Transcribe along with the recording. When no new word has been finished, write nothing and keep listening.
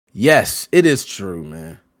Yes, it is true,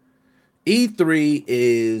 man. E3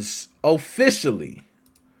 is officially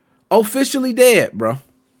dead, bro.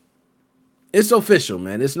 It's official,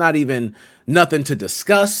 man. It's not even nothing to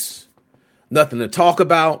discuss, nothing to talk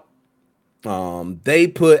about. They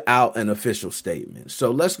put out an official statement.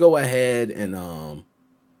 So let's go ahead and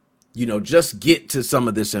just get to some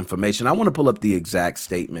of this information. I want to pull up the exact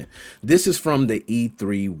statement. This is from the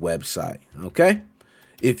E3 website, okay?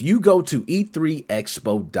 If you go to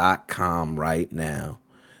e3expo.com right now,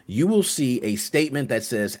 you will see a statement that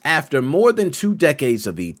says, after more than 2 decades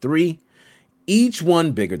of E3, each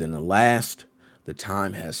one bigger than the last, the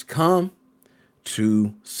time has come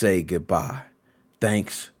to say goodbye.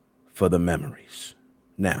 Thanks for the memories.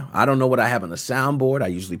 Now, I don't know what I have on the soundboard. I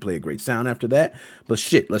usually play a great sound after that. But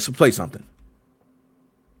shit, let's play something.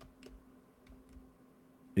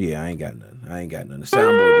 Yeah, I ain't got nothing. The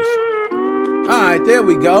soundboard is... All right, there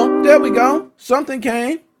we go. Something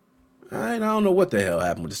came. I don't know what the hell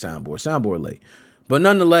happened with the soundboard. Soundboard late. But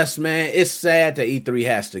nonetheless, man, it's sad that E3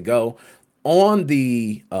 has to go. On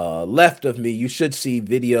the left of me, you should see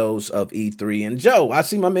videos of E3. And Joe, I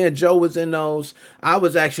see my man Joe was in those. I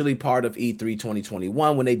was actually part of E3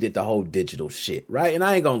 2021 when they did the whole digital shit, right? And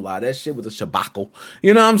I ain't gonna lie, that shit was a shabacle.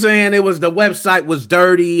 You know what I'm saying? It was, the website was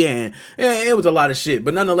dirty and it was a lot of shit.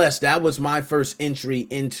 But nonetheless, that was my first entry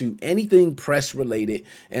into anything press related.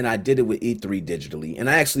 And I did it with E3 digitally. And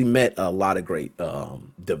I actually met a lot of great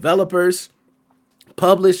developers,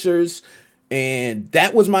 publishers, and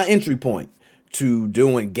that was my entry point to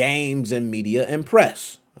doing games and media and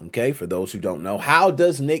press. Okay, for those who don't know, how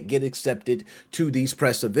does Nick get accepted to these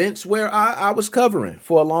press events where I was covering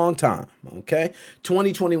for a long time? Okay,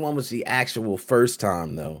 2021 was the actual first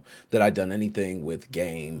time, though, that I'd done anything with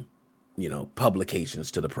game,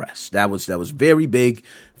 publications to the press. That was very big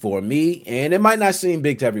for me, and it might not seem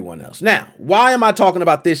big to everyone else. Now, why am I talking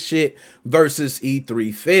about this shit versus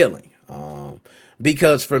E3 failing?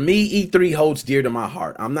 Because for me, E3 holds dear to my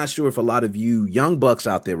heart. I'm not sure if a lot of you young bucks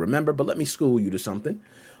out there remember, but let me school you to something.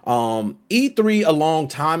 E3 a long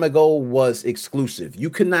time ago was exclusive.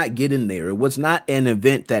 You could not get in there. It was not an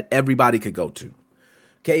event that everybody could go to.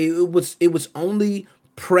 Okay, it was only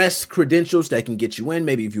press credentials that can get you in.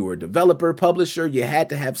 Maybe if you were a developer, publisher, you had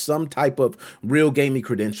to have some type of real gaming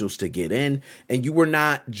credentials to get in. And you were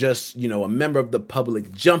not just, a member of the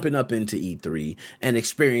public jumping up into E3 and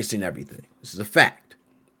experiencing everything. This is a fact.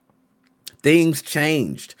 Things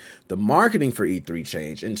changed. The marketing for E3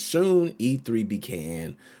 changed, and soon E3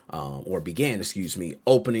 began,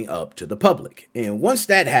 opening up to the public. And once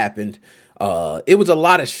that happened, it was a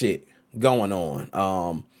lot of shit going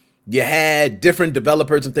on. You had different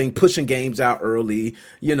developers and things pushing games out early,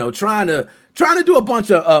 trying to do a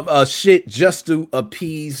bunch of shit just to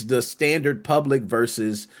appease the standard public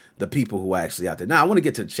versus the people who are actually out there. Now, I want to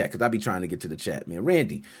get to the chat because I be trying to get to the chat, man.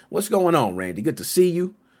 Randy, what's going on, Randy? Good to see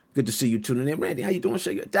you. Good to see you tuning in. Randy, how you doing?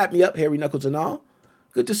 Tap me up, Harry Knuckles and all.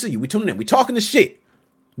 Good to see you. We tuning in. We talking the shit.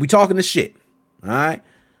 All right?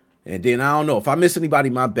 And then I don't know if I miss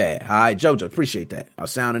anybody, my bad. All right, JoJo, appreciate that. Our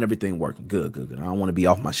sound and everything working. Good. I don't want to be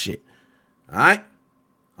off my shit. All right?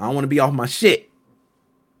 I don't want to be off my shit.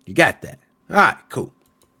 You got that. All right, cool.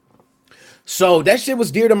 So that shit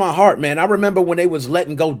was dear to my heart, man. I remember when they was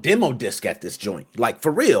letting go demo disc at this joint. Like,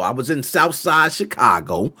 for real. I was in Southside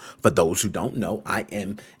Chicago. For those who don't know, I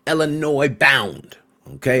am Illinois bound.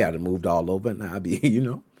 Okay, I done moved all over. Now I be,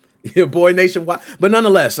 your boy nationwide. But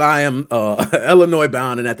nonetheless, I am Illinois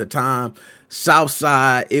bound. And at the time,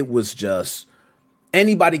 Southside, it was just...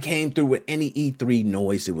 anybody came through with any E3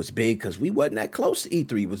 noise, it was big because we wasn't that close to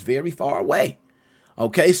E3. It was very far away.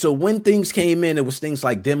 Okay, so when things came in, it was things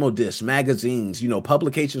like demo discs, magazines,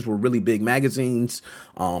 publications were really big. Magazines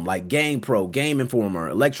like Game Pro, Game Informer,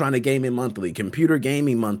 Electronic Gaming Monthly, Computer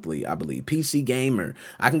Gaming Monthly, I believe, PC Gamer.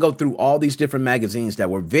 I can go through all these different magazines that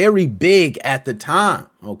were very big at the time.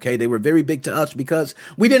 Okay, they were very big to us because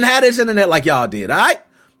we didn't have this internet like y'all did, all right?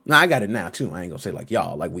 Now, I got it now, too. I ain't gonna say like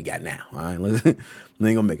y'all, like we got now. All right, I ain't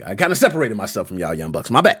gonna make it. I kind of separated myself from y'all young bucks.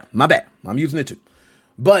 My bad. I'm using it, too.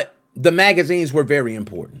 But the magazines were very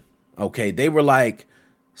important, okay? They were like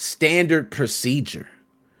standard procedure.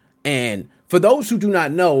 And for those who do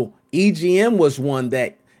not know, EGM was one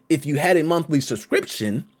that if you had a monthly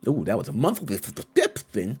subscription, that was a monthly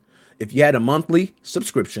subscription. If you had a monthly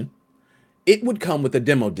subscription, it would come with a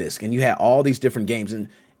demo disc, and you had all these different games. And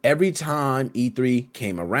every time E3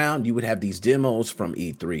 came around, you would have these demos from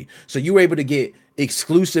E3. So you were able to get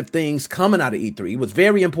exclusive things coming out of E3. It was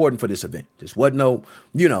very important for this event. This wasn't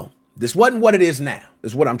this wasn't what it is now,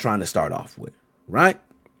 is what I'm trying to start off with, right?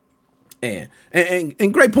 And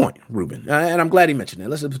great point, Ruben. And I'm glad he mentioned that.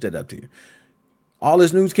 Let's put that up to you. All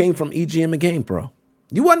his news came from EGM and GamePro.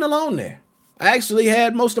 You wasn't alone there. I actually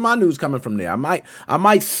had most of my news coming from there. I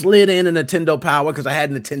might slid in a Nintendo Power because I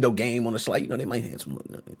had a Nintendo game on the slate. They might have some.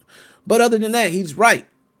 But other than that, he's right.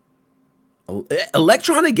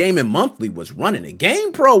 Electronic Gaming Monthly was running it.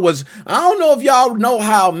 GamePro was, I don't know if y'all know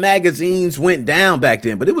how magazines went down back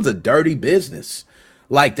then, but it was a dirty business.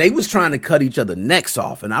 Like, they was trying to cut each other necks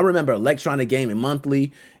off. And I remember Electronic Gaming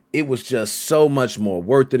Monthly, it was just so much more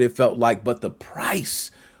worth it, it felt like, but the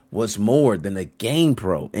price was more than the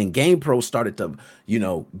GamePro. And GamePro started to,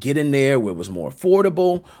 get in there where it was more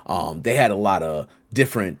affordable. They had a lot of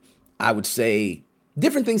different, I would say,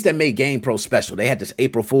 different things that made GamePro special. They had this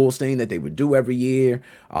April Fool's thing that they would do every year,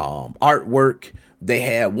 artwork. They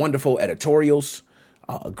had wonderful editorials,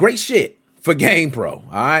 great shit for GamePro,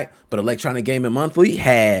 all right? But Electronic Gaming Monthly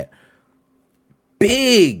had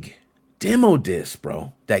big demo discs,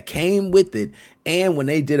 bro, that came with it. And when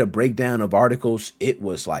they did a breakdown of articles, it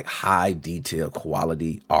was like high detail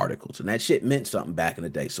quality articles. And that shit meant something back in the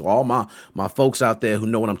day. So all my folks out there who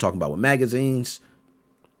know what I'm talking about with magazines,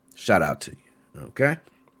 shout out to you. Okay.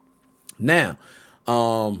 Now,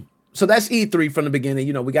 so that's E3 from the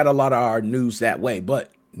beginning. We got a lot of our news that way,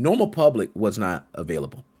 but normal public was not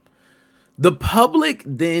available. The public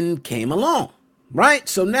then came along, right?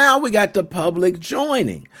 So now we got the public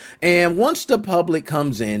joining. And once the public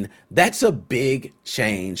comes in, that's a big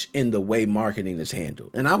change in the way marketing is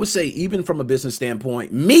handled. And I would say, even from a business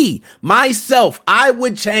standpoint, myself, I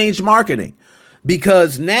would change marketing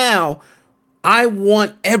because now I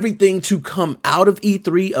want everything to come out of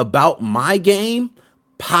E3 about my game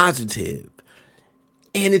positive.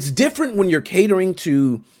 And it's different when you're catering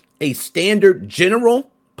to a standard general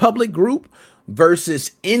public group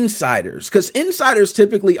versus insiders, because insiders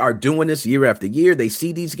typically are doing this year after year. They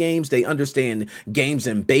see these games. They understand games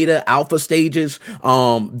in beta, alpha stages.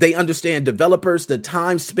 They understand developers, the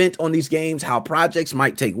time spent on these games, how projects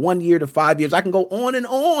might take 1 year to 5 years. I can go on and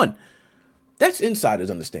on. That's insiders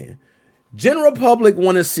understand. General public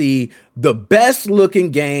want to see the best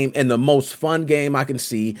looking game and the most fun game I can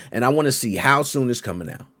see, and I want to see how soon it's coming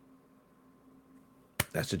out.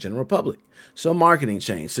 That's the general public. So marketing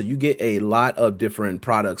changed. So you get a lot of different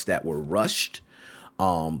products that were rushed,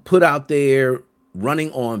 put out there,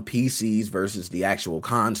 running on PCs versus the actual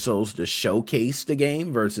consoles to showcase the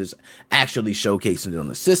game versus actually showcasing it on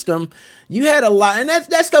the system. You had a lot, and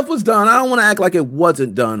that stuff was done. I don't want to act like it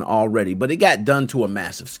wasn't done already, but it got done to a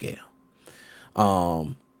massive scale.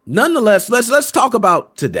 Nonetheless, let's talk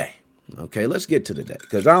about today. Okay, let's get to today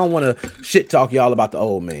because I don't want to shit talk y'all about the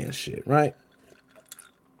old man shit, right?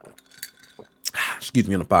 Excuse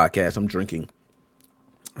me, on the podcast, I'm drinking,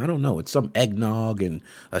 I don't know, it's some eggnog and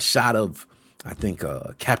a shot of, I think,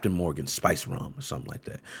 Captain Morgan spice rum or something like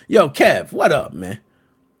that. Yo, Kev, what up, man?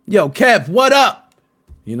 Yo, Kev, what up?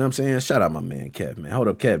 You know what I'm saying? Shout out my man, Kev, man. Hold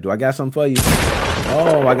up, Kev. Do I got something for you?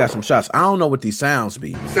 Oh, I got some shots. I don't know what these sounds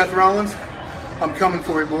be. Seth Rollins, I'm coming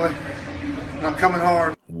for you, boy. And I'm coming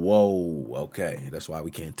hard. Whoa, okay. That's why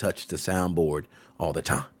we can't touch the soundboard all the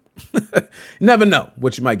time. Never know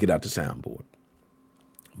what you might get out the soundboard.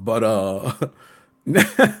 But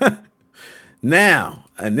now,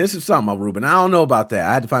 and this is something, Ruben, I don't know about that.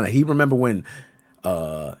 I had to find out. He remember when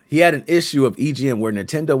he had an issue of EGM where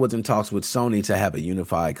Nintendo was in talks with Sony to have a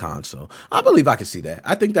unified console. I believe I could see that.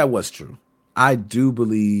 I think that was true. I do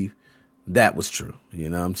believe that was true. You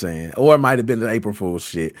know what I'm saying? Or it might have been the April Fool's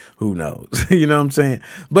shit. Who knows? You know what I'm saying?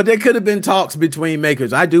 But there could have been talks between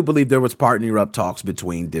makers. I do believe there was partner up talks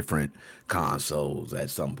between different consoles at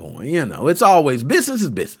some point. It's always business is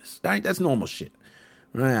business, right? That's normal shit,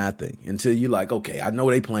 right? I think until you're like, okay, I know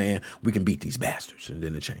they playing, we can beat these bastards, and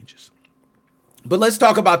then it changes. But let's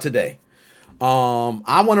talk about today.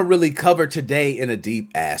 I want to really cover today in a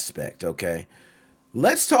deep aspect. Okay,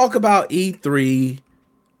 let's talk about E3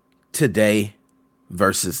 today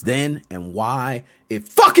versus then and why it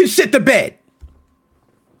fucking shit the bed.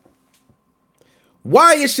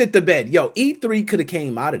 Why it shit the bed? Yo, E3 could have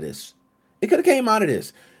came out of this. It could have came out of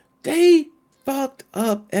this. They fucked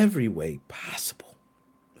up every way possible.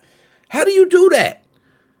 How do you do that?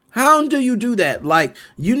 How do you do that? Like,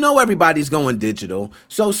 everybody's going digital,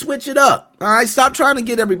 so switch it up. All right, stop trying to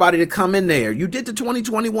get everybody to come in there. You did the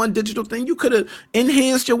 2021 digital thing. You could have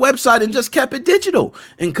enhanced your website and just kept it digital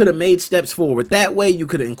and could have made steps forward. That way, you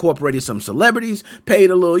could have incorporated some celebrities,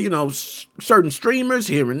 paid a little, certain streamers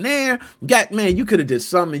here and there. You could have did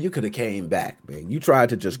something. You could have came back, man. You tried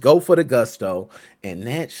to just go for the gusto, and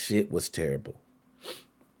that shit was terrible.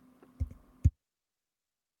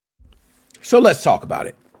 So let's talk about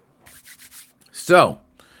it. So,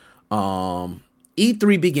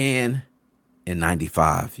 E3 began in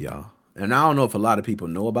 95, y'all. And I don't know if a lot of people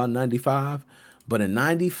know about 95, but in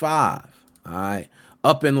 95, all right,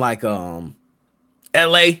 up in like LA,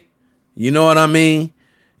 you know what I mean?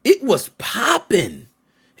 It was popping.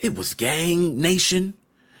 It was Gang Nation.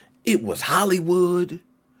 It was Hollywood.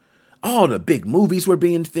 All the big movies were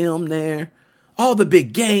being filmed there. All the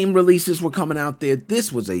big game releases were coming out there.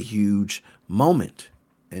 This was a huge moment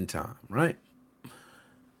in time, right?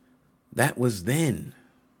 That was then.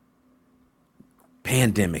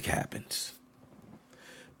 Pandemic happens.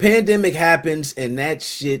 Pandemic happens, and that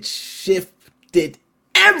shit shifted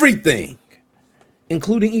everything,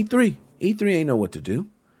 including E3. E3 ain't know what to do.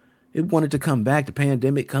 It wanted to come back. The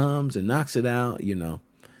pandemic comes and knocks it out, you know.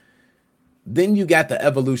 Then you got the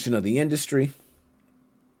evolution of the industry,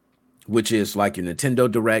 which is like your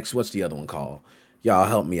Nintendo Directs. What's the other one called? Y'all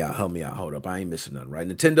help me out. Help me out. Hold up. I ain't missing nothing, right?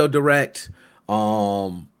 Nintendo Direct.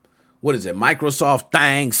 What is it? Microsoft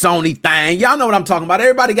thing, Sony thing. Y'all know what I'm talking about.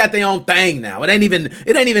 Everybody got their own thing now. It ain't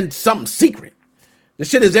even something secret. The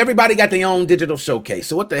shit is everybody got their own digital showcase.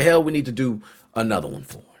 So what the hell we need to do another one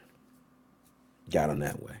for? Got them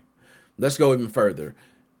that way. Let's go even further.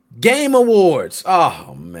 Game Awards.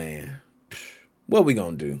 Oh man. What we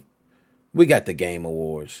gonna do? We got the Game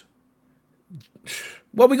Awards.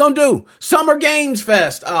 What we gonna do? Summer Games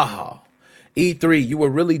Fest. Oh. E3, you were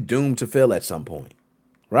really doomed to fail at some point.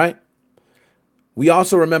 Right? We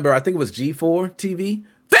also remember, I think it was G4 TV.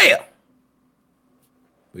 Fail!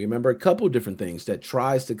 We remember a couple different things that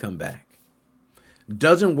tries to come back.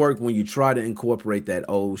 Doesn't work when you try to incorporate that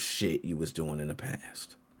old shit you was doing in the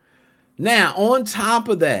past. Now, on top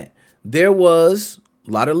of that, there was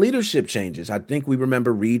a lot of leadership changes. I think we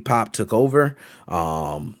remember Reed Pop took over.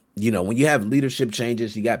 You know, when you have leadership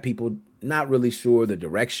changes, you got people not really sure the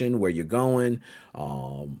direction where you're going.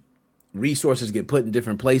 Resources get put in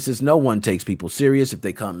different places. No one takes people serious if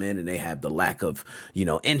they come in and they have the lack of, you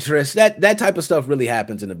know, interest. That type of stuff really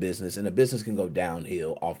happens in a business, and a business can go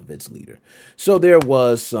downhill off of its leader. So there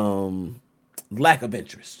was some lack of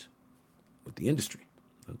interest with the industry.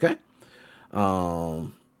 Okay. I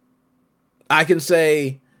can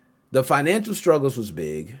say the financial struggles was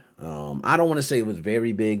big. I don't want to say it was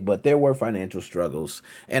very big, but there were financial struggles.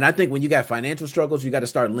 And I think when you got financial struggles, you got to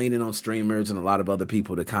start leaning on streamers and a lot of other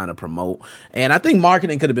people to kind of promote. And I think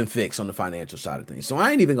marketing could have been fixed on the financial side of things. So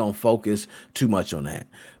I ain't even going to focus too much on that.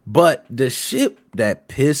 But the shit that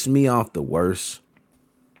pissed me off the worst,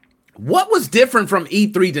 what was different from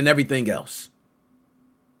E3 than everything else?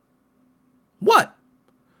 What?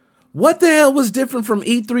 What the hell was different from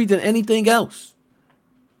E3 than anything else?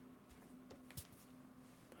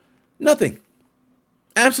 Nothing.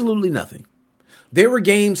 Absolutely nothing. There were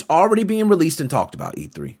games already being released and talked about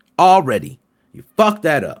E3. Already. You fucked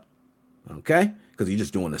that up. Okay? Because you're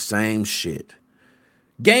just doing the same shit.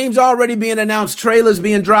 Games already being announced. Trailers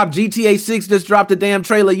being dropped. GTA 6 just dropped a damn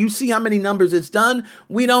trailer. You see how many numbers it's done?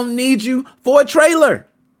 We don't need you for a trailer.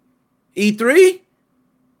 E3?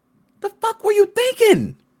 The fuck were you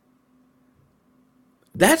thinking?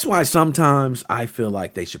 That's why sometimes I feel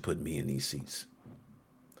like they should put me in these seats.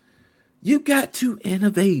 You got to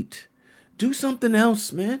innovate. Do something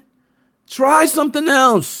else, man. Try something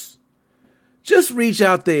else. Just reach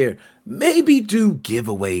out there. Maybe do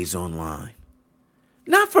giveaways online.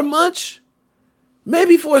 Not for much.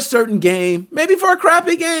 Maybe for a certain game. Maybe for a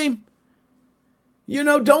crappy game. You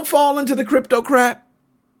know, don't fall into the crypto crap.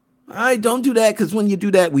 All right, don't do that, because when you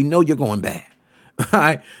do that, we know you're going bad. All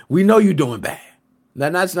right, we know you're doing bad.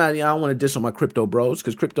 Now, that's not, I don't want to diss on my crypto bros,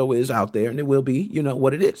 because crypto is out there, and it will be, you know,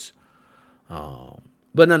 what it is.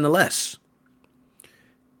 But nonetheless,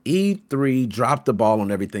 E3 dropped the ball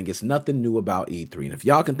on everything. It's nothing new about E3. And if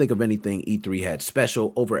y'all can think of anything E3 had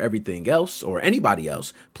special over everything else or anybody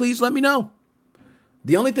else, please let me know.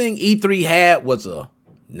 The only thing E3 had was a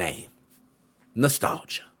name.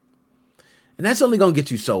 Nostalgia. And that's only going to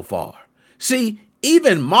get you so far. See,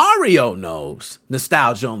 even Mario knows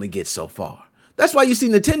nostalgia only gets so far. That's why you see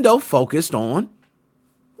Nintendo focused on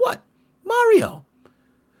what? Mario.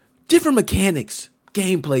 Different mechanics,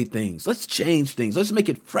 gameplay things. Let's change things. Let's make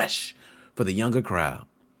it fresh for the younger crowd.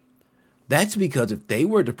 That's because if they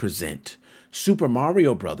were to present Super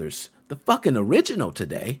Mario Brothers, the fucking original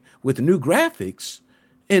today, with new graphics,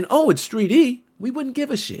 and oh, it's 3D, we wouldn't give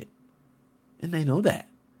a shit. And they know that.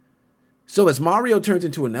 So as Mario turns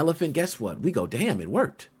into an elephant, guess what? We go, damn, it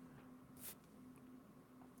worked.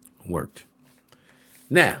 Worked.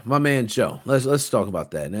 Now, my man Joe, let's talk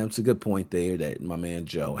about that. Now, it's a good point there that my man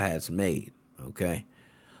Joe has made, okay?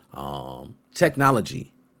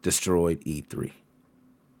 Technology destroyed E3.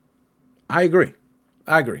 I agree.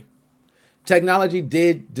 Technology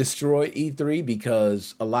did destroy E3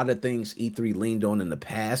 because a lot of things E3 leaned on in the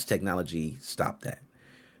past, technology stopped that.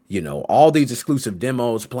 All these exclusive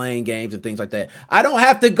demos, playing games, and things like that. I don't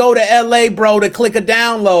have to go to LA, bro, to click a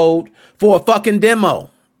download for a fucking demo.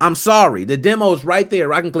 I'm sorry. The demo's right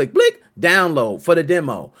there. I can click blick, download for the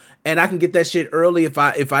demo. And I can get that shit early if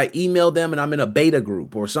I email them and I'm in a beta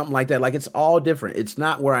group or something like that. Like, it's all different. It's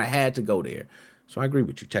not where I had to go there. So I agree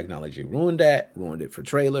with you. Technology ruined that, ruined it for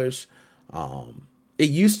trailers. It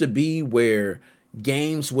used to be where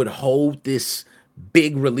games would hold this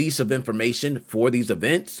big release of information for these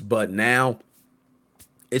events, but now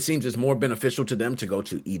it seems it's more beneficial to them to go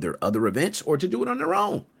to either other events or to do it on their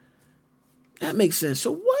own. That makes sense.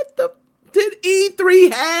 So what the did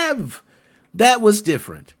E3 have that was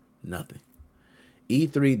different? Nothing.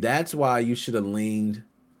 E3, that's why you should have leaned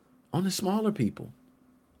on the smaller people.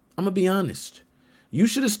 I'm going to be honest. You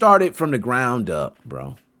should have started from the ground up,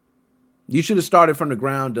 bro. You should have started from the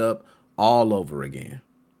ground up all over again.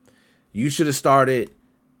 You should have started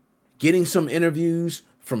getting some interviews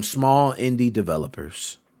from small indie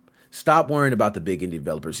developers. Stop worrying about the big indie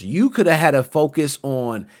developers. You could have had a focus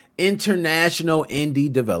on international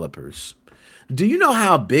indie developers. Do you know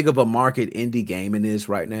how big of a market indie gaming is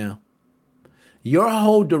right now? Your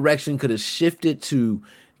whole direction could have shifted to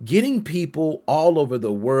getting people all over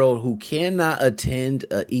the world who cannot attend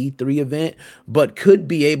a E3 event, but could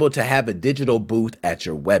be able to have a digital booth at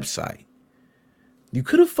your website. You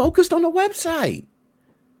could have focused on the website.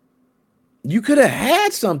 You could have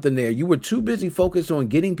had something there. You were too busy focused on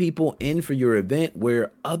getting people in for your event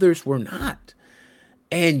where others were not.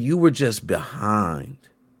 And you were just behind.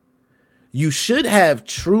 You should have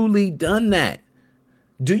truly done that.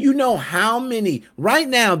 Do you know how many, right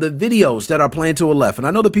now, the videos that are playing to a left, and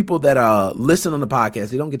I know the people that listen on the podcast,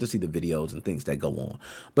 they don't get to see the videos and things that go on,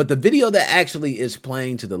 but the video that actually is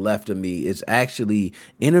playing to the left of me is actually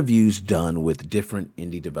interviews done with different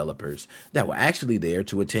indie developers that were actually there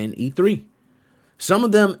to attend E3. Some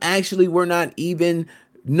of them actually were not even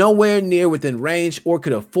nowhere near within range or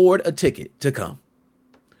could afford a ticket to come.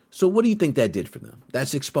 So what do you think that did for them?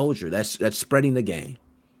 That's exposure. That's spreading the game.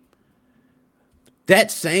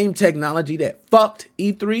 That same technology that fucked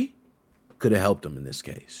E3 could have helped them in this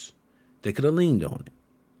case. They could have leaned on it.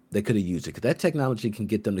 They could have used it because that technology can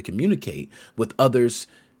get them to communicate with others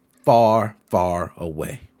far, far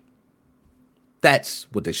away. That's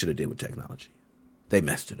what they should have did with technology. They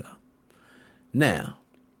messed it up. Now,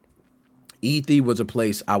 E3 was a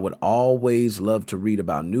place I would always love to read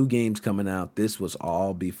about new games coming out. This was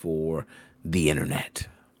all before the internet.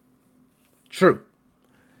 True.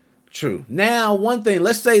 Now, one thing,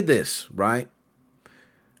 let's say this, right?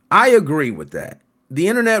 I agree with that. The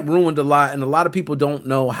internet ruined a lot, and a lot of people don't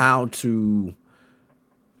know how to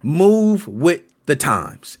move with the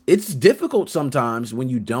times. It's difficult sometimes when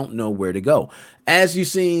you don't know where to go. As you've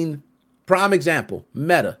seen, prime example,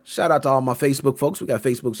 Meta. Shout out to all my Facebook folks. We got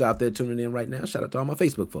Facebooks out there tuning in right now. Shout out to all my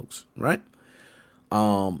Facebook folks, right?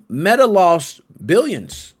 Meta lost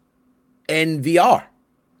billions in VR,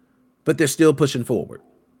 but they're still pushing forward.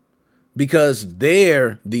 Because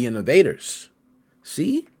they're the innovators.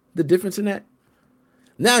 See the difference in that?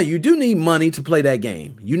 Now, you do need money to play that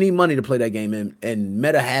game. You need money to play that game, and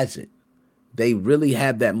Meta has it. They really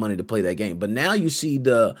have that money to play that game. But now you see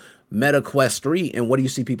the Meta Quest 3, and what do you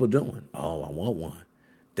see people doing? Oh, I want one.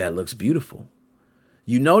 That looks beautiful.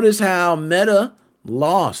 You notice how Meta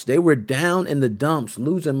lost. They were down in the dumps,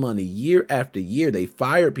 losing money year after year. They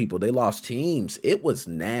fired people. They lost teams. It was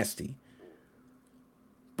nasty.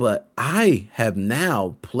 But I have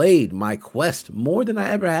now played my Quest more than I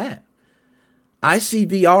ever had. I see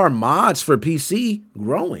VR mods for PC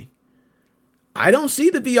growing. I don't see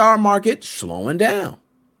the VR market slowing down.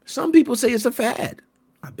 Some people say it's a fad.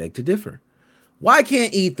 I beg to differ. Why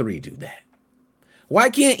can't E3 do that? Why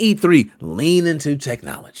can't E3 lean into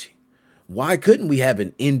technology? Why couldn't we have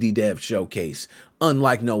an indie dev showcase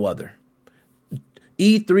unlike no other?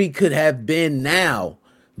 E3 could have been now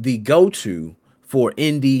the go-to for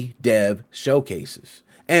indie dev showcases.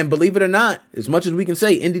 And believe it or not, as much as we can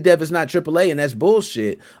say indie dev is not AAA and that's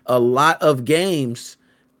bullshit, a lot of games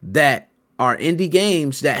that are indie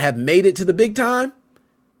games that have made it to the big time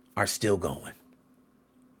are still going.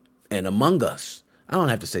 And Among Us, I don't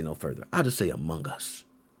have to say no further. I'll just say Among Us.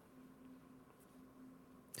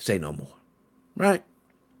 Say no more, right?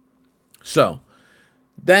 So,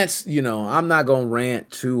 that's, I'm not going to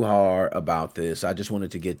rant too hard about this. I just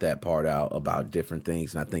wanted to get that part out about different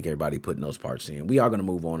things. And I think everybody putting those parts in. We are going to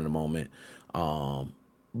move on in a moment.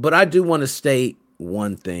 But I do want to state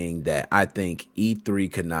one thing that I think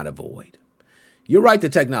E3 could not avoid. You're right, the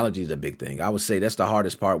technology is a big thing. I would say that's the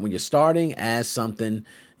hardest part. When you're starting as something,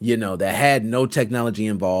 that had no technology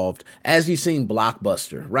involved, as you've seen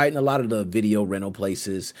Blockbuster, right? And a lot of the video rental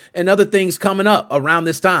places and other things coming up around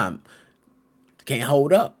this time can't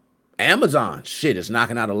hold up. Amazon, shit, is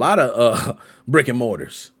knocking out a lot of brick and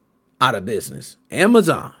mortars out of business.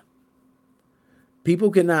 Amazon. People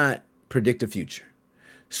cannot predict the future.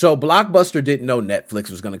 So Blockbuster didn't know Netflix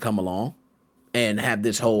was going to come along and have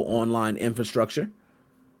this whole online infrastructure.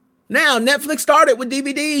 Now, Netflix started with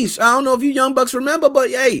DVDs. I don't know if you young bucks remember, but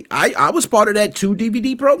hey, I was part of that 2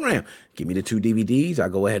 DVD program. Give me the 2 DVDs. I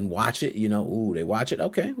go ahead and watch it. Ooh, they watch it.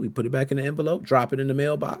 Okay, we put it back in the envelope, drop it in the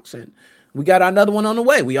mailbox, and we got another one on the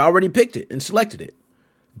way. We already picked it and selected it.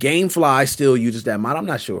 Gamefly still uses that model. I'm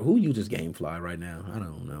not sure who uses Gamefly right now. I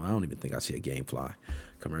don't know. I don't even think I see a Gamefly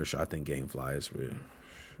commercial. I think Gamefly is real.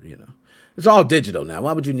 It's all digital now.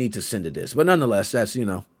 Why would you need to send it this? But nonetheless, that's,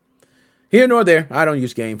 here nor there. I don't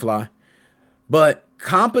use Gamefly. But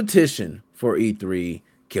competition for E3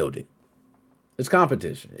 killed it. It's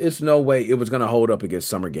competition. It's no way it was going to hold up against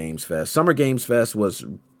Summer Games Fest. Summer Games Fest was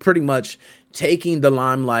pretty much taking the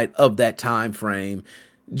limelight of that time frame.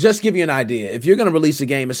 Just give you an idea. If you're going to release a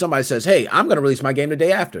game and somebody says, hey, I'm going to release my game the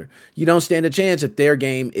day after, you don't stand a chance if their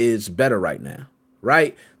game is better right now,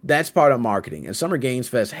 right? That's part of marketing. And Summer Games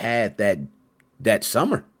Fest had that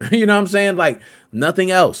summer. You know what I'm saying? Like nothing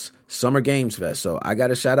else. Summer Games Fest. So I got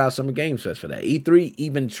to shout out Summer Games Fest for that. E3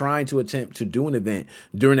 even trying to attempt to do an event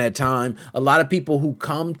during that time. A lot of people who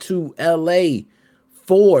come to LA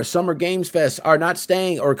for Summer Games Fest are not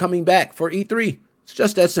staying or coming back for E3. It's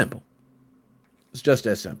just that simple. It's just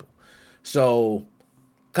that simple. So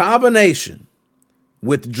combination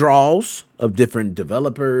withdrawals of different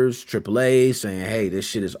developers, AAA saying, hey, this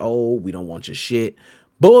shit is old. We don't want your shit.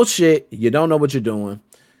 Bullshit. You don't know what you're doing.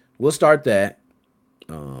 We'll start that.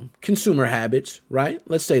 Consumer habits, right?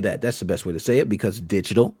 Let's say that. That's the best way to say it because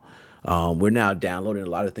digital. We're now downloading a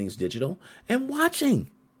lot of things digital and watching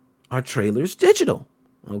our trailers digital.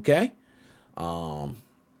 Okay.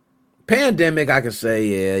 Pandemic, I can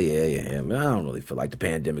say, yeah. I don't really feel like the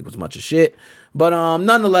pandemic was much of shit. But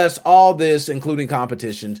nonetheless, all this, including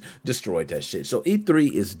competitions, destroyed that shit. So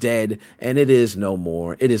E3 is dead, and it is no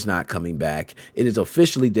more. It is not coming back. It is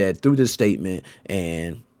officially dead through this statement,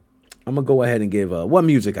 and I'm going to go ahead and give what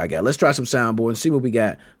music I got. Let's try some soundboard and see what we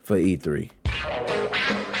got for E3.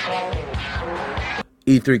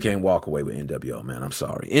 E3 can't walk away with NWO, man. I'm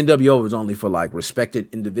sorry. NWO was only for like respected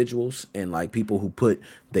individuals and like people who put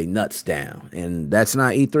their nuts down. And that's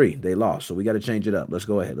not E3. They lost. So we got to change it up. Let's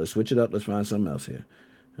go ahead. Let's switch it up. Let's find something else here.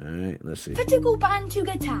 All right, let's see. Critical band to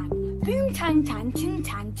tang, boom tang tang ting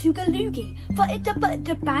tang to loogie, but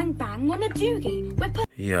the bang bang on a doogie.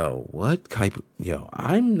 Yo, what type of,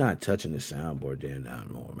 I'm not touching the soundboard there now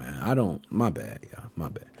more, man. My bad, my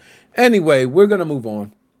bad. Anyway, we're going to move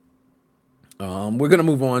on. We're going to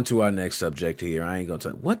move on to our next subject here. I ain't going to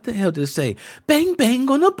tell you. What the hell did it say? Bang, bang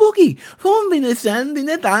on a boogie. On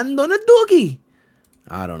a doogie.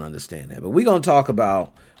 I don't understand that. But we're going to talk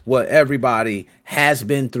about what everybody has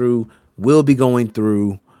been through, will be going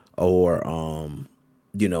through, or,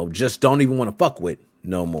 just don't even want to fuck with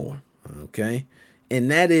no more. Okay?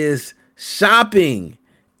 And that is shopping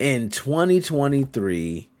in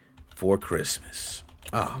 2023 for Christmas.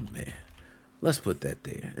 Oh, man. Let's put that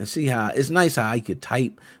there and see how it's nice how you could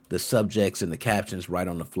type the subjects and the captions right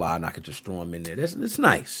on the fly and I could just throw them in there. It's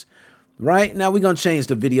nice, right? Now we're going to change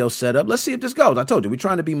the video setup. Let's see if this goes. I told you, we're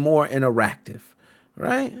trying to be more interactive,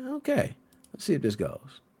 right? Okay. Let's see if this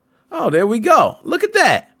goes. Oh, there we go. Look at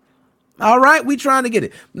that. All right, we trying to get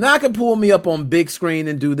it. Now I can pull me up on big screen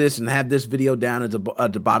and do this and have this video down at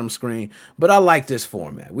the bottom screen. But I like this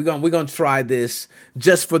format. We're gonna try this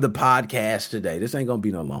just for the podcast today. This ain't gonna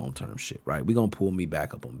be no long-term shit, right? We're gonna pull me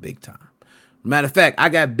back up on big time. Matter of fact, I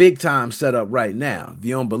got big time set up right now. If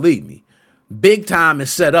you don't believe me, big time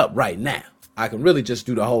is set up right now. I can really just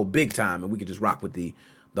do the whole big time and we can just rock with the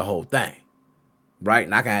whole thing, right?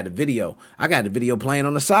 And I can have the video. I got the video playing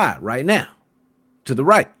on the side right now, to the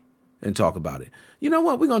right. And talk about it. You know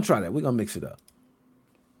what? We're going to try that. We're going to mix it up.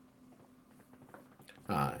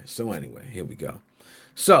 All right. So anyway, here we go.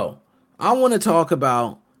 So I want to talk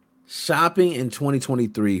about shopping in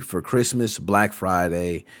 2023 for Christmas, Black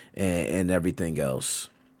Friday, and everything else.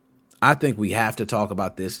 I think we have to talk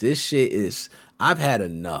about this. This shit is, I've had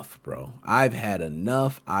enough, bro. I've had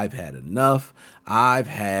enough.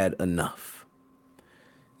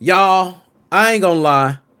 Y'all, I ain't going to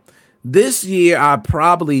lie. This year, I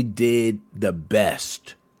probably did the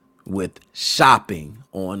best with shopping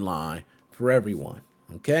online for everyone,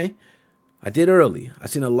 okay? I did early. I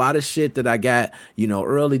seen a lot of shit that I got,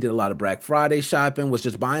 early, did a lot of Black Friday shopping, was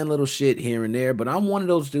just buying little shit here and there. But I'm one of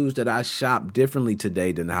those dudes that I shop differently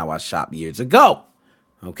today than how I shopped years ago.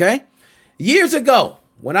 Okay? Years ago,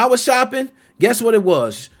 when I was shopping, guess what it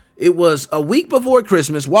was? It was a week before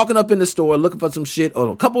Christmas, walking up in the store looking for some shit,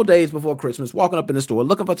 or a couple days before Christmas, walking up in the store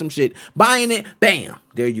looking for some shit, buying it, bam,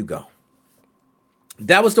 there you go.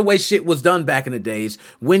 That was the way shit was done back in the days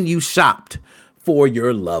when you shopped for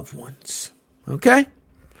your loved ones. Okay?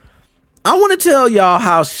 I want to tell y'all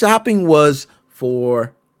how shopping was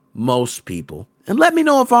for most people. And let me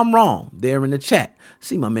know if I'm wrong there in the chat.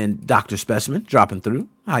 See my man Dr. Specimen dropping through.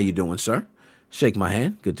 How you doing, sir? Shake my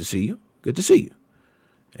hand. Good to see you. Good to see you.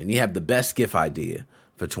 And you have the best gift idea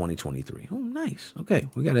for 2023. Oh, nice. Okay,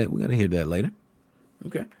 we gotta hear that later.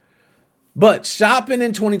 Okay. But shopping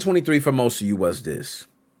in 2023 for most of you was this.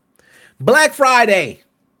 Black Friday.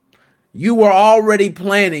 You were already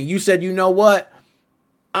planning. You said, you know what?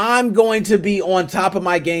 I'm going to be on top of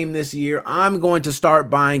my game this year. I'm going to start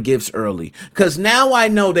buying gifts early. Because now I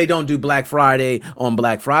know they don't do Black Friday on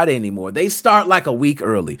Black Friday anymore. They start like a week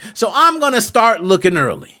early. So I'm going to start looking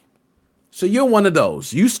early. So you're one of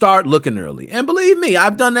those. You start looking early. And believe me,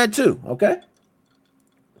 I've done that too. Okay?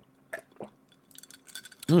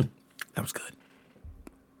 That was good.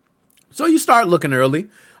 So you start looking early.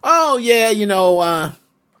 Oh, yeah,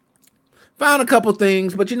 found a couple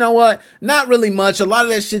things, but you know what? Not really much. A lot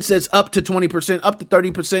of that shit says up to 20%, up to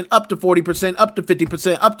 30%, up to 40%, up to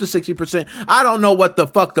 50%, up to 60%. I don't know what the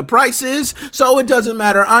fuck the price is, so it doesn't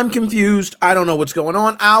matter. I'm confused. I don't know what's going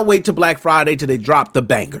on. I'll wait till Black Friday till they drop the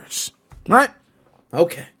bangers. Right?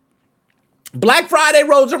 Okay. Black Friday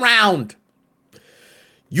rolls around.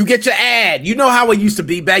 You get your ad. You know how it used to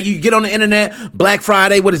be back. You get on the internet, Black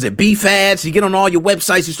Friday, what is it? Beef ads. You get on all your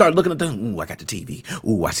websites. You start looking at them. Ooh, I got the TV.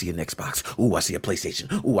 Ooh, I see an Xbox. Ooh, I see a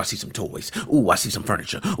PlayStation. Ooh, I see some toys. Ooh, I see some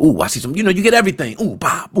furniture. Ooh, I see some, you get everything. Ooh,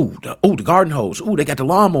 Bob. Ooh, the garden hose. Ooh, they got the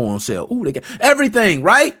lawnmower on sale. Ooh, they got everything,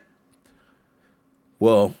 right?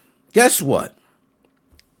 Well, guess what?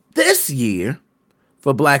 This year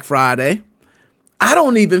for Black Friday, I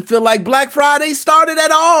don't even feel like Black Friday started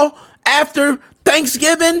at all after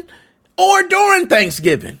Thanksgiving or during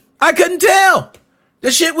Thanksgiving. I couldn't tell. The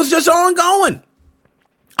shit was just ongoing.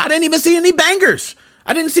 I didn't even see any bangers.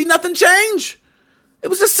 I didn't see nothing change. It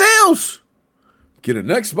was the sales. Get an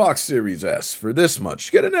Xbox Series S for this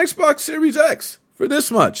much. Get an Xbox Series X for this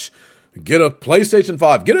much. Get a PlayStation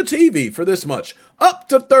 5. Get a TV for this much. Up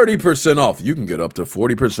to 30% off. You can get up to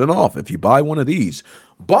 40% off if you buy one of these.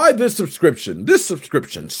 Buy this subscription.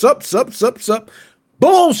 Sup.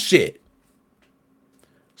 Bullshit.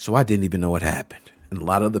 So I didn't even know what happened. And a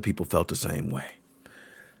lot of other people felt the same way.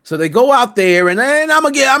 So they go out there and I'm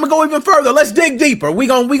gonna go even further. Let's dig deeper. We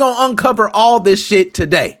gonna uncover all this shit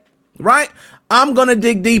today. Right? I'm gonna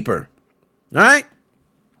dig deeper. All right?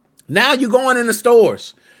 Now you going in the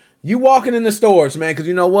stores. You walking in the stores, man, because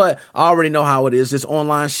you know what? I already know how it is. This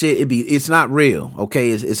online shit, it's not real. Okay,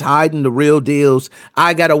 it's hiding the real deals.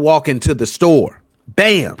 I gotta walk into the store.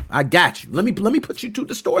 Bam, I got you. Let me put you to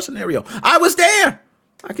the store scenario. I was there.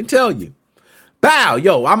 I can tell you. Bow,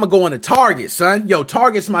 yo, I'm going to go into Target, son. Yo,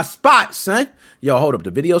 Target's my spot, son. Yo, hold up.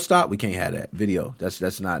 The video stop? We can't have that. Video.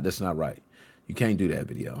 That's not right. You can't do that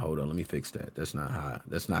video. Hold on. Let me fix that. That's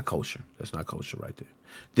not kosher. That's not kosher right there.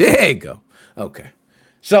 There you go. Okay.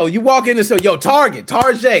 So you walk in and say, yo, Target.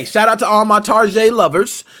 Shout out to all my Target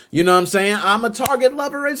lovers. You know what I'm saying? I'm a Target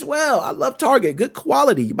lover as well. I love Target. Good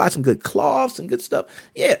quality. You buy some good cloths and good stuff.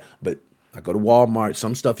 Yeah, but I go to Walmart.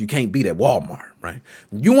 Some stuff you can't beat at Walmart, right?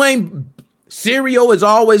 Cereal is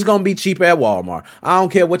always going to be cheap at Walmart. I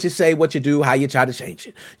don't care what you say, what you do, how you try to change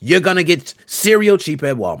it. You're going to get cereal cheap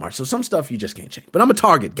at Walmart. So some stuff you just can't change. But I'm a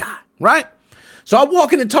Target guy, right? So I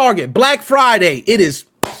walk into Target. Black Friday. It is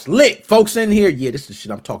lit. Folks in here. Yeah, this is the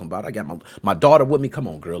shit I'm talking about. I got my daughter with me. Come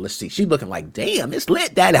on, girl. Let's see. She looking like, damn, it's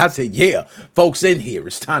lit, Daddy. I said, yeah. Folks in here.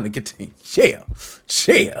 It's time to get to share.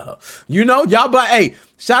 You know, y'all, but hey,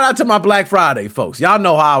 shout out to my Black Friday folks. Y'all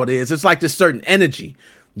know how it is. It's like this certain energy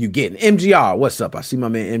you get. MGR, what's up? I see my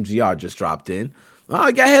man MGR just dropped in.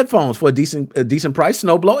 I got headphones for a decent price.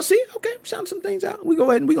 Snowblower. See, okay, shout some things out. We go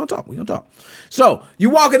ahead and we gonna talk. So you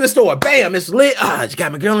walk in the store, bam, it's lit. You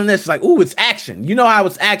got my girl in this. It's like, ooh, it's action. You know how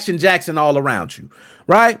it's Action Jackson all around you,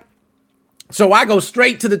 right? So I go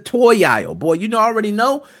straight to the toy aisle. Boy, you know, already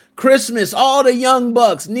know Christmas, all the young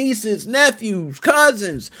bucks, nieces, nephews,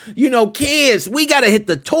 cousins, kids, we got to hit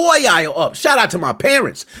the toy aisle up. Shout out to my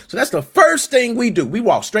parents. So that's the first thing we do. We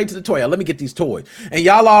walk straight to the toy aisle. Let me get these toys. And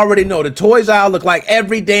y'all already know the toys aisle look like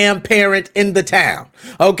every damn parent in the town.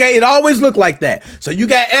 Okay, it always looked like that. So you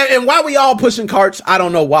got, and why we all pushing carts, I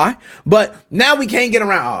don't know why, but now we can't get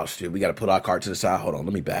around. Oh shit, we got to put our cart to the side. Hold on,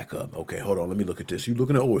 let me back up. Okay, hold on, let me look at this. You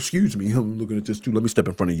looking at, oh, excuse me, I'm looking at this too. Let me step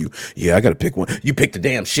in front of you. Yeah, I got to pick one. You pick the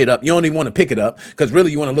damn shit up. You don't even want to pick it up because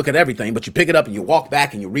really you want to look at everything, but you pick it up and you walk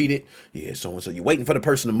back and you read it. Yeah, so and so. You're waiting for the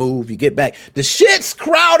person to move. You get back. The shit's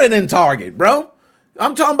crowded in Target, bro.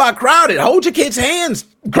 I'm talking about crowded. Hold your kids' hands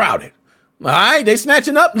crowded. All right, they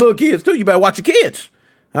snatching up little kids too. You better watch your kids.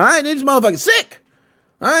 All right, these motherfuckers sick.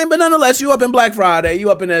 All right, but nonetheless, you up in Black Friday.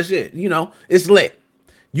 You up in that shit. It's lit.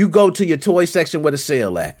 You go to your toy section where the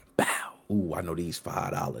sale at. Bow. Ooh, I know these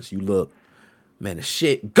 $5. You look. Man, the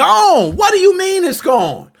shit gone. What do you mean it's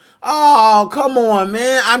gone? Oh, come on,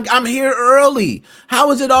 man. I'm here early. How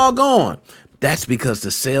is it all gone? That's because the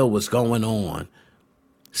sale was going on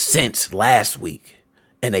since last week.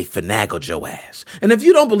 And they finagled your ass. And if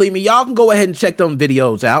you don't believe me, y'all can go ahead and check them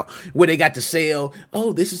videos out where they got the sale.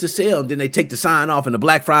 Oh, this is the sale. And then they take the sign off and the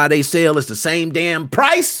Black Friday sale is the same damn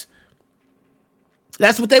price.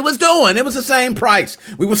 That's what they was doing. It was the same price.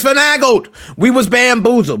 We was finagled. We was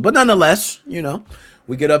bamboozled. But nonetheless,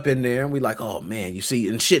 we get up in there and we like, oh man, you see,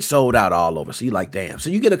 and shit sold out all over. So you like, damn. So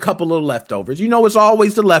you get a couple of leftovers. It's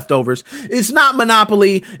always the leftovers. It's not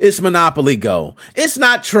Monopoly. It's Monopoly Go. It's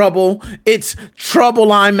not Trouble. It's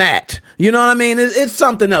Trouble I'm At. You know what I mean? It's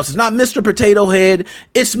something else. It's not Mr. Potato Head.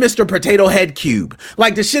 It's Mr. Potato Head Cube.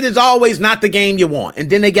 Like the shit is always not the game you want. And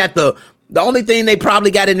then they got the only thing they probably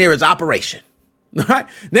got in there is Operation. All right?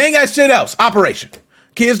 They ain't got shit else. Operation.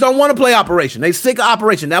 Kids don't want to play Operation. They sick of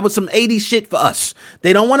Operation. That was some 80s shit for us.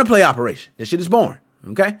 They don't want to play Operation. That shit is boring.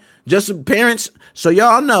 Okay? Just parents, so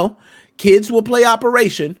y'all know, kids will play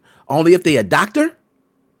Operation only if they a doctor,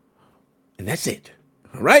 and that's it.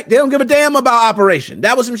 All right? They don't give a damn about Operation.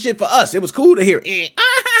 That was some shit for us. It was cool to hear.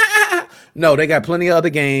 No, they got plenty of other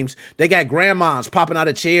games. They got grandmas popping out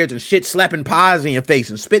of chairs and shit slapping pies in your face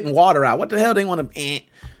and spitting water out. What the hell they want to...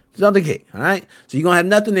 It's other kid. All right? So you're going to have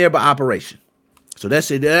nothing there but Operation. So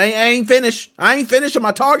that's it. I ain't finished. I ain't finished on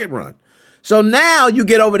my Target run. So now you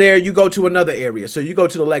get over there, you go to another area. So you go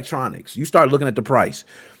to the electronics. You start looking at the price.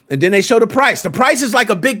 And then they show the price. The price is like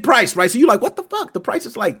a big price, right? So you're like, what the fuck? The price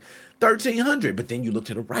is like $1,300. But then you look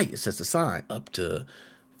to the right. It says the sign up to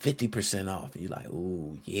 50% off. And you're like,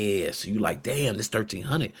 ooh, yeah. So you're like, damn, this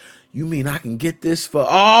 $1,300. You mean I can get this for,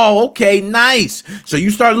 oh, okay, nice. So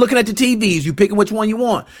you start looking at the TVs. You picking which one you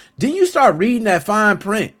want. Then you start reading that fine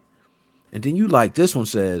print. And then you like, this one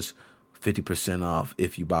says 50% off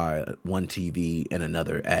if you buy one TV and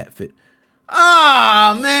another at fit.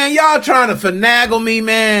 Ah, man, y'all trying to finagle me,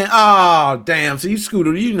 man. Oh, damn. So you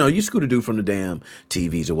scooter dude from the damn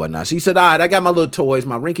TVs or whatnot. So you said, all right, I got my little toys,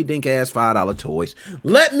 my rinky-dink ass $5 toys.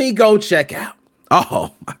 Let me go check out.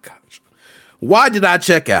 Oh, my gosh. Why did I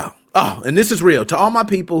check out? Oh, and this is real. To all my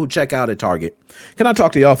people who check out at Target, can I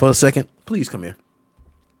talk to y'all for a second? Please come here.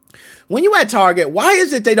 When you at Target, why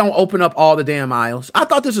is it they don't open up all the damn aisles? I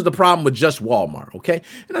thought this was the problem with just Walmart, okay?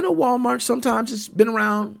 And I know Walmart sometimes it's been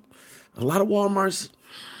around. A lot of Walmarts,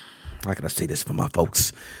 how can I say this for my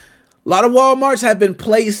folks? A lot of Walmarts have been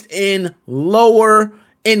placed in lower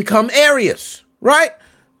income areas, right?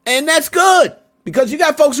 And that's good because you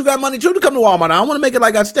got folks who got money too to come to Walmart. I don't want to make it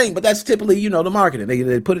like I stink, but that's typically, the marketing.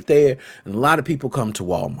 They put it there and a lot of people come to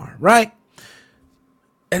Walmart, right?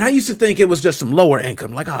 And I used to think it was just some lower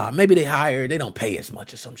income, like, maybe they don't pay as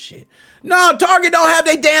much or some shit. No, Target don't have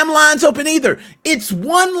their damn lines open either. It's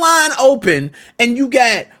one line open and you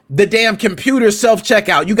got the damn computer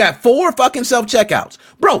self-checkout. You got 4 fucking self-checkouts.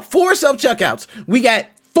 Bro, 4 self-checkouts. We got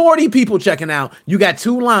 40 people checking out. You got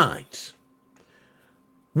 2 lines.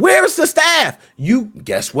 Where's the staff? You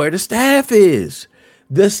guess where the staff is?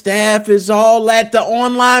 The staff is all at the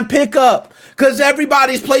online pickup because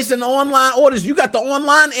everybody's placing online orders. You got the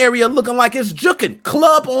online area looking like it's juking.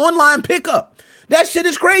 Club online pickup. That shit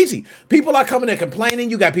is crazy. People are coming in complaining.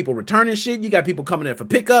 You got people returning shit. You got people coming in for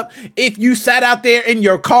pickup. If you sat out there in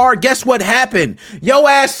your car, guess what happened? Your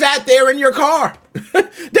ass sat there in your car.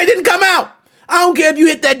 They didn't come out. I don't care if you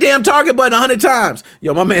hit that damn Target button 100 times.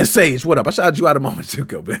 Yo, my man Sage, what up? I shouted you out a moment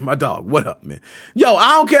ago, man. My dog, what up, man? Yo,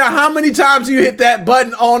 I don't care how many times you hit that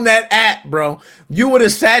button on that app, bro. You would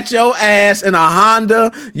have sat your ass in a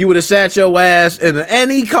Honda. You would have sat your ass in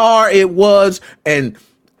any car it was and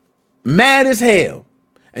mad as hell.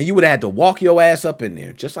 And you would have had to walk your ass up in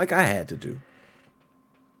there, just like I had to do.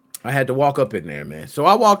 I had to walk up in there, man. So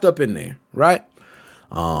I walked up in there, right?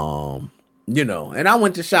 And I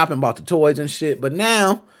went to shop and bought the toys and shit, but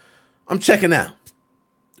now I'm checking out.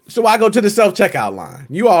 So I go to the self-checkout line.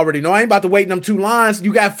 You already know I ain't about to wait in them 2 lines.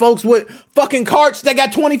 You got folks with fucking carts that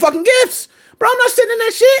got 20 fucking gifts. Bro, I'm not sitting in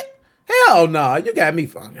that shit. Hell no, you got me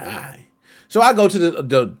fucking high. So I go to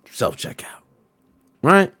the self-checkout,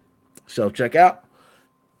 right? Self-checkout,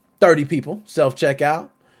 30 people, self-checkout.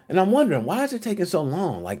 And I'm wondering, why is it taking so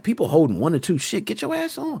long? Like, people holding 1 or 2 shit. Get your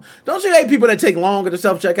ass on. Don't you hate people that take longer to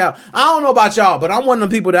self-checkout? I don't know about y'all, but I'm one of them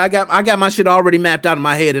people that I got my shit already mapped out in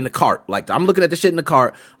my head in the cart. Like, I'm looking at the shit in the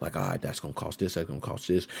cart. Like, all right, that's going to cost this. That's going to cost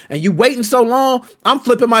this. And you waiting so long, I'm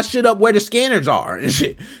flipping my shit up where the scanners are and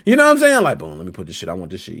shit. You know what I'm saying? Like, boom, let me put this shit. I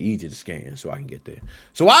want this shit easy to scan so I can get there.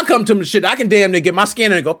 So I come to the shit. I can damn near get my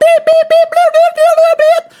scanner and go, beep, beep, beep, beep, beep, beep,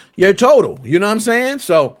 beep, beep. Your total. You know what I'm saying?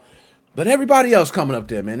 So, but everybody else coming up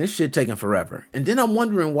there, man, this shit taking forever. And then I'm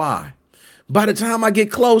wondering why. By the time I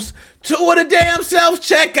get close, 2 of the damn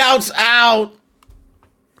self-checkouts out.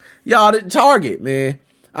 Y'all didn't Target, man.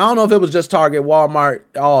 I don't know if it was just Target, Walmart,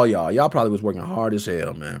 all y'all. Y'all probably was working hard as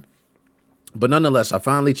hell, man. But nonetheless, I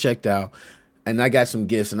finally checked out, and I got some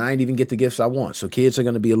gifts, and I didn't even get the gifts I want. So kids are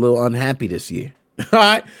going to be a little unhappy this year. All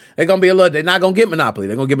right? They're not going to get Monopoly.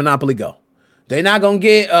 They're going to get Monopoly Go. They're not going to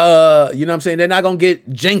get, you know what I'm saying? They're not going to get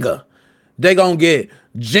Jenga. They're going to get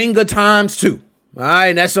Jenga times 2. All right,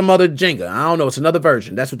 and that's some other Jenga. I don't know. It's another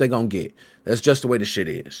version. That's what they're going to get. That's just the way the shit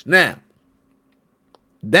is. Now,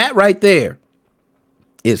 that right there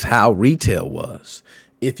is how retail was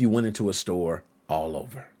if you went into a store all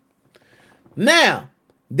over. Now,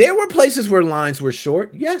 there were places where lines were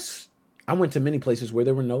short. Yes, I went to many places where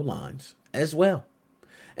there were no lines as well.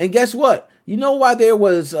 And guess what? You know why there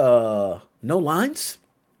was no lines?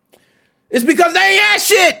 It's because they ain't had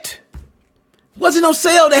shit. Wasn't no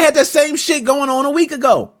sale. They had that same shit going on a week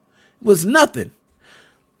ago. It was nothing.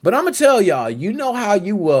 But I'm going to tell y'all, you know how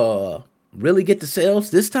you really get the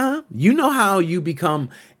sales this time? You know how you become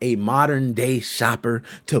a modern day shopper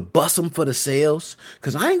to bust them for the sales?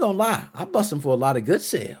 Because I ain't going to lie. I bust them for a lot of good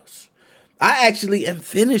sales. I actually am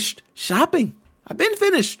finished shopping. I've been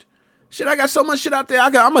finished. Shit, I got so much shit out there.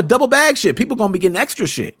 I'm a double bag shit. People going to be getting extra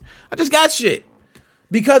shit. I just got shit.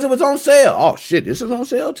 Because it was on sale. Oh, shit, this is on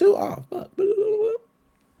sale too? Oh, fuck.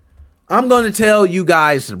 I'm going to tell you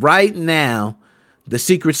guys right now the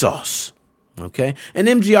secret sauce, okay? And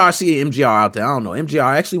MGR, see MGR out there, I don't know. MGR,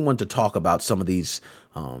 I actually want to talk about some of these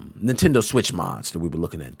Nintendo Switch mods that we were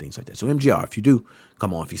looking at and things like that. So MGR, if you do,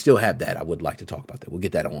 come on. If you still have that, I would like to talk about that. We'll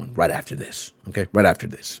get that on right after this, okay? Right after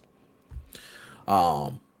this.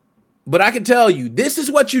 But I can tell you, this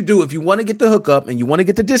is what you do if you want to get the hookup and you want to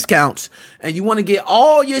get the discounts and you want to get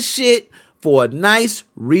all your shit for a nice,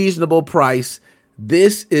 reasonable price.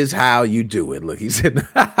 This is how you do it. Look, he said,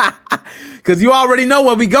 because you already know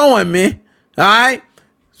where we going, man. All right?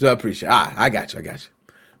 So I appreciate it. All right, I got you.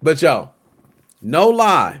 But yo, no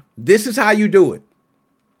lie. This is how you do it.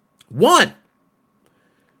 1,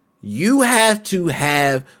 you have to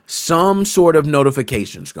have some sort of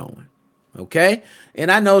notifications going. Okay? And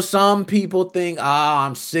I know some people think,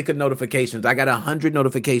 I'm sick of notifications. I got 100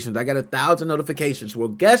 notifications. I got 1,000 notifications. Well,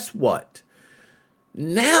 guess what?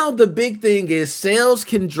 Now the big thing is sales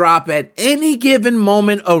can drop at any given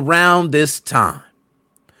moment around this time.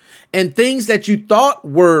 And things that you thought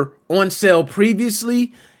were on sale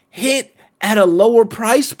previously hit at a lower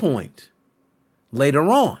price point later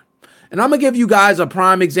on. And I'm going to give you guys a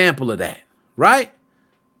prime example of that, right?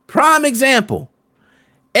 Prime example,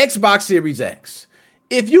 Xbox Series X.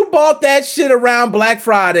 If you bought that shit around Black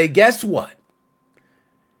Friday, guess what?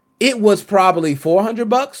 It was probably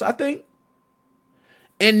 $400, I think.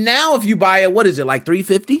 And now if you buy it, what is it, like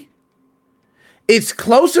 $350? It's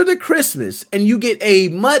closer to Christmas and you get a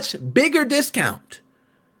much bigger discount,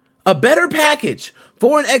 a better package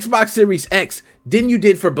for an Xbox Series X than you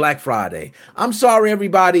did for Black Friday. I'm sorry,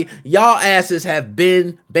 everybody. Y'all asses have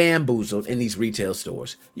been bamboozled in these retail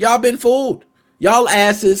stores. Y'all been fooled. Y'all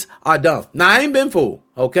asses are dumb. Now, I ain't been fooled,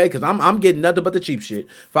 okay? Because I'm getting nothing but the cheap shit.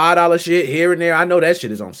 $5 shit here and there. I know that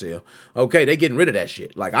shit is on sale. Okay, they getting rid of that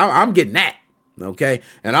shit. Like, I'm getting that. Okay.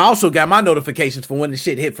 And I also got my notifications for when the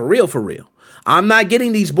shit hit for real, for real. I'm not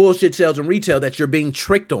getting these bullshit sales in retail that you're being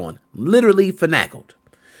tricked on, literally finagled.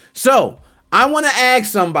 So I want to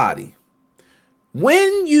ask somebody,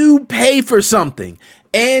 when you pay for something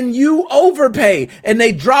and you overpay and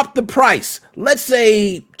they drop the price, let's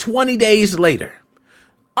say 20 days later,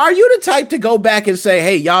 are you the type to go back and say,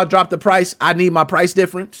 hey, y'all dropped the price, I need my price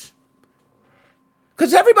difference?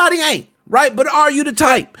 Because everybody ain't. Right? But are you the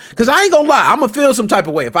type? Because I ain't gonna lie, I'm gonna feel some type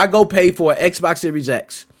of way if I go pay for an Xbox Series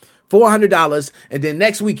X $400 and then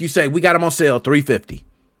next week you say we got them on sale $350.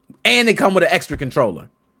 And they come with an extra controller.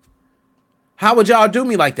 How would y'all do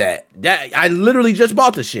me like that? I literally just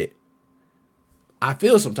bought the shit. I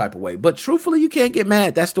feel some type of way. But truthfully, you can't get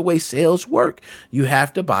mad. That's the way sales work. You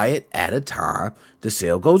have to buy it at a time the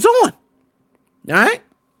sale goes on. All right?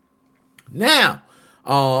 Now,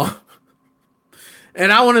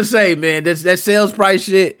 and I want to say, man, that sales price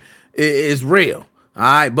shit is real. All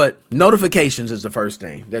right, but notifications is the first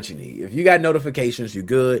thing that you need. If you got notifications, you're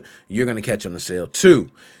good. You're going to catch on the sale. 2,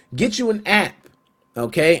 get you an app.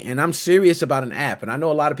 Okay, and I'm serious about an app. And I know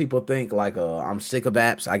a lot of people think like, I'm sick of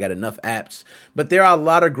apps. I got enough apps. But there are a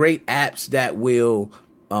lot of great apps that will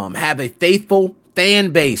have a faithful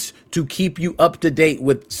fan base to keep you up to date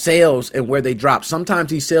with sales and where they drop. Sometimes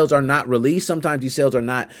these sales are not released. Sometimes these sales are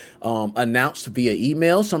not announced via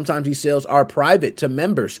email. Sometimes these sales are private to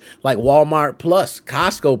members like Walmart Plus,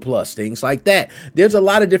 Costco Plus, things like that. There's a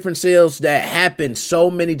lot of different sales that happen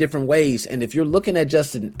so many different ways. And if you're looking at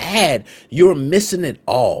just an ad, you're missing it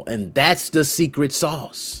all. And that's the secret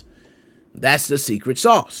sauce. That's the secret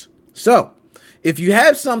sauce. So if you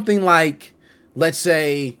have something like, let's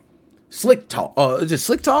say, Slick Talk. Is it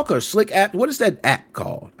Slick Talk or Slick App? What is that app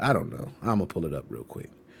called? I don't know. I'm gonna pull it up real quick.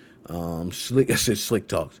 Slick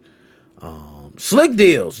Talks. Slick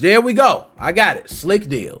Deals. There we go. I got it. Slick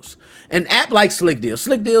Deals. An app like Slick Deals.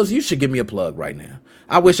 Slick Deals, you should give me a plug right now.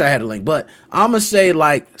 I wish I had a link, but I'm gonna say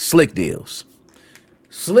like Slick Deals.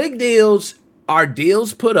 Slick Deals are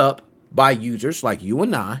deals put up by users like you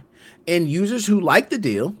and I, and users who like the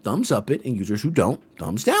deal, thumbs up it, and users who don't,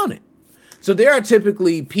 thumbs down it. So there are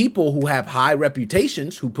typically people who have high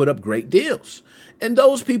reputations who put up great deals. And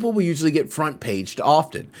those people will usually get front paged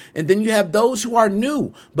often. And then you have those who are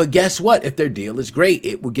new. But guess what? If their deal is great,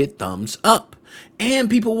 it will get thumbs up. And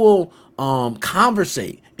people will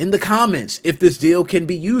conversate in the comments if this deal can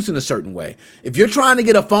be used in a certain way. If you're trying to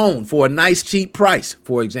get a phone for a nice cheap price,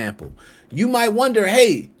 for example, you might wonder,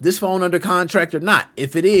 hey, this phone under contract or not?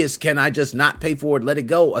 If it is, can I just not pay for it, let it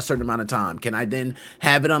go a certain amount of time? Can I then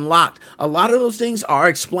have it unlocked? A lot of those things are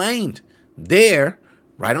explained there,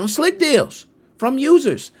 right on Slick Deals from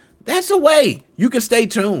users. That's a way you can stay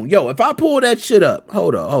tuned. Yo, if I pull that shit up,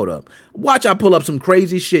 hold up. Watch I pull up some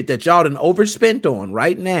crazy shit that y'all done overspent on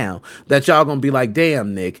right now that y'all gonna be like,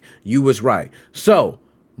 damn, Nick, you was right. So,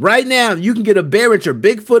 right now, you can get a Behringer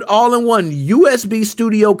Bigfoot all-in-one USB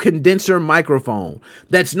studio condenser microphone.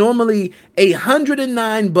 That's normally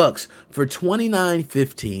 $109 for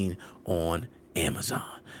 $29.15 on Amazon.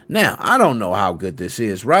 Now, I don't know how good this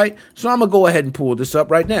is, right? So I'm going to go ahead and pull this up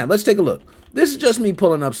right now. Let's take a look. This is just me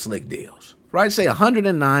pulling up Slick Deals, right? Say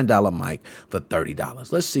 $109 mic for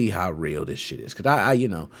 $30. Let's see how real this shit is. Because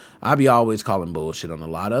I be always calling bullshit on a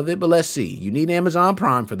lot of it. But let's see. You need Amazon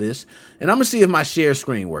Prime for this. And I'm going to see if my share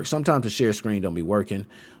screen works. Sometimes the share screen don't be working.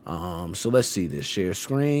 So let's see this. Share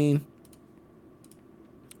screen.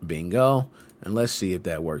 Bingo. And let's see if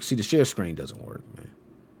that works. See, the share screen doesn't work, man.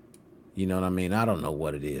 You know what I mean? I don't know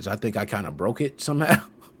what it is. I think I kind of broke it somehow.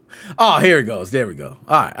 Oh, here it goes. There we go.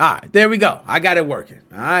 All right. There we go. I got it working.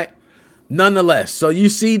 All right. Nonetheless, so you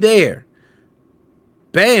see there,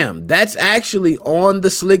 bam, that's actually on the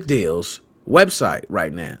Slick Deals website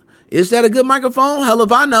right now. Is that a good microphone? Hell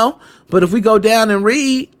if I know. But if we go down and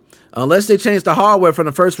read, unless they change the hardware from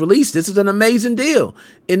the first release, this is an amazing deal.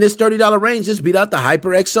 In this $30 range, just beat out the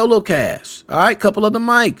HyperX SoloCast. All right, couple of the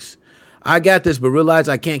mics. I got this, but realize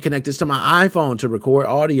I can't connect this to my iPhone to record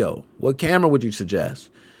audio. What camera would you suggest?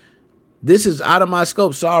 This is out of my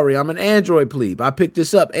scope. Sorry, I'm an Android plebe. I picked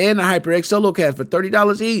this up and the HyperX SoloCast for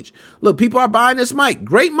 $30 each. Look, people are buying this mic.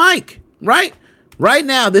 Great mic, right? Right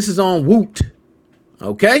now, this is on Woot.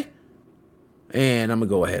 Okay? And I'm going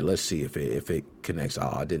to go ahead. Let's see if it connects.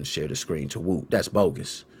 Oh, I didn't share the screen to Woot. That's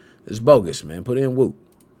bogus. It's bogus, man. Put it in Woot,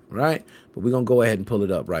 right? But we're going to go ahead and pull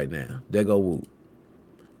it up right now. There go Woot.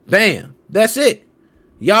 Bam. That's it.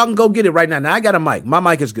 Y'all can go get it right now. Now, I got a mic. My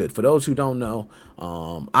mic is good. For those who don't know,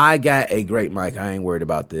 I got a great mic. I ain't worried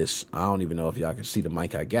about this. I don't even know if y'all can see the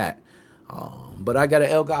mic I got. But I got an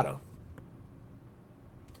Elgato.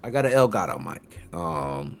 mic.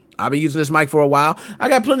 I've been using this mic for a while. I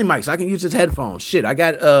got plenty of mics. I can use this headphones. Shit, I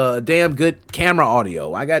got damn good camera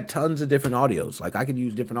audio. I got tons of different audios. Like, I could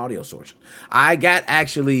use different audio sources. I got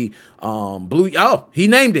actually Blue... Oh, he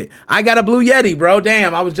named it. I got a Blue Yeti, bro.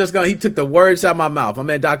 Damn, he took the words out of my mouth.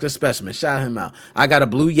 I'm at Dr. Specimen. Shout him out. I got a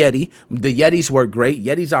Blue Yeti. The Yetis work great.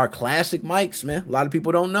 Yetis are classic mics, man. A lot of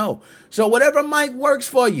people don't know. So whatever mic works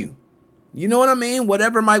for you. You know what I mean?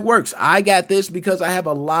 Whatever mic works. I got this because I have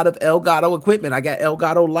a lot of Elgato equipment. I got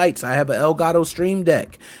Elgato lights. I have an Elgato Stream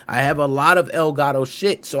Deck. I have a lot of Elgato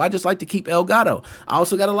shit. So I just like to keep Elgato. I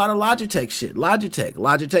also got a lot of Logitech shit.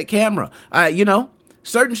 Logitech camera.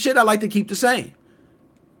 Certain shit I like to keep the same.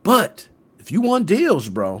 But if you want deals,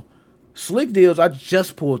 bro, Slick Deals, I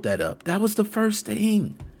just pulled that up. That was the first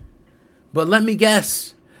thing. But let me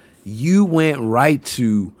guess, you went right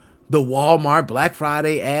to the Walmart Black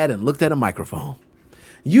Friday ad and looked at a microphone.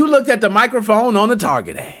 You looked at the microphone on the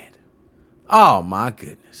Target ad. Oh my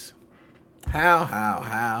goodness.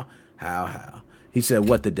 How? He said,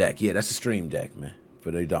 what the deck? Yeah, that's a Stream Deck, man.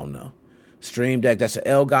 For they don't know. Stream Deck, that's an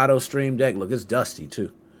Elgato Stream Deck. Look, it's dusty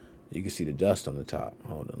too. You can see the dust on the top.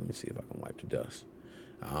 Hold on, let me see if I can wipe the dust.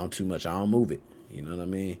 I don't too much, I don't move it. You know what I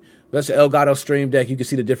mean? That's an Elgato Stream Deck. You can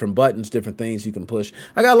see the different buttons, different things you can push.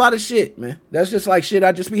 I got a lot of shit, man. That's just like shit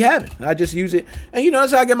I just be having. I just use it. And you know,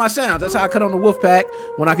 that's how I get my sounds. That's how I cut on the Wolfpack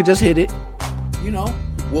when I could just hit it. You know,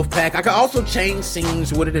 Wolfpack. I can also change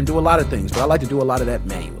scenes with it and do a lot of things, but I like to do a lot of that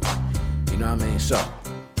manually. You know what I mean? So,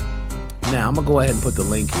 now I'm going to go ahead and put the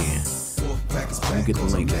link in. Let me get the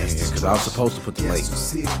link in here, because I was supposed to put the link.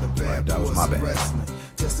 Right, that was my bad.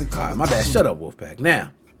 All right, my bad. Shut up, Wolfpack.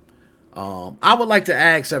 Now, I would like to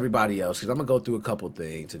ask everybody else, because I'm going to go through a couple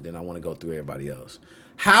things, and then I want to go through everybody else.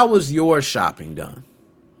 How was your shopping done?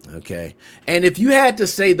 Okay. And if you had to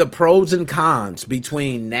say the pros and cons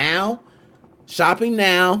between shopping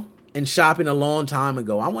now, and shopping a long time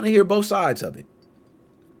ago, I want to hear both sides of it.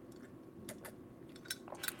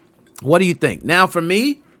 What do you think? Now, for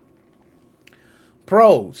me,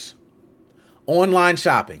 pros. Online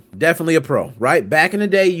shopping, definitely a pro, right? Back in the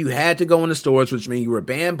day, you had to go in the stores, which means you were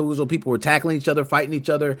bamboozled. People were tackling each other, fighting each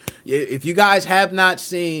other. If you guys have not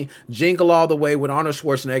seen Jingle All the Way with Arnold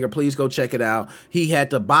Schwarzenegger, please go check it out. He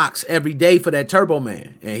had to box every day for that Turbo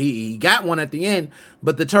Man, and he got one at the end,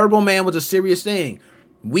 but the Turbo Man was a serious thing.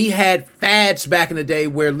 We had fads back in the day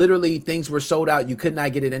where literally things were sold out. You could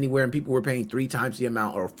not get it anywhere, and people were paying 3 times the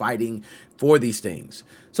amount or fighting for these things.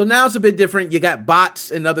 So now it's a bit different. You got bots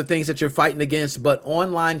and other things that you're fighting against, but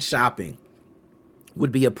online shopping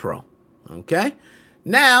would be a pro. Okay?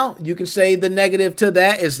 Now, you can say the negative to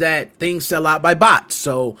that is that things sell out by bots.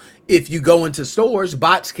 So if you go into stores,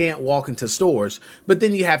 bots can't walk into stores, but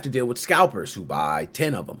then you have to deal with scalpers who buy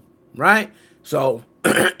 10 of them, right? So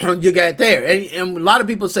you got there. And a lot of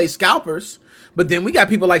people say scalpers, but then we got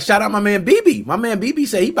people like, shout out my man BB. My man BB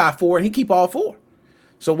say he buy 4 and he keep all 4.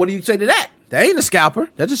 So what do you say to that? That ain't a scalper.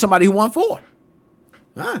 That's just somebody who won 4.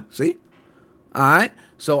 See? All right.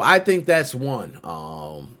 So I think that's one.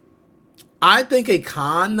 I think a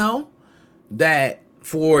con, though, that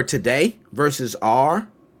for today versus our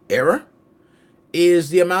era is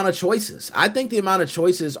the amount of choices. I think the amount of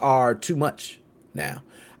choices are too much now.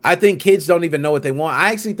 I think kids don't even know what they want.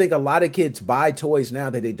 I actually think a lot of kids buy toys now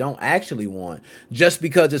that they don't actually want just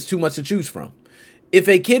because it's too much to choose from. If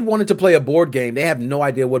a kid wanted to play a board game, they have no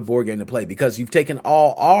idea what board game to play because you've taken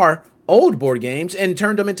all our old board games and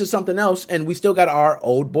turned them into something else, and we still got our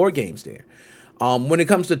old board games there. When it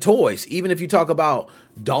comes to toys, even if you talk about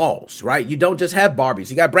dolls, right? You don't just have Barbies.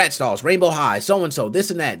 You got Bratz dolls, Rainbow High, so-and-so, this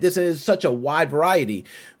and that. This is such a wide variety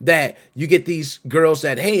that you get these girls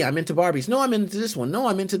that, hey, I'm into Barbies. No, I'm into this one. No,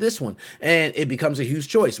 I'm into this one. And it becomes a huge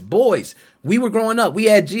choice. Boys, we were growing up. We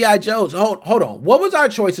had G.I. Joes. Hold on. What was our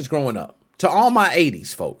choices growing up? To all my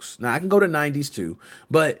 80s folks. Now, I can go to 90s too.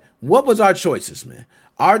 But what was our choices, man?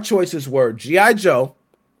 Our choices were G.I. Joe,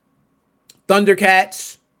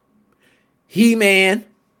 Thundercats, He-Man,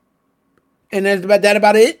 and that's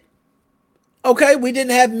about it. Okay, we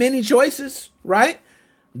didn't have many choices, right?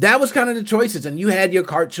 That was kind of the choices, and you had your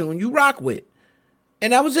cartoon you rock with.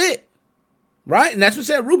 And that was it, right? And that's what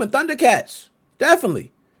said Ruben, Thundercats,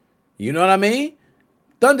 definitely. You know what I mean?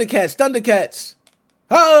 Thundercats.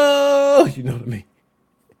 Oh, you know what I mean?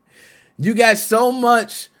 You got so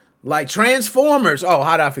much, like Transformers. Oh,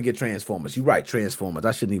 how did I forget Transformers? You're right, Transformers.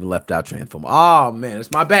 I shouldn't even left out Transformers. Oh, man,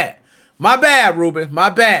 it's my bad. My bad, Ruben. My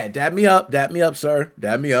bad. Dab me up, sir.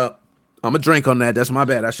 Dab me up. I'm a drink on that. That's my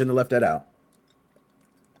bad. I shouldn't have left that out.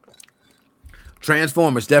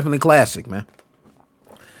 Transformers, definitely classic, man.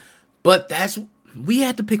 But we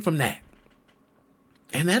had to pick from that.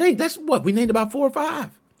 And that's what? We named about 4 or 5.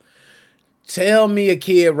 Tell me a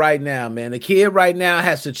kid right now, man. A kid right now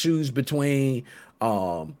has to choose between,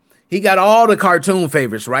 he got all the cartoon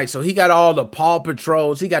favorites, right? So he got all the Paw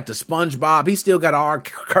Patrols. He got the SpongeBob. He still got our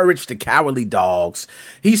Courage the Cowardly Dogs.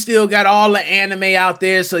 He still got all the anime out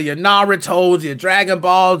there. So your Naruto's, your Dragon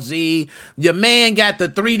Ball Z. Your man got the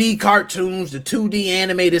 3D cartoons, the 2D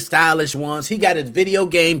animated stylish ones. He got his video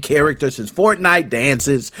game characters, his Fortnite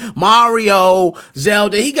dances, Mario,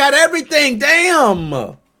 Zelda. He got everything.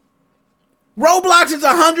 Damn. Roblox is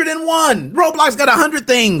 101. Roblox got 100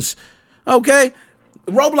 things. Okay?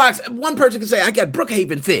 Roblox, one person can say, I got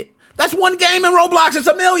Brookhaven Fit. That's one game in Roblox. It's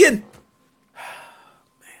 1 million.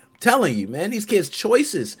 Telling you, man, these kids'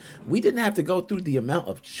 choices. We didn't have to go through the amount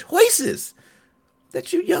of choices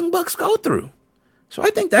that you young bucks go through. So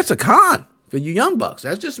I think that's a con for you young bucks.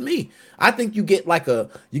 That's just me. I think you get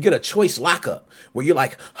a choice lockup where you're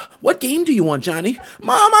like, what game do you want, Johnny?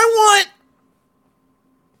 Mom, I want.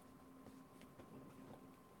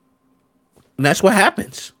 And that's what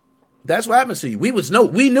happens. That's what happens to you. We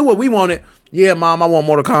knew what we wanted. Yeah, Mom, I want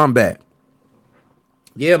Mortal Kombat.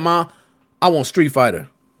 Yeah, Mom, I want Street Fighter.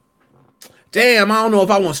 Damn, I don't know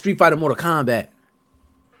if I want Street Fighter, Mortal Kombat.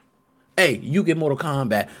 Hey, you get Mortal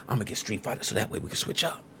Kombat, I'm gonna get Street Fighter so that way we can switch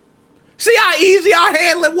up. See how easy our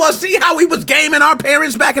handling was? See how we was gaming our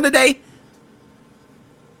parents back in the day?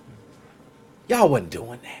 Y'all wasn't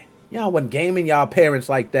doing that. Y'all wasn't gaming y'all parents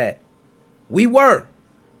like that. We were.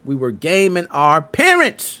 We were gaming our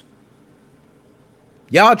parents.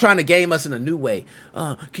 Y'all trying to game us in a new way.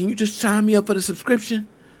 Can you just sign me up for the subscription?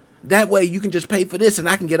 That way you can just pay for this and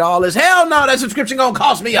I can get all this. Hell no, that subscription gonna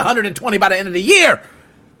cost me $120 by the end of the year.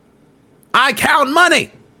 I count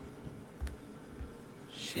money.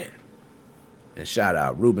 Shit. And shout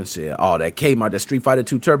out, Ruben said, oh, that Kmart, that Street Fighter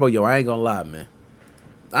 2 Turbo, yo, I ain't gonna lie, man.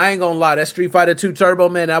 I ain't gonna lie, that Street Fighter 2 Turbo,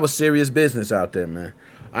 man, that was serious business out there, man.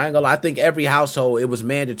 I ain't gonna lie, I think every household, it was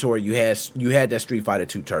mandatory you had that Street Fighter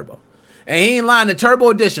 2 Turbo. And he ain't lying, the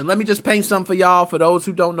Turbo Edition. Let me just paint something for y'all, for those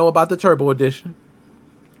who don't know about the Turbo Edition.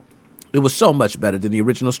 It was so much better than the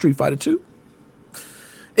original Street Fighter 2.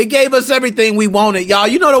 It gave us everything we wanted, y'all.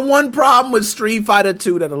 You know the one problem with Street Fighter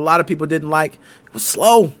 2 that a lot of people didn't like? It was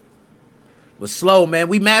slow. It was slow, man.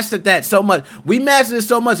 We mastered that so much. We mastered it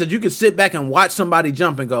so much that you could sit back and watch somebody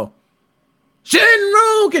jump and go,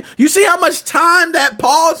 Shinru! You see how much time that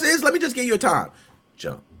pause is? Let me just give you a time.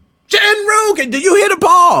 Jump. Shinru! Do you hear the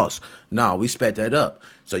pause? No, we sped that up.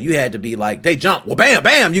 So you had to be like, they jump. Well, bam,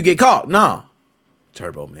 bam, you get caught. No.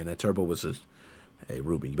 Turbo, man. That Turbo was just, hey,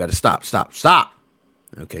 Ruben, you better stop.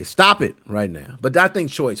 Okay, stop it right now. But I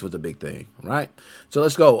think choice was a big thing, right? So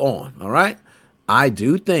let's go on, all right? I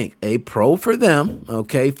do think a pro for them,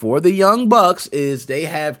 okay, for the young bucks is they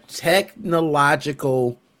have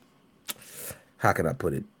technological, how can I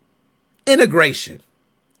put it? Integration,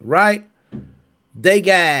 right? They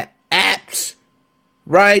got apps,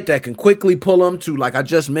 right, that can quickly pull them to, like I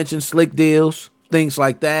just mentioned, slick deals, things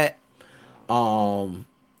like that.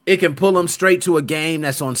 It can pull them straight to a game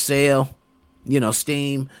that's on sale. You know,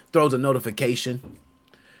 Steam throws a notification.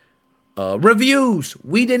 Reviews.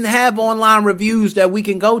 We didn't have online reviews that we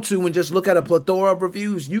can go to and just look at a plethora of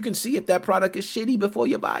reviews. You can see if that product is shitty before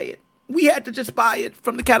you buy it. We had to just buy it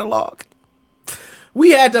from the catalog.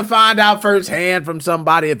 We had to find out firsthand from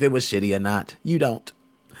somebody if it was shitty or not. You don't.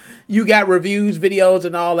 You got reviews, videos,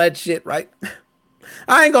 and all that shit, right?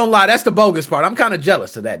 I ain't gonna lie, that's the bogus part. I'm kind of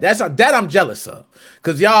jealous of that. That I'm jealous of.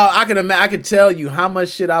 Cause y'all, I can tell you how much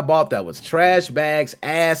shit I bought that was trash bags,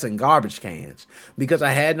 ass, and garbage cans. Because I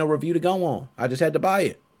had no review to go on. I just had to buy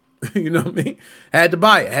it. You know what I mean? Had to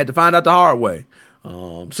buy it. Had to find out the hard way.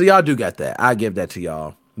 So y'all do got that. I give that to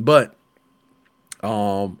y'all. But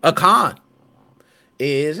a con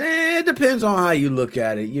is, it depends on how you look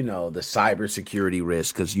at it, you know, the cybersecurity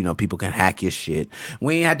risk, because, you know, people can hack your shit.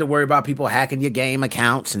 We ain't have to worry about people hacking your game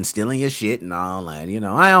accounts and stealing your shit and all that, you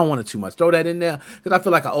know. I don't want to too much throw that in there, because I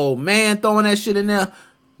feel like an old man throwing that shit in there.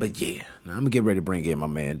 But yeah, now I'm going to get ready to bring in my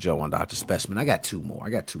man Joe on Dr. Specimen. I got two more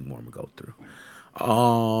I'm going to go through.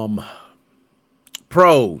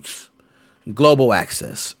 Pros, global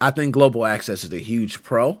access. I think global access is a huge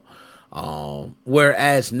pro.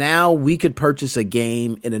 Whereas now we could purchase a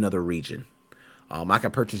game in another region. I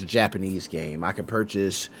could purchase a Japanese game. I could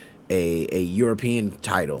purchase a European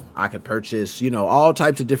title. I could purchase, you know, all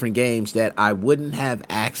types of different games that I wouldn't have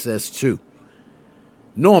access to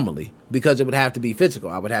normally, because it would have to be physical.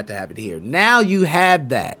 I would have to have it here. Now you have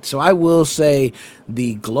that. So I will say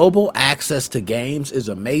the global access to games is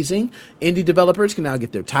amazing. Indie developers can now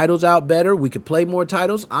get their titles out better. We could play more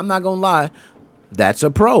titles. I'm not going to lie. That's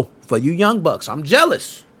a pro for you young bucks. I'm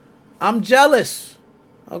jealous.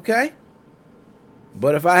 Okay?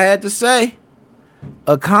 But if I had to say,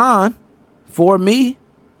 a con for me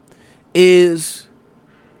is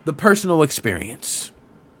the personal experience.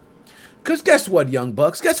 Because guess what, young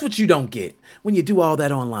bucks? Guess what you don't get when you do all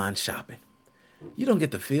that online shopping? You don't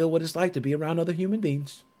get to feel what it's like to be around other human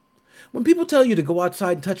beings. When people tell you to go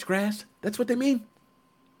outside and touch grass, that's what they mean.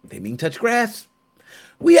 They mean touch grass.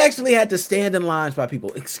 We actually had to stand in lines by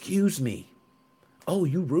people. Excuse me. Oh,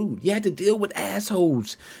 you rude. You had to deal with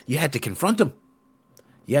assholes. You had to confront them.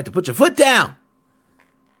 You had to put your foot down.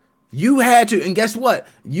 You had to, and guess what?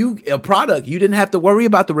 A product, you didn't have to worry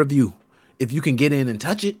about the review if you can get in and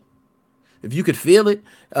touch it. If you could feel it.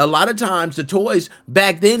 A lot of times the toys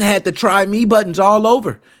back then had the try me buttons all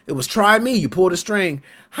over. It was try me. You pulled a string.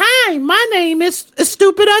 Hi, my name is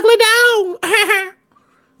Stupid Ugly Dog.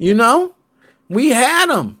 You know, we had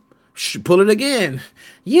them. Pull it again.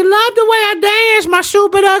 You love the way I dance, my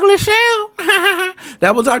stupid ugly self.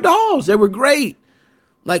 That was our dolls. They were great.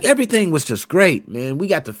 Like, everything was just great, man. We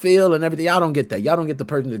got the feel and everything. Y'all don't get that. Y'all don't get the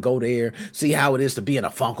person to go there, see how it is to be in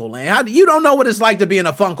a Funko Land. You don't know what it's like to be in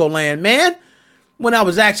a Funko Land, man. When I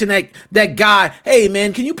was asking that guy, hey,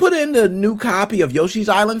 man, can you put in the new copy of Yoshi's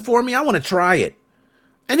Island for me? I want to try it.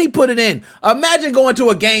 And he put it in. Imagine going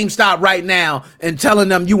to a GameStop right now and telling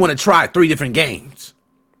them you want to try 3 different games.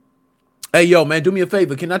 Hey, yo, man, do me a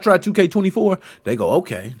favor. Can I try 2K24? They go,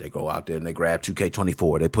 okay. They go out there and they grab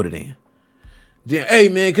 2K24. They put it in. Then, hey,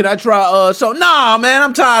 man, could I try, nah, man,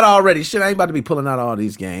 I'm tired already. Shit, I ain't about to be pulling out all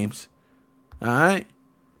these games. All right?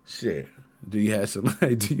 Shit. Do you have some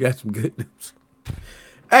good news?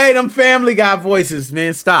 Hey, them Family Guy voices,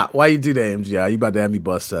 man, stop. Why you do that, MGI? You about to have me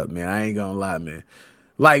bust up, man. I ain't gonna lie, man.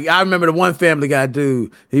 Like, I remember the one Family Guy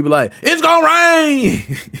dude, he be like, it's gonna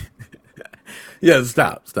rain. Yeah,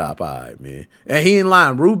 stop. All right, man. And he in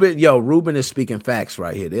line. Ruben is speaking facts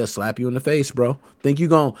right here. They'll slap you in the face, bro. Think you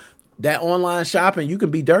gonna, that online shopping, you can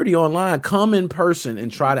be dirty online. Come in person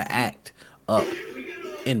and try to act up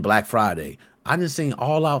in Black Friday. I done seen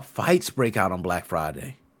all out fights break out on Black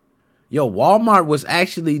Friday. Yo, Walmart was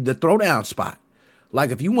actually the throwdown spot. Like,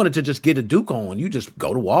 if you wanted to just get a Duke on, you just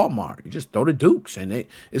go to Walmart. You just throw the Dukes, and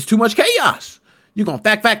it's too much chaos. You're going to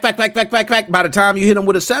fact. By the time you hit them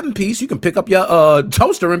with a 7-piece, you can pick up your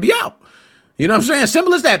toaster and be out. You know what I'm saying?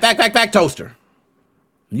 Simple as that. Fact, toaster.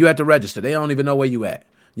 You at the register. They don't even know where you at.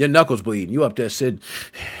 Your knuckles bleeding. You up there sitting.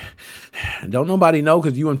 Don't nobody know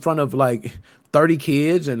because you in front of like 30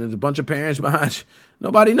 kids and there's a bunch of parents behind you.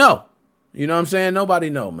 Nobody know. You know what I'm saying? Nobody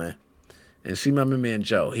know, man. And see my man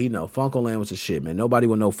Joe, he know Funkoland was the shit, man. Nobody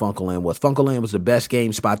would know Funkoland was. Funkoland was the best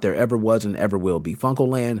game spot there ever was and ever will be.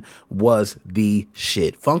 Funkoland was the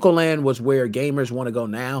shit. Funkoland was where gamers want to go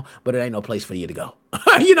now, but it ain't no place for you to go.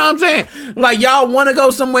 You know what I'm saying? Like, y'all want to go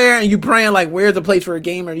somewhere and you praying like, where's the place for a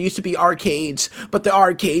gamer? It used to be arcades, but the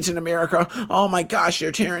arcades in America, oh my gosh,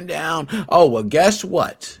 they're tearing down. Oh, well, guess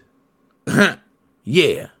what?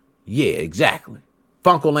 Yeah, exactly.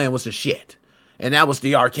 Funkoland was the shit. And that was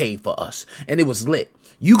the arcade for us. And it was lit.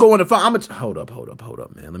 You go in the phone. Hold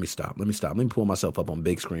up, man. Let me stop. Let me pull myself up on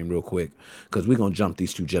big screen real quick. Because we're going to jump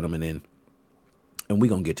these two gentlemen in. And we're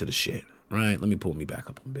going to get to the shit. Right? Let me pull me back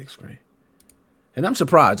up on big screen. And I'm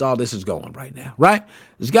surprised all this is going right now. Right?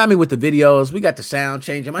 It's got me with the videos. We got the sound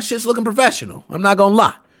changing. My shit's looking professional. I'm not going to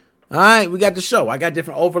lie. All right, we got the show. I got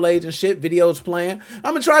different overlays and shit, videos playing.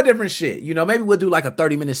 I'm going to try different shit. You know, maybe we'll do like a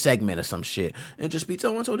 30-minute segment or some shit and just be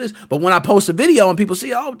so this. But when I post a video and people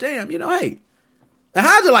see, oh, damn, you know, hey. And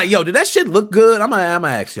how's it like, yo, did that shit look good? I'm going to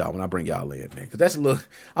ask y'all when I bring y'all in, man. Because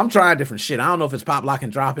I'm trying different shit. I don't know if it's pop, lock,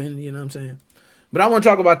 and drop in, you know what I'm saying? But I want to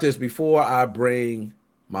talk about this before I bring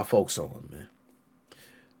my folks on, man.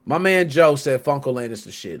 My man Joe said Funkoland is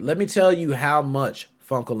the shit. Let me tell you how much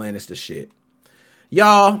Funkoland is the shit.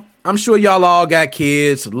 Y'all, I'm sure y'all all got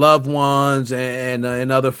kids, loved ones, and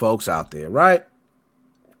other folks out there, right?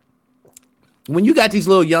 When you got these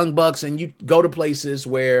little young bucks and you go to places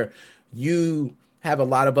where you have a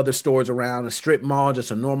lot of other stores around, a strip mall,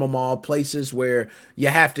 just a normal mall, places where you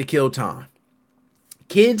have to kill time.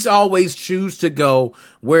 Kids always choose to go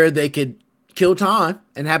where they could kill time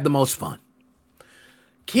and have the most fun.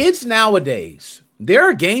 Kids nowadays, there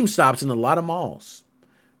are GameStops in a lot of malls.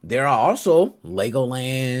 There are also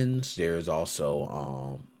Legolands. There's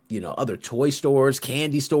also, other toy stores,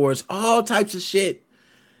 candy stores, all types of shit.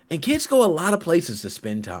 And kids go a lot of places to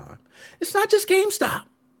spend time. It's not just GameStop.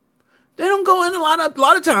 They don't go in a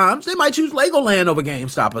lot of times. They might choose Legoland over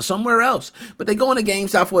GameStop or somewhere else. But they go into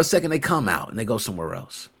GameStop for a second, they come out and they go somewhere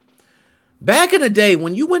else. Back in the day,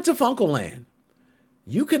 when you went to Funkoland,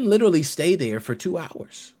 you can literally stay there for 2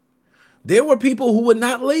 hours. There were people who would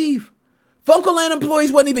not leave. Funkoland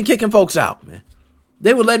employees wasn't even kicking folks out, man.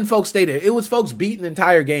 They were letting folks stay there. It was folks beating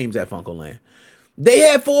entire games at Funkoland. They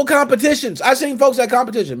had full competitions. I seen folks at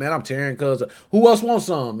competition, man. I'm tearing cuz. Who else wants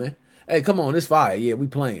some, man? Hey, come on, it's fire. Yeah, we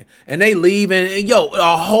playing. And they leave and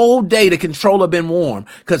a whole day the controller been warm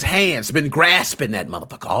because hands been grasping that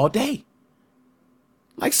motherfucker all day.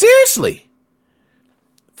 Like, seriously.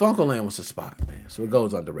 Funkoland was the spot, man. So it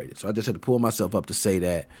goes underrated. So I just had to pull myself up to say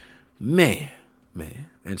that, man.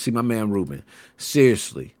 And see my man Ruben.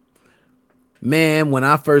 Seriously. Man, when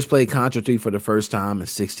I first played Contra 3 for the first time in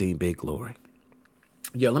 16-bit glory.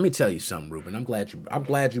 Yo, let me tell you something, Ruben. I'm glad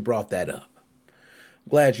you brought that up.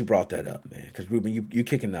 Glad you brought that up, man. Because Ruben, you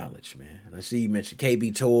kicking knowledge, man. And I see you mentioned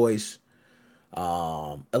KB Toys,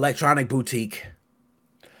 Electronic Boutique,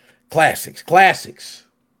 classics.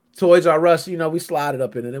 Toys R Us, we slided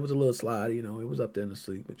up in it. It was a little slide, it was up there in the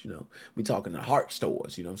sleep. But, we talking the heart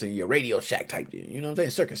stores, you know what I'm saying? Your Radio Shack type, you know what I'm saying?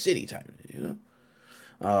 Circus City type,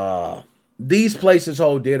 These places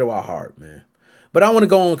hold dear to our heart, man. But I want to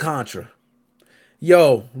go on Contra.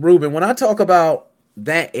 Yo, Ruben, when I talk about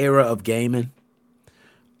that era of gaming,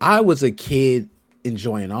 I was a kid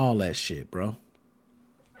enjoying all that shit, bro.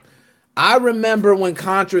 I remember when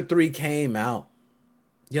Contra 3 came out.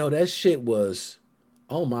 Yo, that shit was,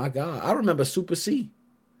 oh my God. I remember Super C.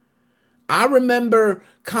 I remember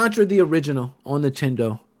Contra the original on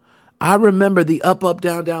Nintendo. I remember the up,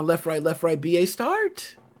 down, left, right, BA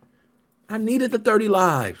start. I needed the 30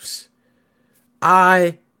 lives.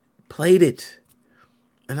 I played it.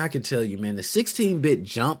 And I can tell you, man, the 16-bit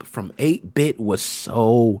jump from 8-bit was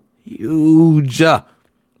so huge. I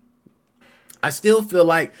still feel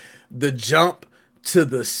like the jump to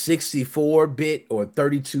the 64-bit or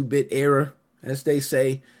 32-bit era, as they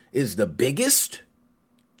say, is the biggest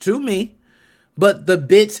to me. But the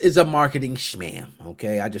bits is a marketing sham,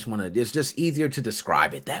 okay? It's just easier to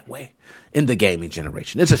describe it that way in the gaming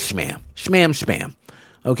generation. It's a spam.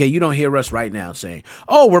 Okay, you don't hear us right now saying,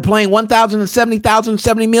 oh, we're playing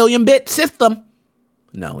 1,070 million bit system.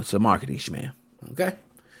 No, it's a marketing sham, okay?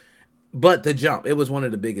 But the jump, it was one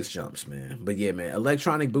of the biggest jumps, man. But yeah, man,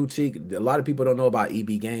 Electronic Boutique, a lot of people don't know about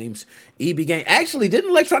EB Games. Actually,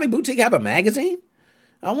 didn't Electronic Boutique have a magazine?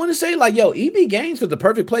 I want to say, like, yo, EB Games was the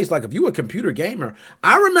perfect place. Like, if you were a computer gamer,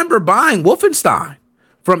 I remember buying Wolfenstein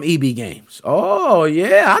from EB Games. Oh,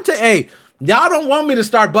 yeah. Hey, y'all don't want me to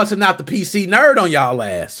start busting out the PC nerd on y'all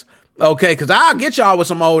ass. Okay, because I'll get y'all with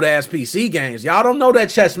some old-ass PC games. Y'all don't know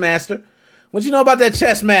that Chess Master. What you know about that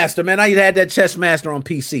Chess Master, man? I had that Chess Master on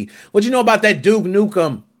PC. What you know about that Duke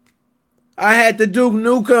Nukem? I had the Duke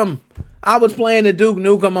Nukem. I was playing the Duke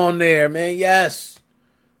Nukem on there, man. Yes.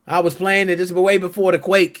 I was playing it. This was way before the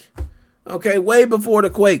Quake. Okay, way before the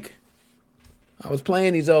Quake. I was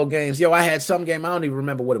playing these old games. Yo, I had some game. I don't even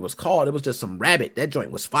remember what it was called. It was just some rabbit. That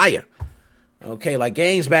joint was fire. Okay, like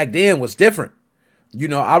games back then was different.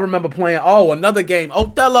 I remember playing, another game,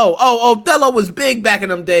 Othello. Othello was big back in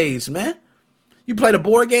them days, man. You played a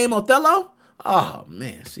board game, Othello? Oh,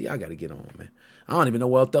 man. See, I got to get on, man. I don't even know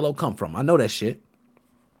where Othello come from. I know that shit.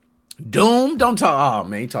 Doom? Don't talk. Oh,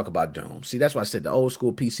 man, you talk about Doom. See, that's why I said the old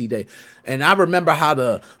school PC day. And I remember how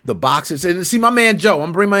the boxes, and see my man Joe. I'm going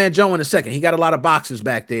to bring my man Joe in a second. He got a lot of boxes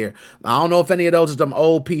back there. I don't know if any of those is them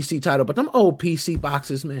old PC title, but them old PC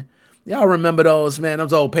boxes, man. Y'all remember those, man?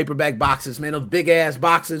 Those old paperback boxes, man. Those big-ass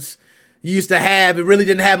boxes you used to have. It really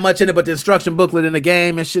didn't have much in it but the instruction booklet in the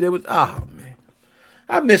game and shit. It was, oh, man.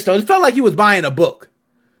 I missed those. It felt like you was buying a book.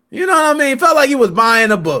 You know what I mean? It felt like you was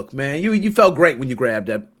buying a book, man. You felt great when you grabbed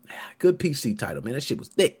that. Good PC title, man. That shit was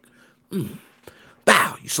thick.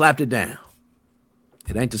 Bow, you slapped it down.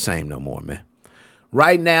 It ain't the same no more, man.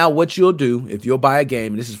 Right now, what you'll do, if you'll buy a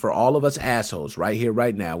game, and this is for all of us assholes right here,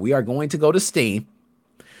 right now, we are going to go to Steam.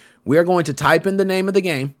 We are going to type in the name of the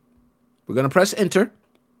game. We're going to press enter.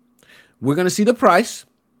 We're going to see the price.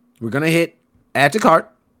 We're going to hit add to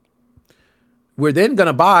cart. We're then going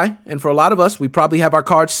to buy, and for a lot of us, we probably have our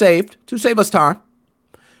card saved to save us time.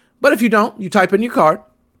 But if you don't, you type in your card.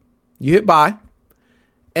 You hit buy,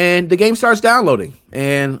 and the game starts downloading.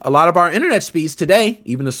 And a lot of our internet speeds today,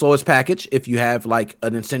 even the slowest package, if you have like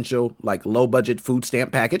an essential, like low budget food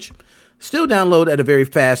stamp package, still download at a very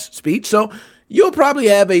fast speed. So you'll probably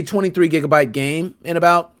have a 23 gigabyte game in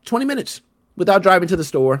about 20 minutes without driving to the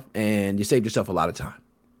store, and you saved yourself a lot of time.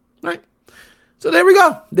 All right. So there we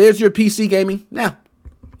go. There's your PC gaming now.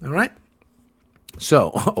 All right. So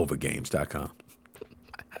overgames.com.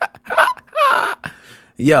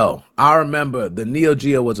 Yo, I remember the Neo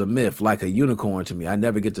Geo was a myth, like a unicorn to me. I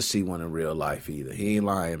never get to see one in real life either. He ain't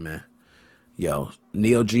lying, man. Yo,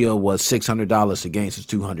 Neo Geo was $600. The games was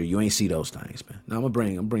 $200. You ain't see those things, man. Now I'm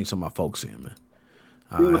gonna bring some of my folks in, man.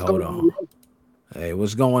 All right, hold on. Hey,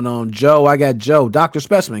 what's going on, Joe? I got Joe, Dr.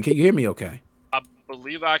 Specimen. Can you hear me okay? I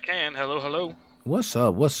believe I can. Hello. What's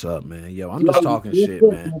up, man? Yo, I'm just talking shit,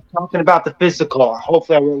 man. Talking about the physical.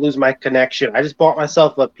 Hopefully I won't lose my connection. I just bought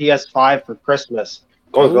myself a PS5 for Christmas.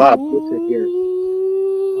 Going glad here.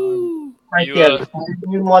 Right there, the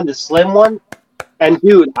new one, the slim one. And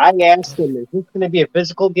dude, I asked him, is this going to be a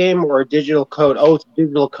physical game or a digital code? Oh, it's a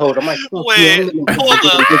digital code. I'm like, wait, hold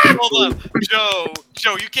up.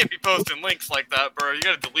 Joe, you can't be posting links like that, bro. You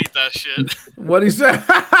gotta delete that shit. What he said?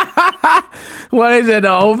 What is it? The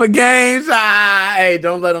over games? Hey,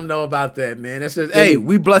 don't let them know about that, man. It says, hey,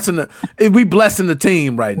 we blessing the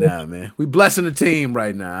team right now, man. We blessing the team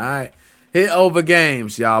right now. All right, hit over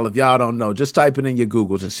games, y'all. If y'all don't know, just type it in your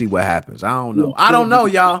Googles and see what happens. I don't know. I don't know,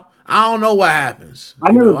 y'all. I don't know what happens.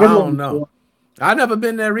 I don't know. I've never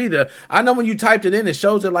been there either. I know when you typed it in, it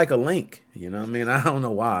shows it like a link. You know what I mean? I don't know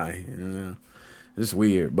why. It's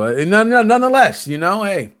weird, but nonetheless,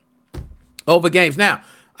 hey, over games. Now,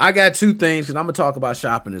 I got two things, and I'm gonna talk about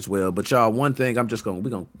shopping as well. But y'all, one thing, we're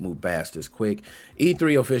gonna move past this quick.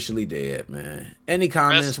 E3 officially dead, man. Any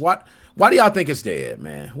comments? Why do y'all think it's dead,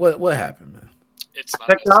 man? What happened, man? It's not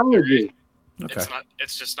technology. Okay.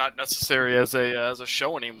 It's just not necessary as a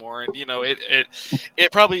show anymore, and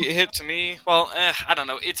it probably hit to me. Well, I don't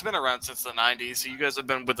know. It's been around since the '90s, so you guys have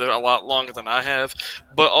been with it a lot longer than I have.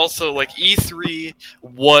 But also, like E3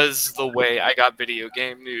 was the way I got video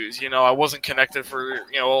game news. I wasn't connected for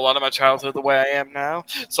a lot of my childhood the way I am now.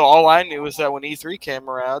 So all I knew is that when E3 came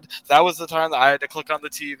around, that was the time that I had to click on the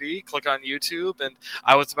TV, click on YouTube, and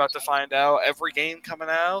I was about to find out every game coming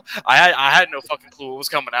out. I had no fucking clue what was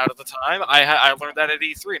coming out at the time. I learned that at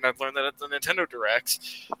E3, and I've learned that at the Nintendo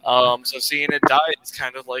Directs. So seeing it die is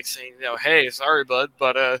kind of like saying, hey, sorry, bud,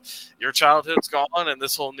 but your childhood's gone, and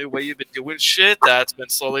this whole new way you've been doing shit that's been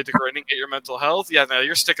slowly degrading at your mental health. Yeah, no,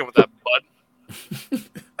 you're sticking with that,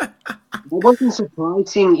 bud. I wasn't surprised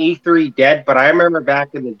seeing E3 dead, but I remember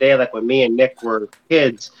back in the day, like when me and Nick were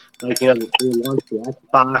kids, like the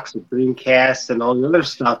Xbox, the Dreamcast, and all the other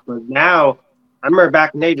stuff. But now, I remember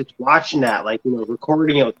back in the day just watching that,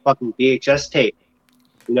 recording it with fucking VHS tape.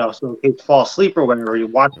 So in case you fall asleep or whatever, you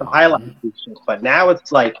watch the highlights and shit. But now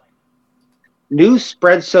it's like news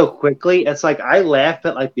spreads so quickly. It's like I laugh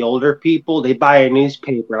at like the older people. They buy a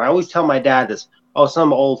newspaper. And I always tell my dad this. Oh,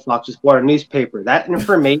 some old fuck just bought a newspaper. That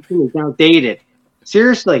information is outdated.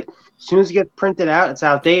 Seriously, as soon as it gets printed out, it's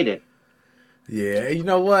outdated. Yeah, you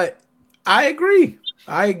know what? I agree.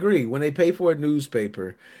 When they pay for a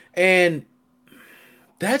newspaper. And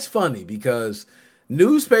that's funny because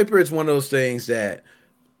newspaper is one of those things that,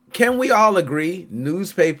 can we all agree,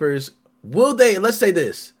 newspapers, let's say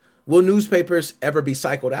this, will newspapers ever be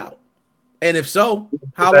cycled out? And if so,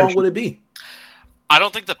 how long would it be? I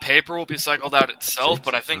don't think the paper will be cycled out itself,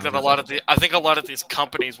 but I think that a lot of these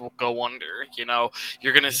companies will go under.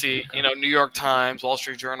 You're going to see, New York Times, Wall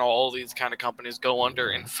Street Journal, all these kind of companies go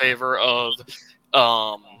under in favor of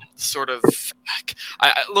sort of.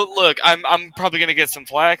 Look, I'm probably going to get some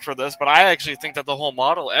flack for this, but I actually think that the whole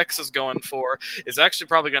model X is going for is actually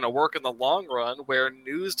probably going to work in the long run, where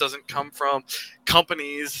news doesn't come from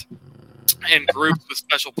companies and groups with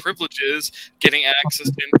special privileges getting access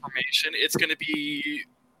to information. It's going to be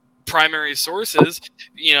primary sources,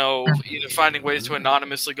 either finding ways to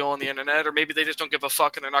anonymously go on the internet, or maybe they just don't give a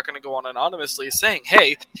fuck and they're not going to go on anonymously saying,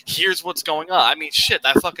 hey, here's what's going on. I mean, shit,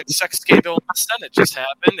 that fucking sex scandal in the Senate just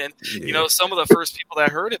happened, and, some of the first people that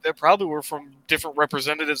heard it, they probably were from different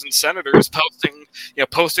representatives and senators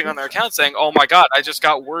posting on their account saying, oh my God, I just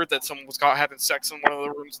got word that someone was caught having sex in one of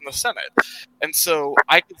the rooms in the Senate. And so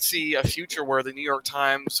I could see a future where the New York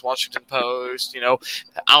Times, Washington Post,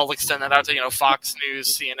 I'll extend that out to, Fox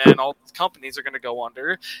News, CNN, all these companies are going to go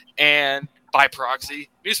under, and by proxy,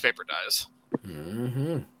 newspaper dies.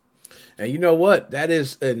 Mm-hmm. And you know what? That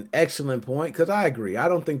is an excellent point, because I agree. I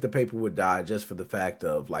don't think the paper would die just for the fact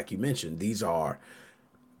of, like you mentioned,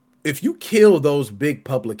 if you kill those big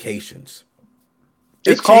publications,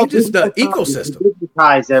 it changes the ecosystem.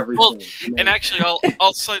 Everything. Well, and actually,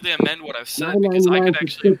 I'll slightly amend what I've said, because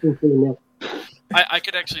I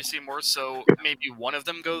could actually see more so maybe one of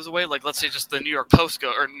them goes away. Like, let's say just the New York Post,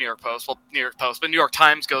 but New York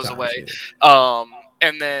Times goes away.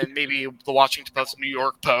 And then maybe the Washington Post, New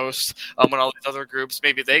York Post, and all these other groups,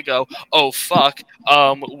 maybe they go, oh, fuck,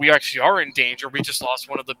 we actually are in danger. We just lost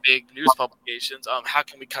one of the big news publications. How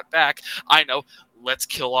can we cut back? I know. Let's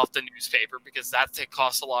kill off the newspaper, because that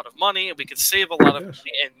costs a lot of money, and we could save a lot of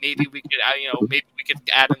money, and maybe we could,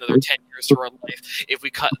 add another 10 years to our life if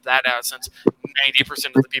we cut that out, since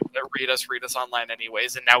 90% of the people that read us online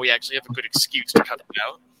anyways, and now we actually have a good excuse to cut them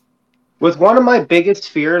out. With one of my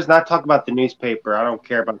biggest fears, not talk about the newspaper, I don't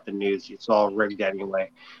care about the news, it's all rigged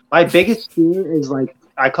anyway. My biggest fear is,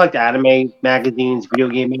 I collect anime magazines, video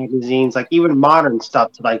game magazines, even modern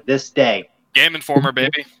stuff to this day. Game Informer,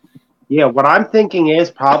 baby. Yeah, what I'm thinking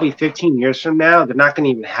is probably 15 years from now, they're not going to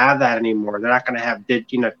even have that anymore. They're not going to have,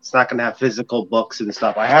 it's not going to have physical books and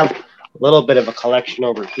stuff. I have a little bit of a collection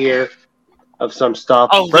over here of some stuff.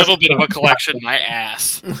 A little bit of a collection, my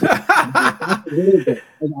ass.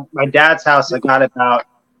 My dad's house, I got about,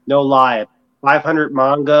 no lie, 500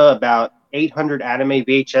 manga, about 800 anime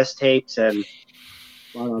VHS tapes, and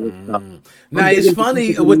a lot of other stuff. Now, it's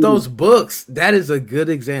funny with those books. That is a good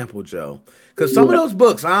example, Joe. Because some of those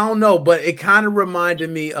books, I don't know, but it kind of reminded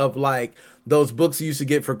me of like those books you used to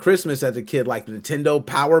get for Christmas as a kid, like the Nintendo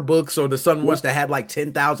Power books or the Sun ones that had like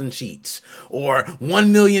 10,000 sheets or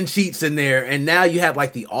 1 million sheets in there. And now you have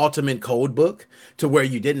like the ultimate code book to where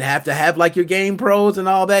you didn't have to have like your game pros and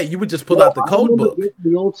all that. You would just pull out the code book.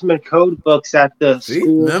 The ultimate code books at the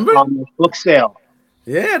school remember? On the book sale.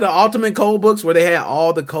 Yeah, the ultimate code books where they had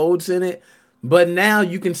all the codes in it. But now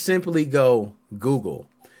you can simply go Google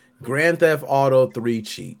Grand Theft Auto 3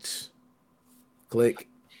 cheats. Click.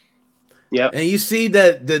 Yep. And you see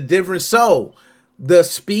that the difference. So the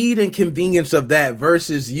speed and convenience of that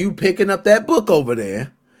versus you picking up that book over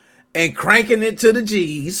there and cranking it to the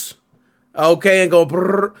G's. Okay, and go.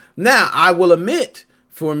 Brrr. Now, I will admit,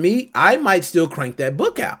 for me, I might still crank that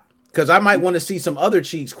book out. Because I might want to see some other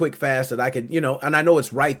cheats quick, fast that I could, and I know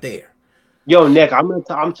it's right there. Yo, Nick, I'm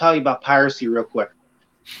telling you about piracy real quick.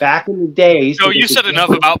 Back in the days. No, you said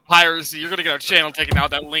enough about piracy. You're gonna get our channel taken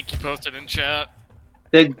out. That link you posted in chat.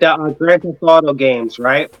 The Grand Theft Auto games,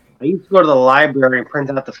 right? I used to go to the library and print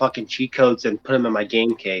out the fucking cheat codes and put them in my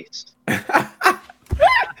game case.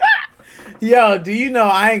 Yo, do you know?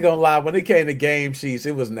 I ain't gonna lie. When it came to game cheats,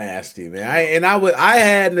 it was nasty, man. I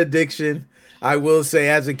had an addiction. I will say,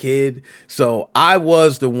 as a kid, so I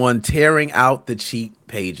was the one tearing out the cheat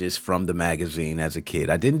pages from the magazine as a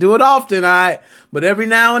kid. I didn't do it often, but every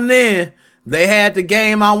now and then they had the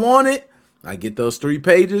game I wanted. I get those 3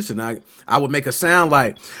 pages, and I would make a sound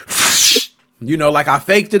like, like I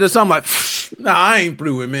faked it or something. Like, nah, I ain't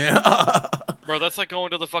through it, man. Bro, that's like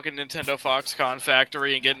going to the fucking Nintendo Foxconn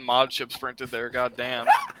factory and getting mod chips printed there. Goddamn.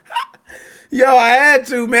 Yo, I had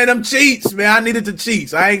to, man. Them cheats, man. I needed the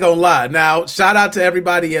cheats. I ain't gonna lie. Now, shout out to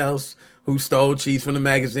everybody else who stole cheats from the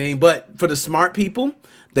magazine. But for the smart people,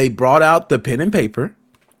 they brought out the pen and paper,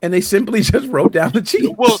 and they simply just wrote down the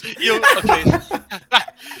cheats. Well, okay.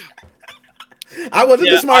 I wasn't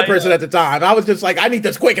the smart person at the time. I was just like, I need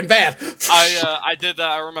this quick and fast. I did that.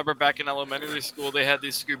 I remember back in elementary school, they had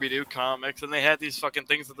these Scooby-Doo comics, and they had these fucking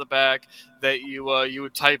things at the back that you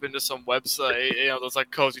would type into some website. Those like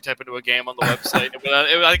codes you type into a game on the website.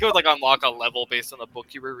 I think it would like unlock a level based on the book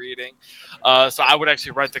you were reading. So I would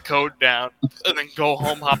actually write the code down and then go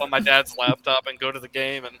home, hop on my dad's laptop, and go to the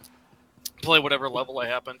game and play whatever level I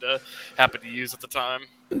happen to use at the time.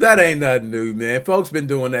 That ain't nothing new, man. Folks been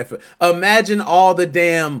doing that for. Imagine all the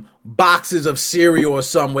damn boxes of cereal or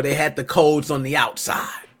something where they had the codes on the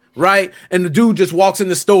outside, right? And the dude just walks in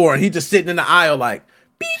the store and he just sitting in the aisle like,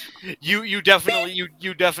 beep. You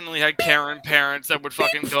definitely had Karen parents that would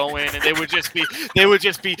fucking go in and they would just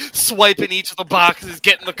be swiping each of the boxes,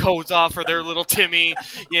 getting the codes off for their little Timmy.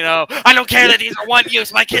 I don't care that these are one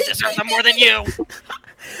use. My kids deserve them more than you.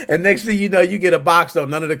 And next thing you know, you get a box though.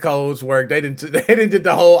 None of the codes work. They didn't do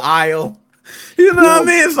the whole aisle. You know what I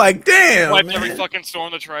mean? It's like, damn. Wiped every fucking store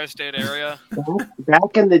in the tri-state area.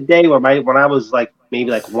 Back in the day when I was like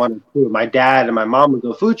maybe like 1 or 2, my dad and my mom would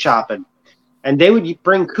go food shopping, and they would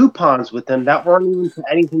bring coupons with them that weren't even for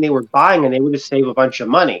anything they were buying, and they would just save a bunch of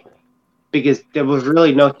money because there was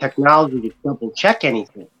really no technology to double check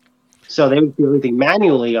anything. So they would do everything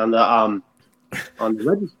manually on the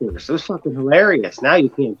registers. It was fucking hilarious. Now you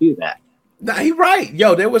can't do that. Nah, he right.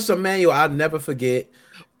 Yo, there was some manual I'll never forget.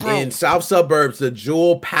 Bro. In South Suburbs, the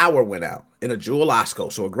Jewel power went out in a Jewel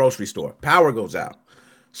Osco, so a grocery store. Power goes out.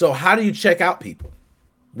 So how do you check out people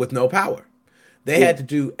with no power? They had to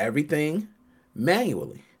do everything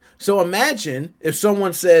manually. So imagine if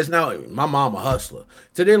someone says, now my mom a hustler.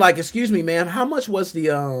 So they're like, excuse me, ma'am, how much was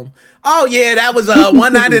the oh yeah, that was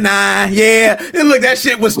 $1.99. Yeah. And look, that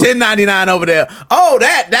shit was $10.99 over there. Oh,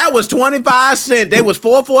 that was 25 cents. They was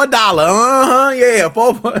 $4 for $1. Yeah,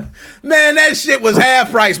 4. Man, that shit was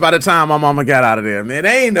half price by the time my mama got out of there, man.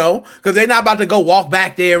 They ain't know, because they not about to go walk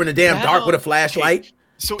back there in the damn dark with a flashlight. Okay.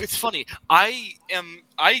 So it's funny. I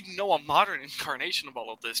know a modern incarnation of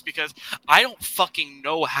all of this because I don't fucking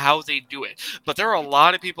know how they do it. But there are a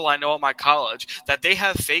lot of people I know at my college that they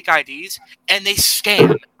have fake IDs and they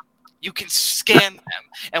scan. You can scan them.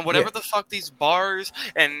 And whatever the fuck these bars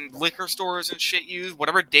and liquor stores and shit use,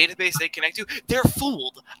 whatever database they connect to, they're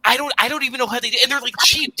fooled. I don't even know how they do it. And they're like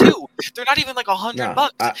cheap too. They're not even like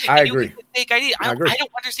 $100. I agree. You fake ID. I don't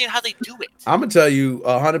understand how they do it. I'm gonna tell you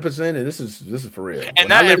 100%, and this is for real. And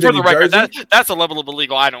for the record, that's a level of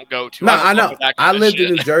illegal I don't go to. No, I know. I lived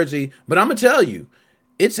in New Jersey, but I'm gonna tell you,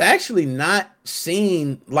 it's actually not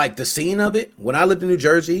seen like the scene of it when I lived in New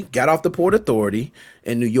Jersey, got off the Port Authority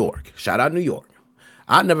in New York. Shout out New York.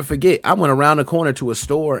 I'll never forget. I went around the corner to a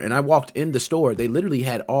store and I walked in the store. They literally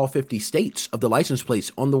had all 50 states of the license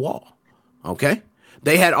plates on the wall. Okay.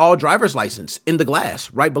 They had all driver's license in the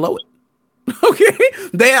glass right below it. Okay.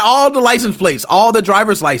 They had all the license plates, all the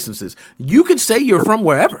driver's licenses. You could say you're from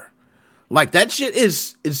wherever. Like that shit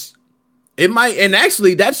is it might, and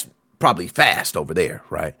actually that's probably fast over there,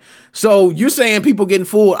 right? So you're saying people getting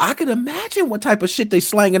fooled. I could imagine what type of shit they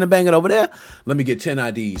slanging and banging over there. Let me get 10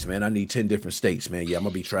 IDs, man. I need 10 different states, man. Yeah, I'm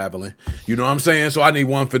gonna be traveling. You know what I'm saying? So I need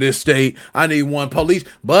one for this state. I need one police.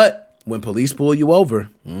 But when police pull you over,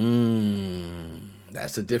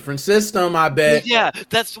 that's a different system, I bet. Yeah,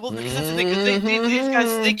 that's because that's the thing. 'Cause these guys,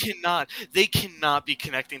 they cannot be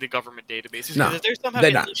connecting to government databases. No, If there's somehow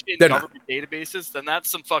they're not. in They're not. government databases, then that's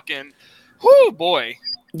some fucking, whoo boy.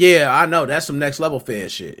 Yeah, I know. That's some next level Fed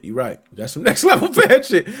shit. You're right. That's some next level Fed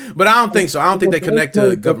shit. But I don't think so. I don't think they connect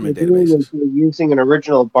to government databases. They're using an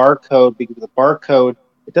original barcode because the barcode,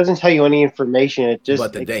 it doesn't tell you any information. It just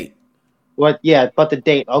But the date. But the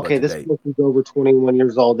date. Okay, the this date. person's over 21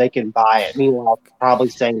 years old. They can buy it. Meanwhile, probably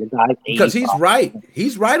saying the guy's 85. Because he's right.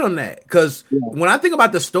 He's right on that. Because when I think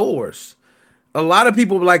about the stores, a lot of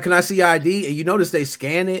people are like, can I see ID? And you notice they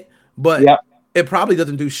scan it, but it probably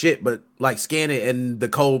doesn't do shit, but like scan it and the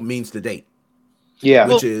code means the date. Yeah.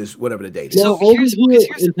 Which is whatever the date is. No, So here's in the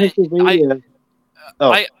thing. Pennsylvania.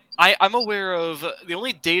 I'm aware of the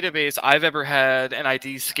only database I've ever had an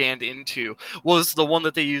ID scanned into was the one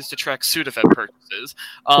that they used to track Sudafed purchases.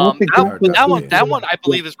 That one I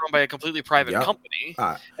believe is run by a completely private company,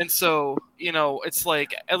 and so it's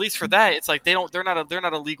like at least for that it's like they're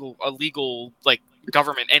not a legal like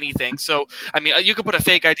government anything. So I mean you could put a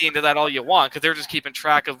fake ID into that all you want because they're just keeping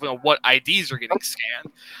track of what IDs are getting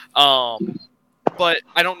scanned. But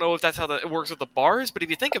I don't know if that's how it works with the bars. But if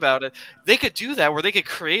you think about it, they could do that where they could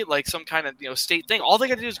create like some kind of state thing. All they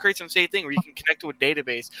got to do is create some state thing where you can connect to a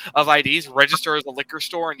database of IDs, register as a liquor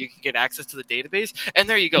store, and you can get access to the database. And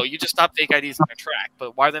there you go. You just stop fake IDs on a track.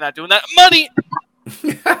 But why are they not doing that? Money.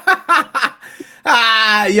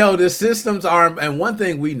 Yo, the systems are, and one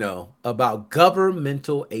thing we know about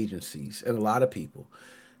governmental agencies and a lot of people,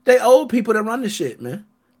 they old people that run the shit, man.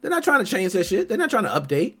 They're not trying to change that shit. They're not trying to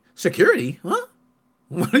update security, huh?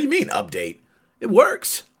 What do you mean update? It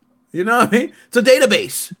works. You know what I mean? It's a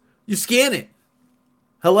database. You scan it.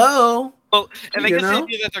 Hello. Well, and I guess the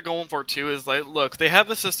idea that they're going for too is like, look, they have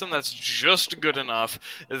a system that's just good enough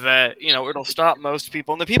that it'll stop most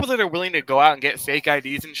people, and the people that are willing to go out and get fake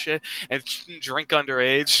IDs and shit and drink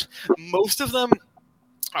underage, most of them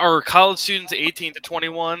are college students 18 to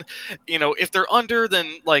 21. If they're under,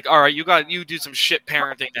 then like, all right, you do some shit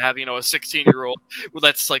parenting to have a 16-year-old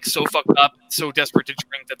that's like so fucked up, so desperate to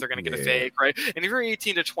drink that they're gonna get a fake, right? And if you're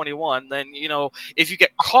 18 to 21, then if you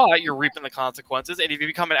get caught, you're reaping the consequences, and if you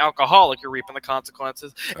become an alcoholic, you're reaping the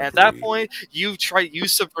consequences. And at that point, you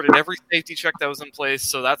subverted every safety check that was in place,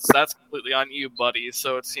 so that's completely on you, buddy.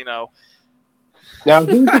 So it's Now,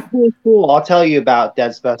 here's a cool tool I'll tell you about,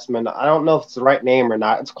 Dead Specimen. I don't know if it's the right name or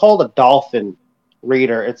not. It's called a Dolphin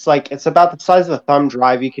Reader. It's about the size of a thumb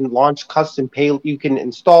drive. You can launch you can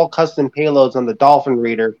install custom payloads on the Dolphin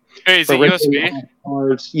Reader. Hey, is it USB?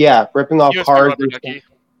 Cards. Yeah, ripping off USB cards. Rubber Ducky.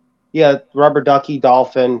 Yeah, Rubber Ducky,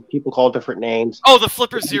 Dolphin. People call it different names. Oh, the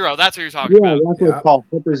Flipper Zero. That's what you're talking about. Yeah, that's what it's called,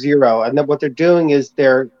 Flipper Zero. And then what they're doing is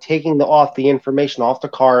they're taking the information off the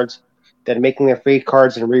cards, then making their fake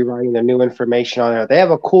cards and rewriting their new information on there. They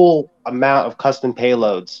have a cool amount of custom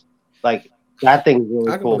payloads. Like, that thing's really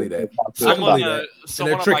cool. I can believe that. And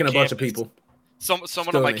they're tricking a bunch of people.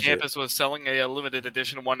 Someone on my campus was selling a limited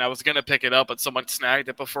edition one. I was going to pick it up, but someone snagged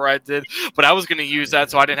it before I did. But I was going to use that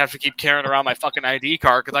so I didn't have to keep carrying around my fucking ID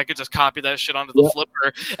card because I could just copy that shit onto the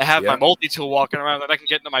flipper and have my multi-tool walking around that I can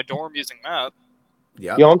get into my dorm using that.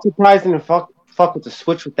 Yeah. I'm surprised they didn't fuck with the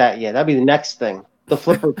Switch with that yet. That'd be the next thing. The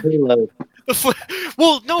flipper payload.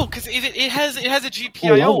 Well, no, because it has a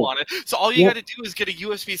GPIO on it. So all you got to do is get a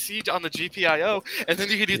USB-C on the GPIO, and then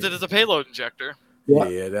you can use it as a payload injector.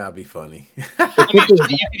 Yeah, that'd be funny. You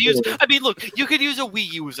could use a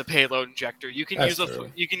Wii U as a payload injector. You can use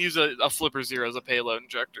a Flipper Zero as a payload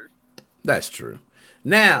injector. That's true.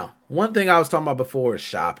 Now, one thing I was talking about before is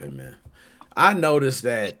shopping, man. I noticed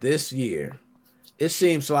that this year, it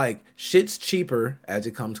seems like shit's cheaper as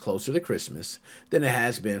it comes closer to Christmas than it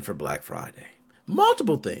has been for Black Friday.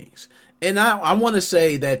 Multiple things. And I want to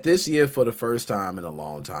say that this year, for the first time in a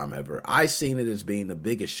long time ever, I seen it as being the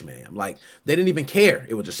biggest spam. Like, they didn't even care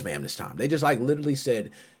it was a spam this time. They just like literally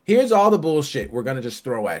said, here's all the bullshit we're going to just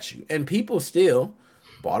throw at you. And people still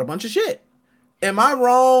bought a bunch of shit. am I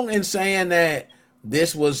wrong in saying that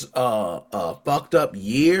this was a fucked up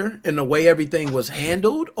year in the way everything was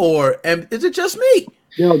handled, or is it just me?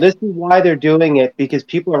 No, this is why they're doing it, because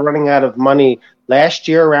people are running out of money. Last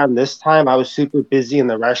year around this time, I was super busy in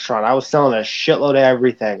the restaurant. I was selling a shitload of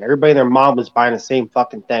everything. Everybody and their mom was buying the same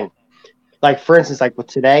fucking thing. Like, for instance, like with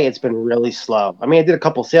today, it's been really slow. I mean, I did a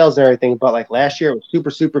couple sales and everything, but like last year, it was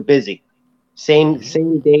super, super busy. Same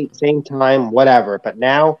date, same time, whatever. But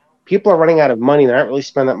now people are running out of money. They're not really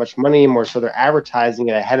spending that much money anymore, so they're advertising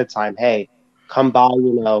it ahead of time. Hey, come buy,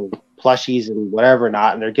 plushies and whatever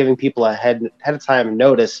not, and they're giving people ahead of time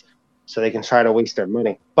notice so they can try to waste their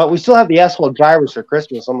money. But we still have the asshole drivers for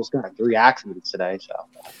Christmas. Almost got 3 accidents today. So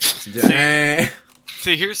Dang.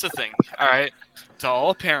 See, here's the thing. All right, to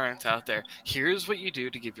all parents out there, here's what you do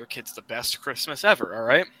to give your kids the best Christmas ever. All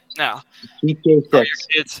right, now, GTA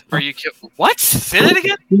 6. What? Say that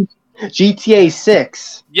again. GTA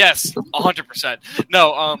 6. Yes, 100%.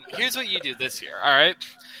 No, here's what you do this year. All right,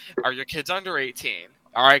 are your kids under 18?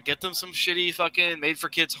 All right, get them some shitty fucking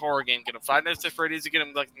made-for-kids horror game. Get them Five Nights at Freddy's. Get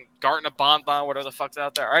them like Garten of Bonbon, whatever the fuck's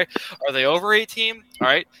out there. All right, are they over 18? All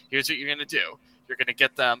right, here's what you're gonna do. You're gonna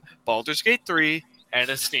get them Baldur's Gate 3 and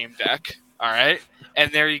a Steam Deck. All right,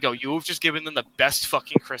 and there you go. You've just given them the best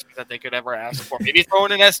fucking Christmas that they could ever ask for. Maybe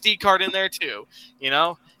throwing an SD card in there too.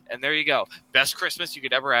 And there you go. Best Christmas you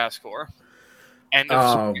could ever ask for.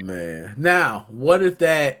 Oh man! Now, what if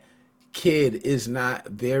that kid is not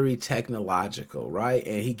very technological, right?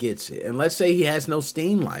 And he gets it. And let's say he has no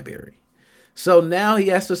Steam library. So now he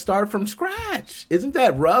has to start from scratch. Isn't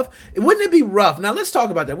that rough? Wouldn't it be rough? Now let's talk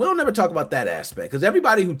about that. We don't never talk about that aspect because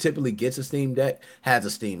everybody who typically gets a Steam Deck has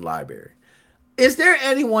a Steam library. Is there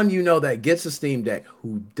anyone you know that gets a Steam Deck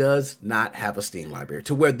who does not have a Steam library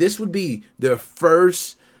to where this would be their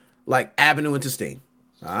first avenue into Steam?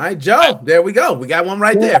 All right, Joe, there we go. We got one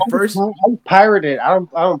right there. First, I pirated. I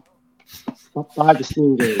don't buy the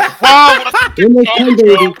Steam game. Wow,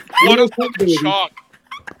 what a fucking shock.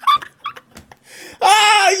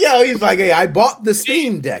 Yo, he's like, hey, I bought the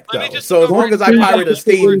Steam Deck, though. So as long as I pirate a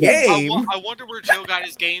Steam game. I wonder where Joe got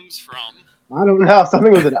his games from. I don't know.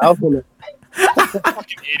 Something with an alphabet.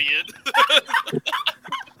 Fucking idiot.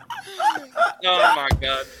 Oh my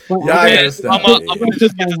god. I'm gonna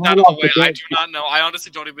just get this out of the way. I do not know. I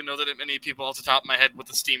honestly don't even know that many people off the top of my head with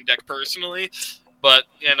the Steam Deck personally. But,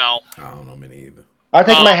 I don't know many either. I'll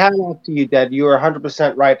take my hat off to you, Dad. You were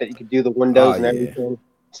 100% right that you could do the Windows and everything.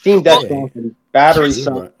 Steam Deck's awesome. Battery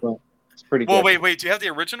sucks, but it's pretty good. Well, wait. Do you have the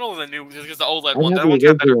original or the new? Because the OLED one. That one's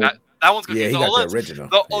got better. That one's good. Yeah, he got the original.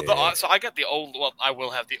 So I got the old. Well, I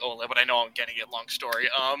will have the OLED, but I know I'm getting it. Long story.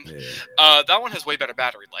 That one has way better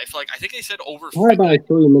battery life. I think they said over. Probably about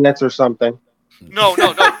 3 minutes or something. No,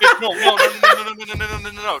 Joe.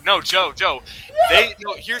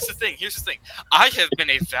 Here's the thing. I have been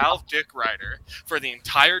a Valve dick rider for the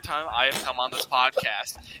entire time I have come on this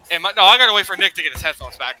podcast. And I gotta wait for Nick to get his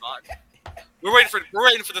headphones back on. We're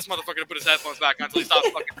waiting for this motherfucker to put his headphones back on until he stops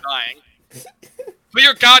fucking dying. Put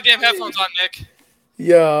your goddamn headphones on, Nick.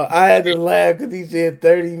 Yo, I had to laugh because he said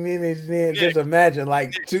 30 minutes. Then just imagine,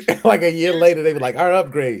 a year later, they were like, our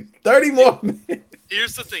upgrade, 30 more minutes.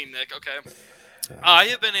 Here's the thing, Nick. Okay. I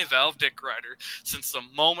have been a Valve dick rider since the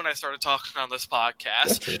moment I started talking on this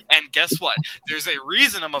podcast. And guess what? There's a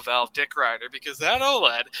reason I'm a Valve dick rider, because that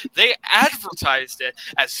OLED, they advertised it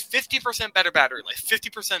as 50% better battery life,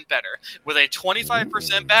 50% better, with a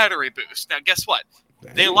 25% battery boost. Now, guess what?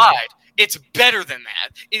 They lied. It's better than that.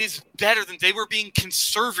 It is better than they were being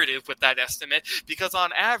conservative with that estimate, because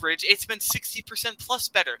on average, it's been 60% plus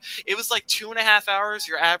better. It was like 2.5 hours,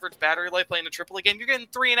 your average battery life playing a AAA game. You're getting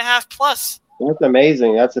 3.5 plus. That's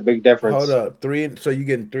amazing. That's a big difference. Hold up. So you're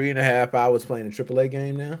getting 3.5 hours playing a AAA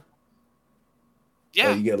game now?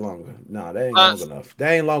 Yeah. Or you get longer? No, that ain't long enough.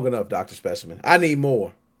 That ain't long enough, Dr. Specimen. I need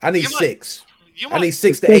more. I need 6. I need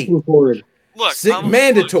 6 to 8. Look,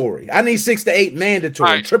 mandatory. I need 6 to 8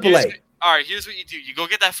 mandatory. AAA. All right, here's what you do. You go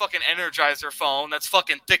get that fucking Energizer phone that's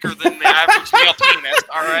fucking thicker than the average male penis,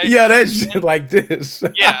 all right? Yeah, that shit like this.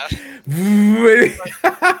 Yeah.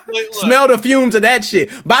 Smell the fumes of that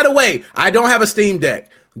shit. By the way, I don't have a Steam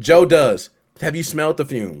Deck. Joe does. Have you smelled the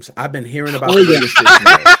fumes? I've been hearing about this shit.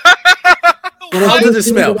 How does it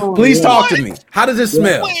smell? Please talk to me. How does it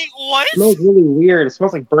smell? Wait, what? It smells really weird. It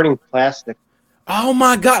smells like burning plastic. Oh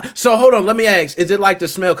my god! So hold on, let me ask: is it like the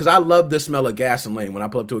smell? Because I love the smell of gasoline when I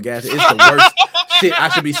pull up to a gas station. It's the worst shit I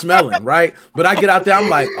should be smelling, right? But I get out there, I'm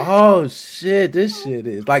like, oh shit, this shit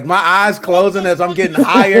is like my eyes closing as I'm getting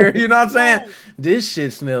higher. You know what I'm saying? This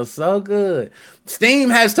shit smells so good.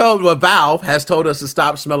 Valve has told us to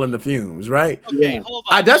stop smelling the fumes, right? Okay, hold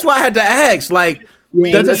on. That's why I had to ask, like,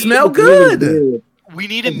 Does it smell good? We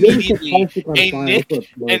need immediately a Nick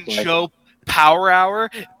and Joe Power Hour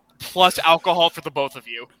plus alcohol for the both of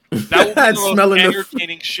you. That would be the most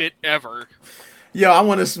entertaining shit ever. Yo, I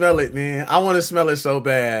want to smell it, man. I want to smell it so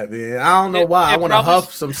bad, man. I don't know why. I want to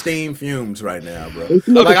huff some steam fumes right now, bro.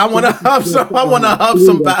 Like I want to huff some. I want to huff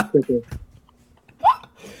some.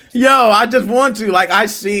 Yo, I just want to. Like I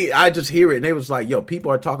just hear it, and they was like, "Yo,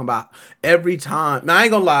 people are talking about every time." Now I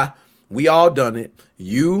ain't gonna lie, we all done it.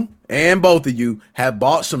 You and both of you have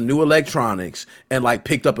bought some new electronics and like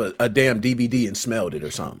picked up a damn DVD and smelled it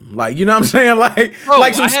or something. Like you know what I'm saying? Like Bro,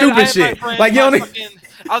 like some stupid shit. Like you know.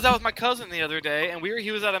 I was out with my cousin the other day, and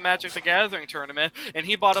he was at a Magic the Gathering tournament, and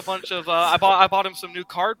he bought a bunch of I bought him some new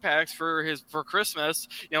card packs for Christmas,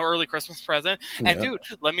 early Christmas present. And dude,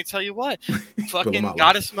 let me tell you what, fucking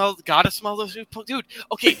gotta smell those dude.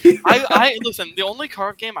 Okay, I listen. The only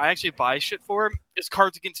card game I actually buy shit for is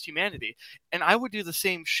Cards Against Humanity, and I would do the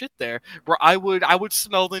same shit there, where I would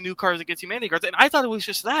smell the new Cards Against Humanity cards, and I thought it was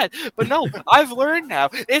just that, but no, I've learned now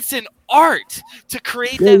it's an art to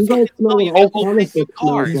create that fucking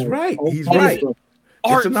card. He's right. He's right.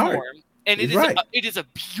 Art form. And it is a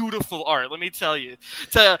beautiful art. Let me tell you.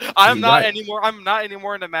 I'm not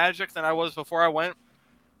anymore into Magic than I was before I went.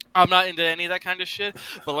 I'm not into any of that kind of shit.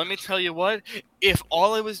 But let me tell you what. If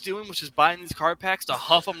all I was doing was just buying these card packs to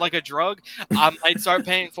huff them like a drug, I might start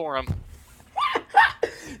paying for them.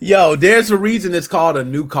 Yo, there's a reason it's called a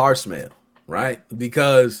new car smell, right?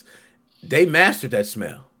 Because they mastered that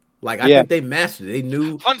smell. Like I think they mastered it. They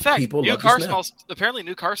knew. Fun fact: people new car smells. Apparently,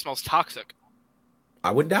 new car smells toxic.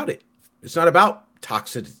 I wouldn't doubt it. It's not about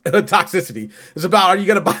toxicity. It's about, are you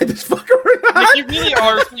gonna buy this fucker or not? Like,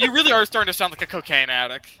 you really are starting to sound like a cocaine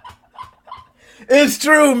addict. It's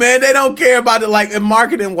true, man. They don't care about it, like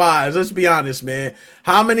marketing wise. Let's be honest, man.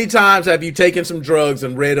 How many times have you taken some drugs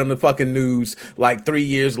and read on the fucking news like 3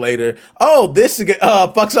 years later, oh, this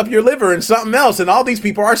fucks up your liver and something else, and all these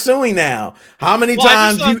people are suing now? How many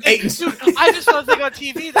times you ate? Dude, I just saw a thing on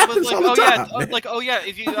TV that was like,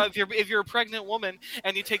 if you're a pregnant woman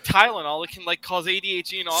and you take Tylenol, it can like cause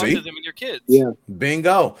ADHD and autism in your kids. Yeah,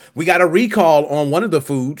 bingo. We got a recall on one of the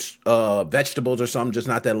foods, vegetables or something, just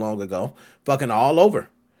not that long ago. Fucking all over.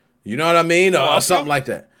 You know what I mean? Something like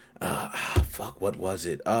that. Fuck, what was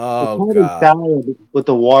it? Oh, God. Salad with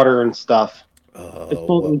the water and stuff. It's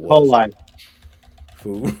full of E. coli.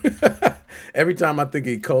 Food. Every time I think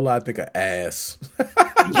of E. coli, I think of ass.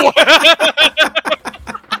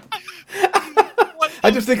 I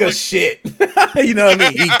just think of shit. You know what I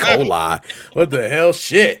mean? E. coli. What the hell?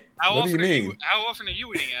 Shit. What do you mean? How often are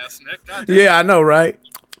you eating ass, Nick? Yeah, I know, right?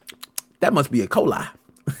 That must be E. coli.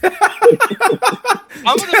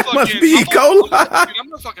 I'm gonna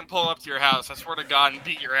fucking pull up to your house, I swear to God, and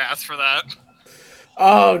beat your ass for that.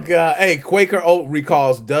 Oh God. Hey, Quaker Oat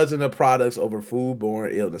recalls dozens of products over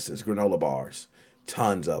foodborne illnesses. Granola bars.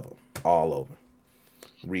 Tons of them. All over.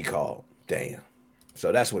 Recall. Damn.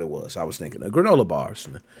 So that's what it was. I was thinking of granola bars.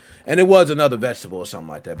 And it was another vegetable or something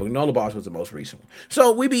like that. But granola bars was the most recent one.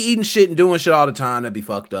 So we be eating shit and doing shit all the time that be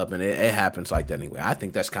fucked up, and it happens like that anyway. I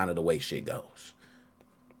think that's kind of the way shit goes.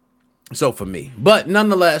 So for me. But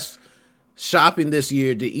nonetheless, shopping this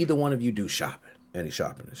year, did either one of you do shopping? Any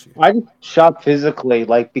shopping this year? I just shop physically,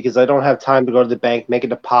 because I don't have time to go to the bank, make a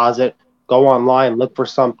deposit, go online, look for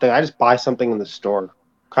something. I just buy something in the store.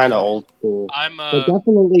 Kind of old school. But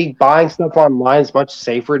definitely buying stuff online is much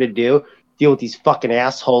safer to deal with these fucking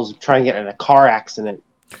assholes trying to get in a car accident.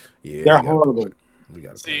 Yeah, they're horrible.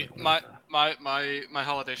 See, my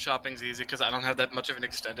holiday shopping's easy because I don't have that much of an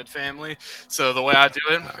extended family. So the way I do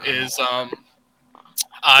it is,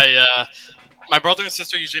 my brother and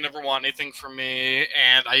sister usually never want anything from me,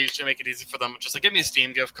 and I usually make it easy for them. Just like, give me a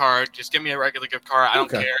Steam gift card, just give me a regular gift card. I don't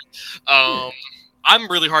care. I'm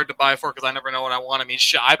really hard to buy for because I never know what I want. I mean,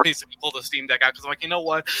 shit, I basically pull the Steam Deck out because I'm like, you know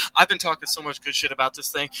what? I've been talking so much good shit about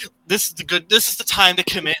this thing. This is the time to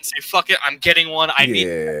commit and say, fuck it, I'm getting one. I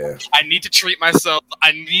need to treat myself.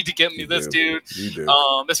 I need to get me this, dude. You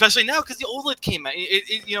do. Especially now because the OLED came out.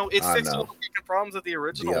 It fixed all the problems of the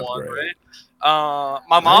original one, right?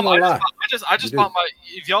 My mom, I just bought my.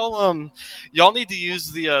 If y'all need to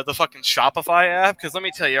use the fucking Shopify app, because let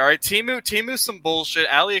me tell you, all right, Temu's some bullshit.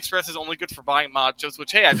 AliExpress is only good for buying mods,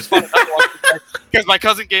 which hey, I just bought it because my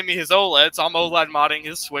cousin gave me his OLED, so I'm OLED modding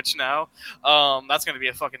his Switch now. That's gonna be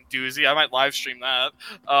a fucking doozy. I might live stream that.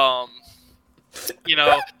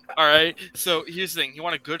 All right. So here's the thing: you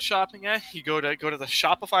want a good shopping app? You go to the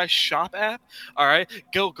Shopify Shop app. All right.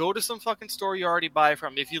 Go to some fucking store you already buy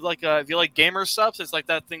from. If you like gamer subs, it's like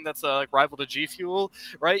that thing that's like rival to G Fuel,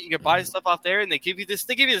 right? You can buy stuff off there, and they give you this.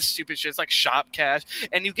 They give you this stupid shit. It's like Shop Cash,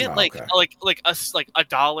 and you get Oh, okay. like a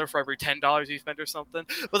dollar for every $10 you spend or something.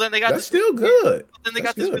 But then they got That's still good. then they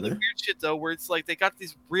That's got this good, really man. weird shit though, where it's like they got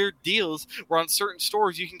these weird deals where on certain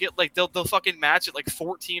stores you can get like they'll fucking match it like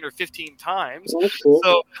 14 or 15 times. That's cool.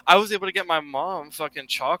 So I was able to get my mom fucking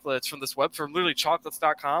chocolates from this web from literally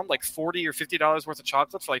chocolates.com, like $40 or $50 worth of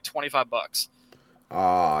chocolate for like $25.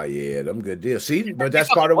 Oh yeah, them good deals. See, but that's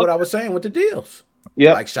part of what I was saying with the deals.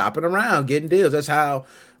 Yeah. Like shopping around, getting deals. That's how,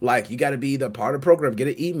 like, you got to be the part of the program. Get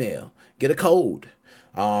an email, get a code.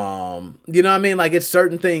 You know what I mean? Like, it's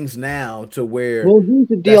certain things now to where. Well, here's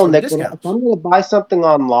the deal, Nick. If Discounts. I'm going to buy something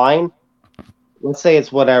online, let's say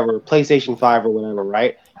it's whatever, PlayStation 5 or whatever,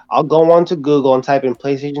 right? I'll go onto Google and type in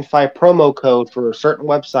PlayStation 5 promo code for a certain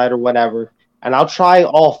website or whatever, and I'll try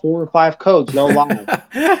all 4 or 5 codes, no lie.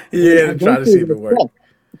 Yeah, to try to see if it works.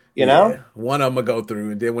 You know? One of them will go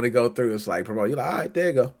through, and then when it go through, it's like promote. You're like, all right, there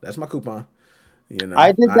you go. That's my coupon. You know,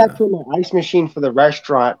 I did that know. for my ice machine for the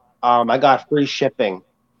restaurant. I got free shipping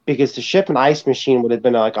because to ship an ice machine would have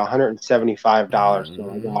been like $175.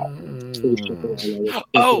 So I got free shipping. And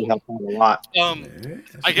Oh! helped out a lot. Yeah,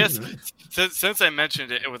 I guess nice. since I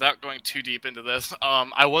mentioned it, without going too deep into this,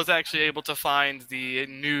 I was actually able to find the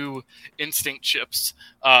new Instinct chips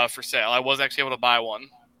for sale. I was actually able to buy one.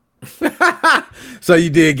 So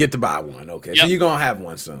you did get to buy one. Okay, so Yep. you're gonna have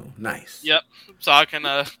one soon. Nice. Yep. So I can.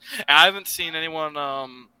 I haven't seen anyone.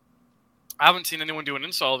 I haven't seen anyone do an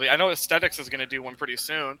install of it. I know Aesthetics is going to do one pretty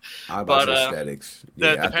soon. I But, about Aesthetics.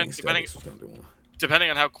 Yeah, I think depending Aesthetics was gonna do one. depending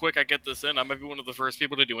on how quick I get this in, I might be one of the first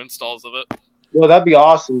people to do installs of it. Well, that'd be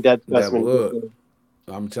awesome, Dead That Specimen. would.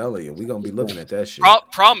 I'm telling you, we're gonna be looking at that shit.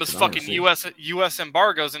 Problem is I wanna fucking see. U.S.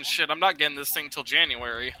 embargoes and shit. I'm not getting this thing till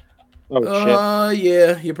January. Oh, shit.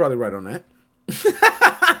 Yeah, you're probably right on that.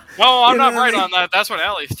 No, I'm You not know what I right mean? on that. That's what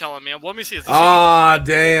Allie's telling me. Let me see. Is this Ah,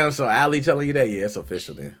 damn. So Allie telling you that? Yeah, it's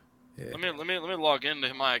official then. let me log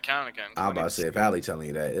into my account again. I'm about to say, if Allie telling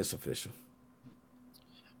you that, it's official.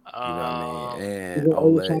 You know what I mean? You And got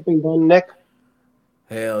all your Oleg. shopping done, Nick?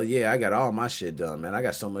 Hell yeah, I got all my shit done, man. I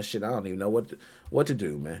got so much shit, I don't even know what to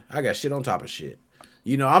do, man. I got shit on top of shit.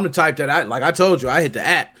 You know, I'm the type that like I told you, I hit the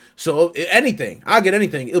app. So anything, I'll get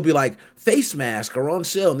anything. It'll be like face masks are on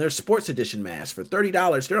sale, and there's sports edition masks for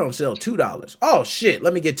 $30. They're on sale $2. Oh shit,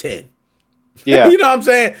 let me get 10. Yeah. You know what I'm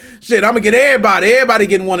saying? Shit, I'm gonna get everybody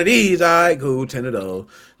getting one of these. All right, cool, 10 of those.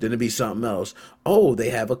 Then it'll be something else. Oh, they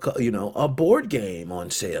have a board game on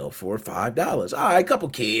sale for $5. All right, couple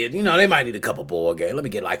kids, they might need a couple board games. Let me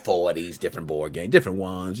get like 4 of these different board games, different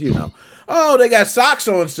ones, Oh, they got socks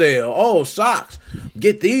on sale. Oh, socks.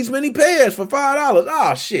 Get these many pairs for $5.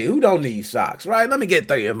 Oh shit, who don't need socks, right? Let me get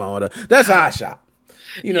 3 of them on. That's how I shop.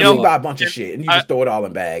 You buy a bunch of shit and you just throw it all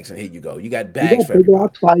in bags and here you go. You got bags You got for Big everybody.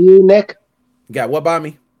 Lots by you, Nick? You got what by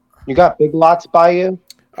me? You got Big Lots by you?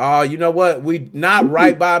 You know what? We not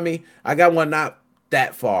right by me. I got one not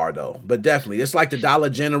that far though, but definitely it's like the Dollar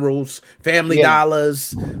Generals, Family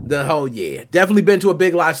Dollars, the whole Definitely been to a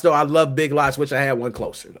Big Lots though. I love Big Lots. Wish I had one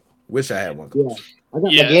closer though. Wish I had one closer. I got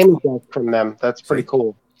my gaming desk from them. That's pretty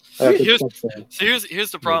cool. Here's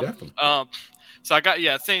the problem. definitely. So I got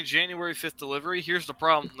it's saying January 5th delivery. Here's the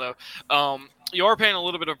problem though. You are paying a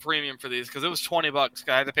little bit of premium for these because it was $20.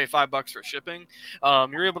 I had to pay $5 for shipping.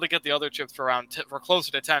 You're able to get the other chips for for closer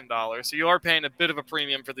to $10. So you are paying a bit of a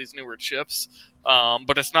premium for these newer chips.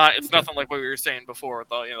 But it's nothing like what we were saying before,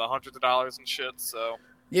 though. The hundreds of dollars and shit. So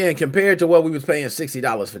Yeah, and compared to what we was paying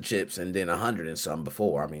 $60 for chips and then 100 and some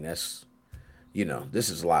before. I mean, that's this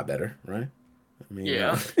is a lot better, right? I mean,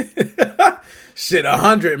 shit,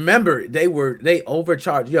 100. Remember, they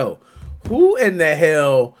overcharged. Yo, who in the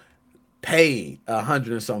hell paid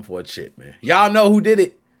 100 and something for a chip, man? Y'all know who did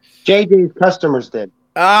it? JJ's customers did.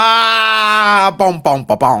 Boom, boom,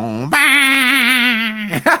 boom, boom,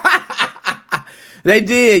 bang. They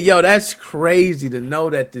did. Yo, that's crazy to know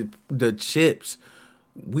that the chips,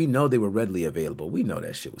 we know they were readily available. We know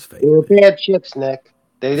that shit was fake. They were bad chips, Nick.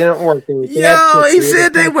 They didn't work. They were bad Yo, chips. he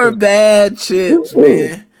said they were bad chips,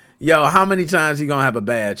 man. Yo, how many times he gonna have a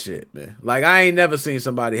bad chip, man? Like, I ain't never seen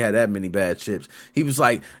somebody had that many bad chips. He was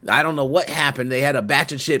like, I don't know what happened. They had a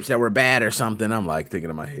batch of chips that were bad or something. I'm like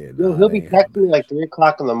thinking in my head. Yo, he'll be texting me like 3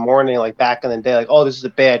 o'clock in the morning, like back in the day, like, oh, this is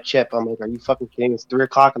a bad chip. I'm like, are you fucking kidding? It's 3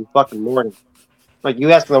 o'clock in the fucking morning. Like,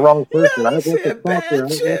 you asking the wrong person. I don't want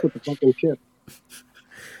the fucking chip.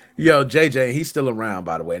 Yo, JJ, he's still around,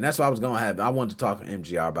 by the way, and that's why I was gonna have. I wanted to talk to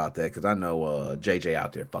MGR about that because I know JJ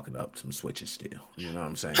out there fucking up some switches still. You know what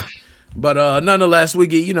I'm saying? But nonetheless, we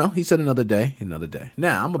get. He said another day, another day.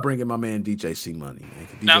 Now I'm gonna bring in my man DJ C Money, man.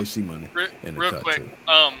 Now, DJ C Money in the real cut quick, too.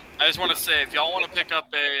 I just want to say if y'all want to pick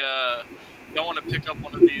up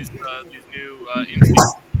one of these new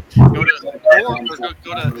go to store or go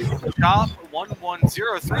to shop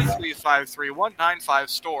 11033533195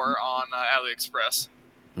 store on AliExpress.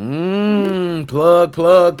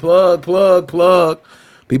 Plug.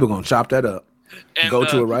 People gonna chop that up. And Go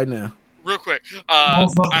to it right now. real quick, I'm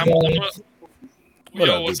gonna, What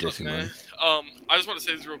yo, up, what's DJ up, C man? Money? I just want to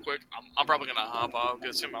say this real quick. I'm probably gonna hop off,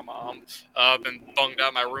 go see my mom. Been bunged out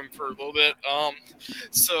of my room for a little bit.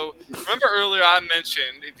 So remember earlier I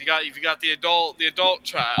mentioned if you got the adult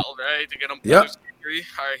child, right, to get them Yep. Baldur's Gate 3.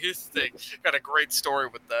 All right, here's the thing. Got a great story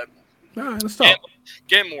with that. All right, let's talk.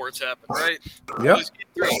 Game Awards happened, right? Yep. Baldur's Gate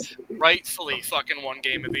 3 rightfully fucking won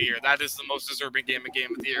Game of the Year. That is the most deserving game of the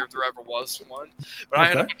Year if there ever was one. But I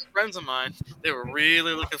had a Okay. bunch of friends of mine. They were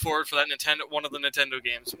really looking forward for that one of the Nintendo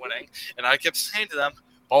games winning, and I kept saying to them,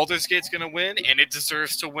 Baldur's Gate's gonna win, and it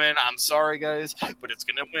deserves to win. I'm sorry, guys, but it's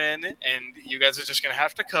gonna win, and you guys are just gonna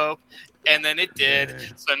have to cope. And then it did. Yeah.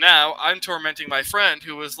 So now I'm tormenting my friend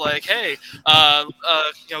who was like, "Hey,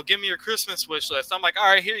 give me your Christmas wish list." I'm like, "All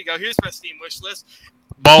right, here you go. Here's my Steam wish list."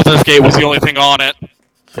 Baldur's Gate was the only thing on it.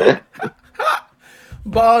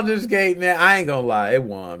 Baldur's Gate, man. I ain't gonna lie, it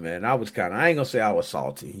won, man. I ain't gonna say I was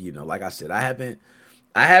salty. Like I said, I haven't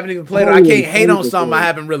even played it. I can't hate on something I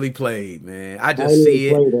haven't really played, man. I just see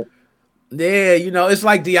it. Yeah, it's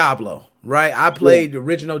like Diablo, right? I played the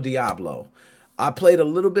original Diablo. I played a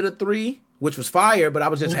little bit of 3, which was fire, but I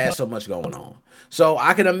was just had so much going on. So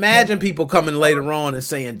I can imagine people coming later on and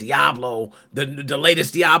saying Diablo, the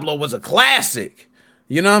latest Diablo was a classic.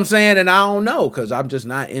 You know what I'm saying? And I don't know because I'm just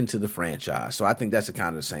not into the franchise. So I think that's kind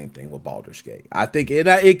of the same thing with Baldur's Gate. I think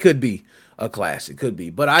it could be a classic, could be.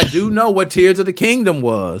 But I do know what Tears of the Kingdom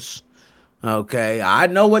was. Okay, I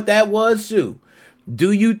know what that was too.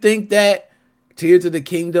 Do you think that Tears of the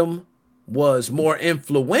Kingdom was more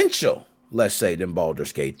influential, let's say, than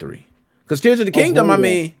Baldur's Gate 3? Because Tears of the Kingdom, I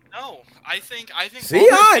mean... No, I think. See,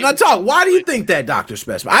 all right, now talk. Why do you think that, Dr.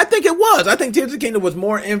 Specimen? I think it was. I think Tears of the Kingdom was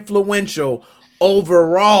more influential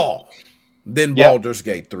overall than Baldur's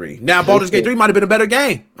Gate 3. Now, Baldur's Gate 3 might have been a better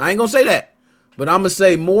game. I ain't going to say that. But I'm going to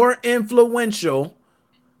say more influential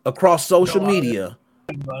across social media,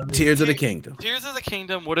 Tears of the Kingdom. Tears of the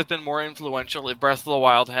Kingdom would have been more influential if Breath of the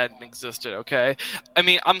Wild hadn't existed, okay? I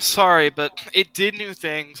mean, I'm sorry, but it did new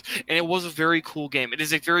things, and it was a very cool game. It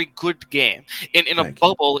is a very good game. And in a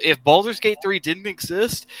bubble, if Baldur's Gate 3 didn't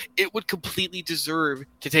exist, it would completely deserve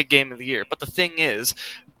to take Game of the Year. But the thing is,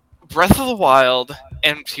 Breath of the Wild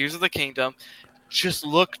and Tears of the Kingdom just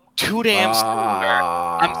look too damn similar.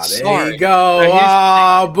 I'm sorry. There you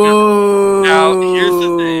go. Boo. Now, here's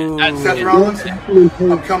the thing. Seth Rollins,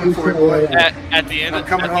 I'm coming for you, boy. At the end, I'm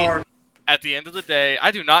coming hard. At the end of the day,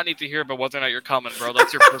 I do not need to hear about whether or not you're coming, bro.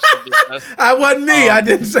 That's your personal business. I wasn't me. I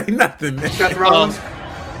didn't say nothing, man. Seth Rollins,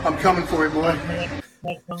 I'm coming for you, boy.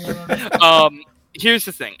 Here's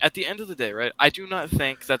the thing. At the end of the day, right, I do not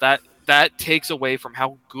think that takes away from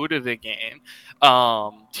how good of a game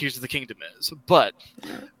Tears of the Kingdom is. But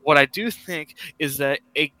what I do think is that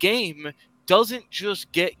a game doesn't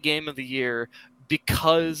just get Game of the Year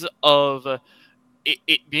because of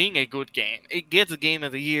it being a good game. It gets a Game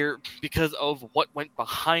of the Year because of what went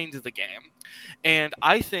behind the game. And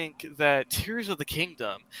I think that Tears of the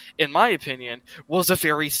Kingdom, in my opinion, was a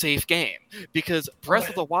very safe game. Because Breath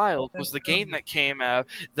of the Wild was the game that came out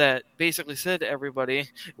that basically said to everybody,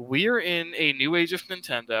 we're in a new age of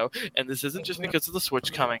Nintendo, and this isn't just because of the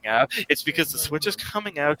Switch coming out, it's because the Switch is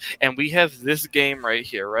coming out, and we have this game right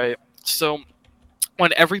here, right? So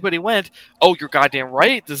when everybody went, oh, you're goddamn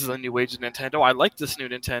right, this is a new age of Nintendo, I like this new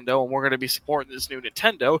Nintendo, and we're going to be supporting this new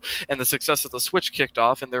Nintendo, and the success of the Switch kicked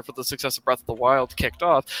off, and therefore the success of Breath of the Wild kicked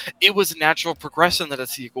off, it was a natural progression that a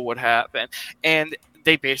sequel would happen. And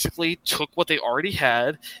they basically took what they already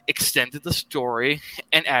had, extended the story,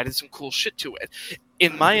 and added some cool shit to it.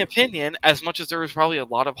 In my opinion, as much as there was probably a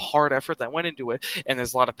lot of hard effort that went into it, and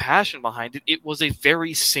there's a lot of passion behind it, it was a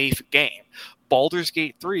very safe game. Baldur's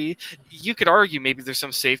Gate 3, you could argue maybe there's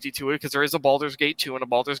some safety to it because there is a Baldur's Gate 2 and a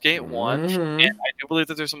Baldur's Gate 1, and I do believe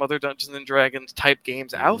that there's some other Dungeons and Dragons type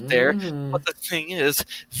games out there, but the thing is,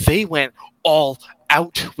 they went all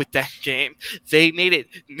out with that game. They made it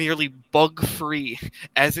nearly bug-free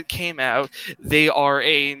as it came out. They are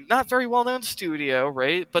a not very well-known studio,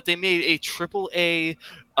 right? But they made a AAA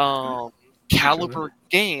caliber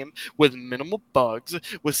game with minimal bugs,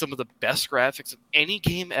 with some of the best graphics of any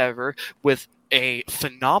game ever, with a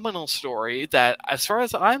phenomenal story that, as far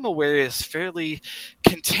as I'm aware, is fairly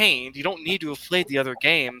contained. You don't need to have played the other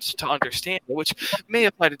games to understand it, which may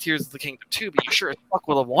apply to Tears of the Kingdom too, but you sure as fuck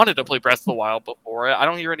will have wanted to play Breath of the Wild before it. I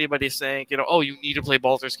don't hear anybody saying, oh, you need to play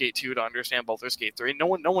Baldur's Gate 2 to understand Baldur's Gate 3. No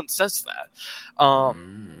one says that.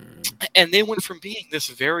 And they went from being this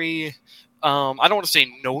very I don't want to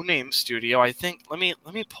say no-name studio. I think let me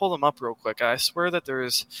pull them up real quick. I swear that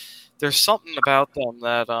there's something about them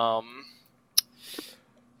that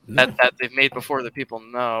that they've made before that people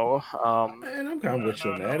know. Man, I'm kind of with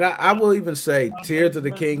you on that. I will even say Tears of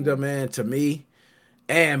the Kingdom, man, to me,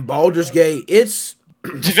 and Baldur's Gate, it's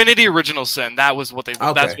Divinity Original Sin. That was what they.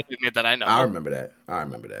 Okay. That's what they made that I know. I remember that.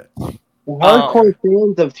 The hardcore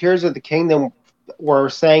fans of Tears of the Kingdom were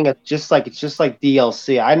saying it's just like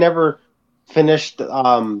DLC. I never finished Breath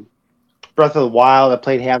of the Wild. I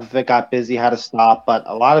played half of it, got busy, had to stop. But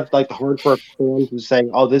a lot of the hardcore fans were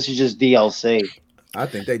saying, "Oh, this is just DLC." I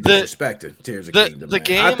think they disrespected Tears of the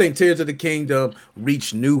Kingdom. I think Tears of the Kingdom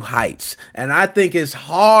reached new heights, and I think it's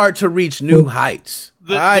hard to reach new heights.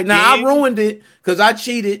 All right, now I ruined it because I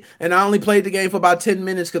cheated, and I only played the game for about 10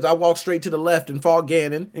 minutes because I walked straight to the left and fought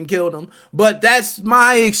Ganon and killed him. But that's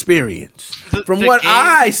my experience. From what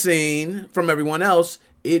I seen from everyone else,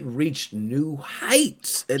 it reached new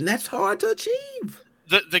heights, and that's hard to achieve.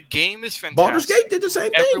 The game is fantastic. Baldur's Gate did the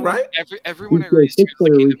same thing, right? Everyone agrees Tears of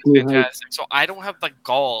the Kingdom is fantastic. So I don't have the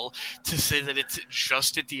gall to say that it's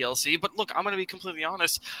just a DLC. But look, I'm going to be completely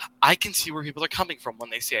honest. I can see where people are coming from when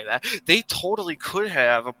they say that. They totally could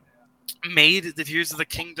have made the Tears of the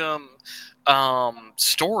Kingdom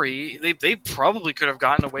story. They probably could have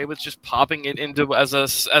gotten away with just popping it into as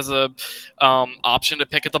a option to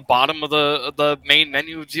pick at the bottom of the main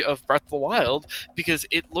menu of Breath of the Wild, because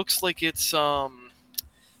it looks like it's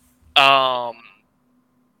I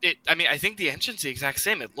think the engine's the exact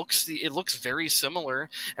same. It looks very similar,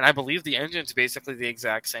 and I believe the engine's basically the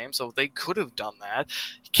exact same. So they could have done that.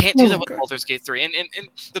 You can't do that with Baldur's Gate 3. And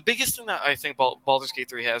the biggest thing that I think Baldur's Gate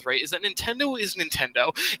 3 has, right, is that Nintendo is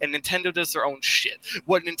Nintendo, and Nintendo does their own shit.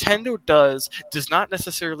 What Nintendo does not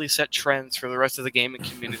necessarily set trends for the rest of the gaming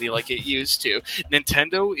community like it used to.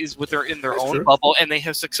 Nintendo is in their own bubble, and they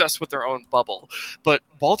have success with their own bubble. But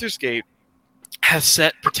Baldur's Gate has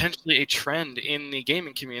set potentially a trend in the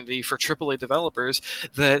gaming community for AAA developers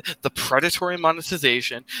that the predatory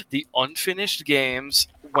monetization, the unfinished games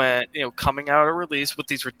when coming out of release with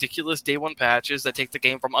these ridiculous day one patches that take the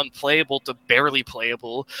game from unplayable to barely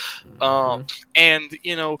playable, and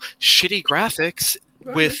shitty graphics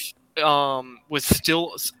with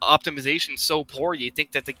still optimization so poor you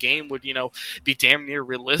think that the game would be damn near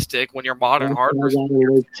realistic when your modern hardware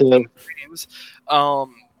games.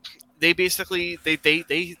 They basically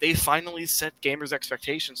they finally set gamers'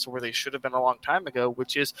 expectations to where they should have been a long time ago,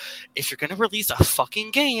 which is, if you're going to release a fucking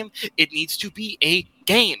game, it needs to be a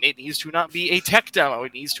game. It needs to not be a tech demo.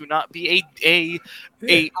 It needs to not be a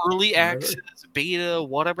early access beta,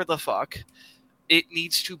 whatever the fuck. It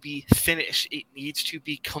needs to be finished. It needs to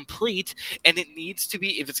be complete, and it needs to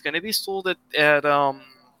be, if it's going to be sold at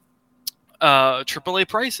AAA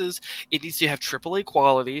prices, it needs to have AAA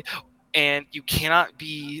quality. And you cannot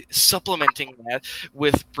be supplementing that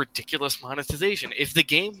with ridiculous monetization. If the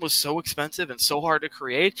game was so expensive and so hard to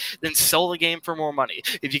create, then sell the game for more money.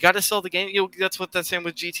 If you got to sell the game, that's what that's saying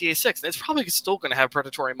with GTA 6. And it's probably still going to have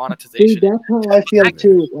predatory monetization. See, that's how I feel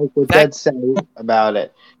too, like what Dead's saying about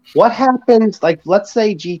it. What happens, like, let's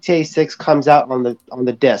say GTA 6 comes out on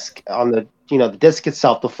the disc, on the the disc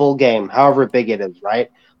itself, the full game, however big it is,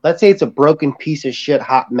 right? Let's say it's a broken piece of shit,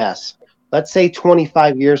 hot mess. Let's say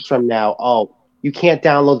 25 years from now, you can't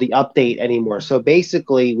download the update anymore. So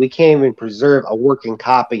basically, we can't even preserve a working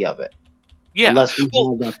copy of it. Yeah, unless we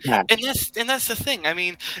have that patch. And that's the thing. I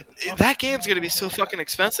mean, that game's going to be so fucking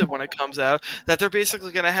expensive when it comes out that they're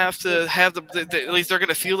basically going to have at least they're going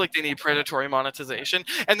to feel like they need predatory monetization,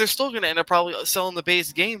 and they're still going to end up probably selling the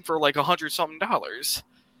base game for like $100-something.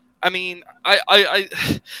 I mean, I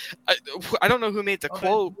don't know who made the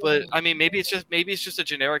quote, but I mean, maybe it's just a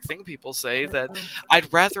generic thing people say, that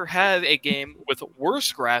I'd rather have a game with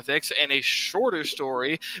worse graphics and a shorter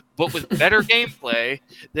story, but with better gameplay,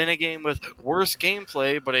 than a game with worse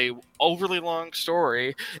gameplay but a overly long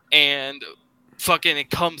story, and fucking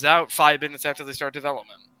it comes out 5 minutes after they start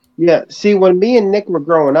development. Yeah, see, when me and Nick were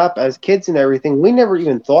growing up as kids and everything, we never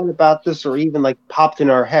even thought about this or even like popped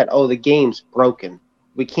in our head, oh, the game's broken.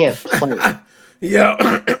 We can't play it.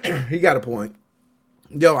 Yeah, he got a point.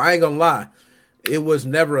 Yo, I ain't gonna lie. It was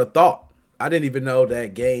never a thought. I didn't even know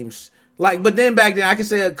that games, Like, but then back then, I can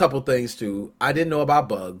say a couple things too. I didn't know about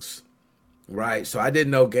bugs, right? So I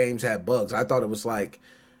didn't know games had bugs. I thought it was like,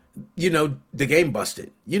 the game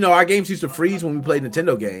busted. Our games used to freeze when we played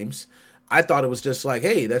Nintendo games. I thought it was just like,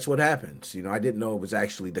 hey, that's what happens. I didn't know it was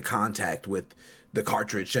actually the contact with the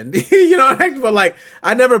cartridge. And, but like,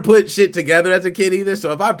 I never put shit together as a kid either.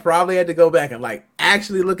 So if I probably had to go back and like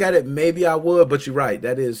actually look at it, maybe I would. But you're right.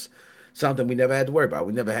 That is something we never had to worry about.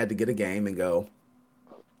 We never had to get a game and go,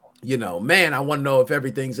 man, I want to know if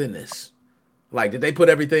everything's in this. Like, did they put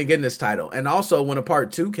everything in this title? And also, when a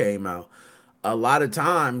part 2 came out, a lot of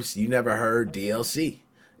times you never heard DLC.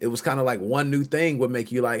 It was kind of like one new thing would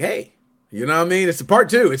make you like, hey, you know what I mean? It's a part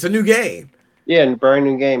 2. It's a new game. Yeah, and brand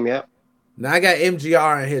new game, yep. Now I got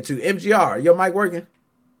MGR in here too. MGR, your mic working?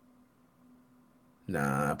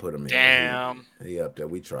 Nah, I put him in. Damn. He up there.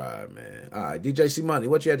 We tried, man. All right, DJ C Money,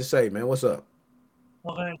 what you had to say, man? What's up?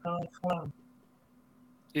 Okay,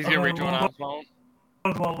 He's gonna rejoin on his phone.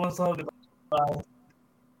 What's up, guys?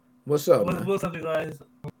 What's up, man? What's up, you guys?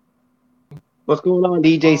 What's going on,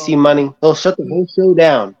 DJ C Money? He'll shut the whole show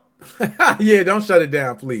down. Yeah, don't shut it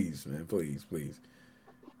down, please, man. Please.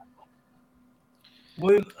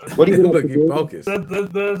 What do you look? You focus. There's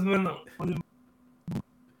been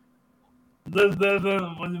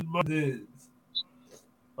what it is.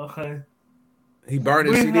 Okay. He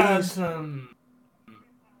burning We CDs. had some.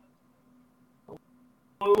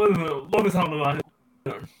 Wait a minute. What are we talking about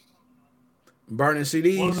here? Burning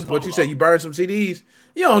CDs. What you about? say? You burn some CDs?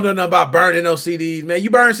 You don't know nothing about burning no CDs, man.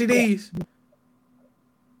 You burn CDs?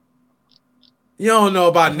 You don't know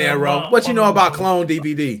about Nero. What you know about clone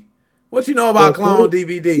DVD? What you know about clone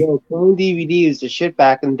DVD? Yo, clone DVD is the shit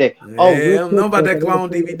back in the day. Yeah, don't know about that clone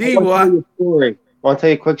DVD, boy. I want to tell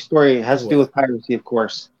you a quick story. It has to do with piracy, of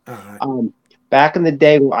course. All right. Back in the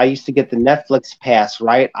day, when I used to get the Netflix pass,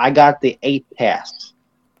 right? I got the 8 pass.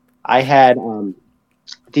 I had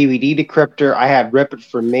DVD decryptor. I had Rip It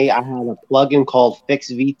For Me. I had a plugin called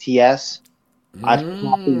Fix VTS. I'd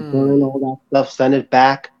copy and burn all that stuff, send it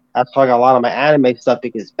back. That's how I got a lot of my anime stuff,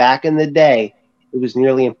 because back in the day, it was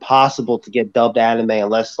nearly impossible to get dubbed anime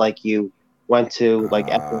unless like you went to like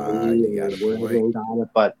FLE or wherever and got it.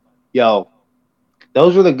 But yo,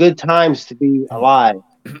 those were the good times to be alive.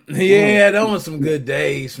 Yeah, those were some good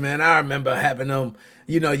days, man. I remember having them.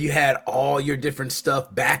 You had all your different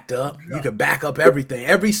stuff backed up. You could back up everything,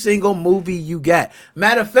 every single movie you got.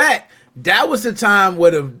 Matter of fact, that was the time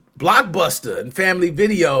where the Blockbuster and Family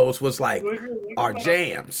Videos was like our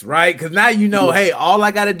jams, right? Because now hey, all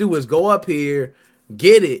I got to do is go up here,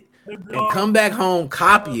 get it, and come back home,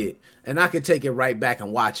 copy it, and I can take it right back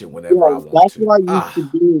and watch it whenever I want that's to. what I used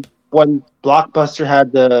to do when Blockbuster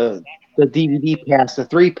had the DVD pass, the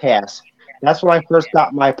 3 pass. That's when I first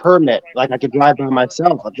got my permit. Like, I could drive by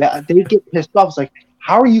myself. They'd get pissed off. It's like,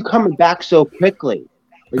 how are you coming back so quickly?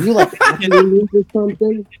 Are you like or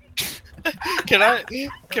something? Can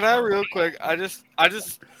I real quick? I just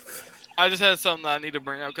had something that I need to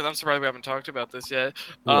bring up because I'm surprised we haven't talked about this yet.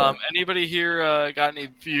 Anybody here got any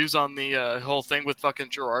views on the whole thing with fucking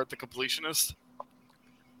Gerard the completionist?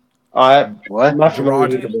 What?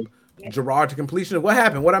 Gerard to completion. What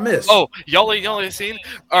happened? What I missed? Oh, y'all ain't seen?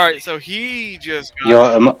 All right, so he just got...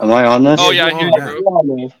 Yo, am I on this? Oh yeah, I hear you,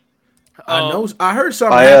 bro. I know. I heard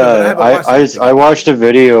something happen, but I haven't watched I watched a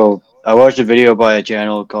video. I watched a video by a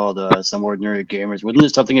channel called Some Ordinary Gamers. Wasn't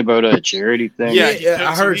it something about a charity thing? Yeah,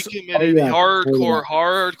 I heard. He committed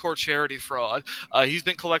hardcore charity fraud. He's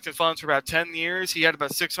been collecting funds for about 10 years. He had about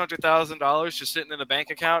 $600,000 just sitting in a bank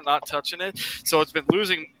account, not touching it. So it's been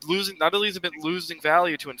losing. Not only has it been losing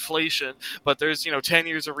value to inflation, but there's 10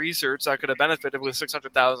 years of research that could have benefited with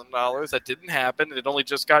 $600,000. That didn't happen. It only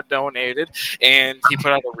just got donated, and he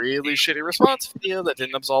put out a really shitty response video that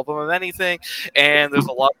didn't absolve him of anything. And there's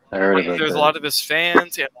a lot. There's a lot of his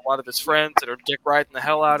fans and a lot of his friends that are dick riding the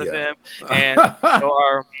hell out of him and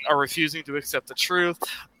are refusing to accept the truth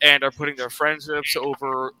and are putting their friendships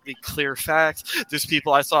over the clear facts. There's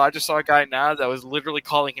people I just saw a guy now that was literally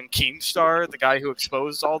calling him Keemstar, the guy who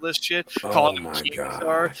exposed all this shit, calling him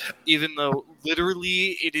Keemstar, even though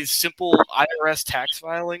literally it is simple IRS tax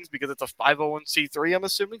filings because it's a 501c3, I'm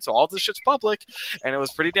assuming, so all this shit's public, and it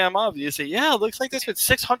was pretty damn obvious that, it looks like there's been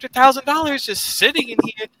 $600,000 just sitting in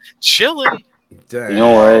here chilling. You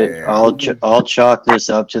know what? I'll chalk this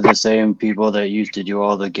up to the same people that used to do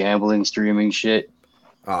all the gambling streaming shit.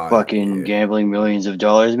 Gambling millions of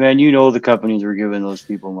dollars, man. The companies were giving those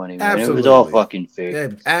people money, man. Absolutely. It was all fucking fake. Yeah,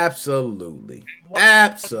 absolutely.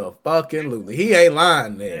 Absolutely. He ain't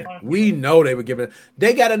lying there. We know they were giving.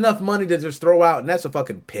 They got enough money to just throw out, and that's a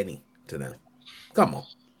fucking penny to them. Come on.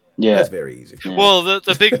 Yeah, That's very easy. Yeah. Well, the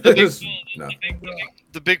No.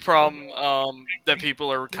 big problem that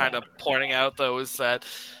people are kind of pointing out though is that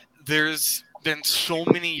there's been so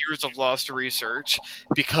many years of lost research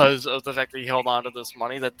because of the fact that he held on to this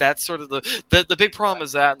money. That's sort of the big problem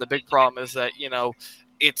is that, and the big problem is that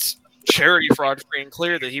it's charity fraud free and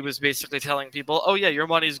clear that he was basically telling people, oh yeah, your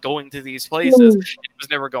money's going to these places. It was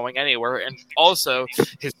never going anywhere. And also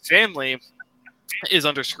his family is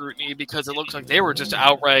under scrutiny because it looks like they were just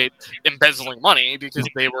outright embezzling money because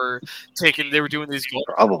they were doing these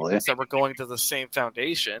Probably that were going to the same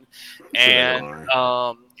foundation. Sure they And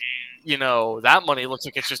that money looks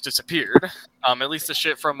like it's just disappeared. At least the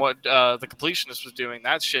shit from what the completionist was doing,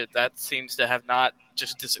 that seems to have not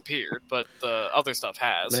just disappeared, but the other stuff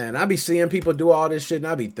has. Man, I be seeing people do all this shit, and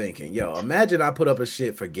I be thinking, yo, imagine I put up a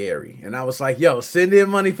shit for Gary, and I was like, yo, send in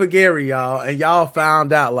money for Gary, y'all, and y'all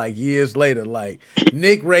found out like years later, like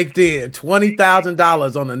Nick raked in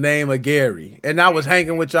 $20,000 on the name of Gary, and I was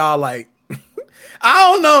hanging with y'all like, I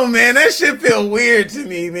don't know, man, that shit feel weird to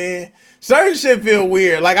me, man. Certain shit feel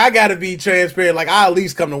weird. Like, I gotta be transparent. Like, I at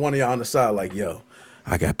least come to one of y'all on the side, like, yo,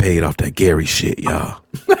 I got paid off that Gary shit, y'all.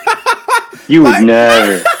 You would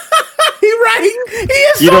never. He right. He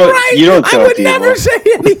is You so don't- right. you don't I tell would people. never say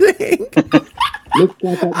anything.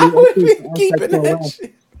 I would be keeping that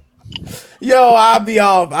shit. Yo, I'll be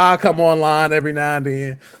off. I'll come online every now and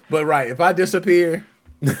then. But right, if I disappear,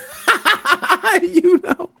 you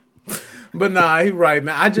know. But nah, he right,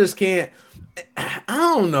 man. I just can't. I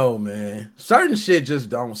don't know, man. Certain shit just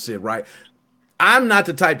don't sit right. I'm not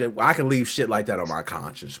the type that I can leave shit like that on my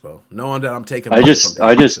conscience, bro. Knowing that I'm taking. I just.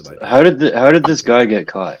 Like How did this guy get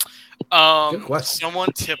caught? Good question.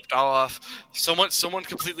 Someone tipped off someone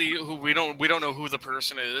completely who we don't know who the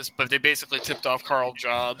person is, but they basically tipped off Carl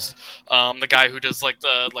Jobs, the guy who does like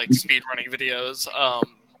the speed running videos.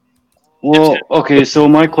 Well, okay. So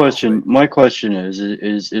my question is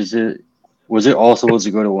it was it all supposed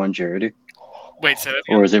to go to one charity, Wait, say that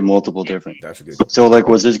or is it multiple different? That's a good. So like,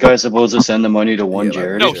 was this guy supposed to send the money to one Yeah, like,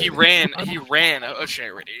 charity? No, he ran a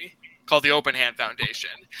charity called the Open Hand Foundation,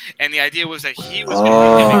 and the idea was that he was going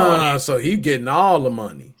to be giving money. So he getting all the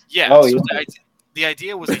money. Yeah. Oh, so yeah. the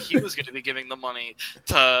idea was that he was going to be giving the money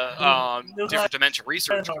to different dementia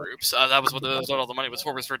research groups. That was what all the money was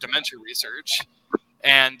for dementia research.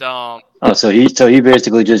 And So he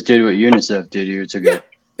basically just did what UNICEF did years ago. Yeah,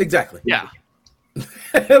 exactly. yeah,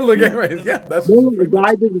 Look at right. Yeah, that's The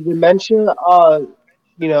guy did the dementia,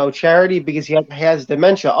 charity because he has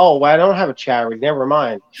dementia. Oh, well, I don't have a charity. Never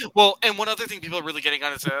mind. well, and one other thing people are really getting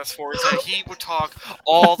on his ass for is that he would talk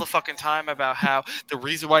all the fucking time about how the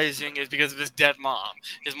reason why he's doing it is because of his dead mom.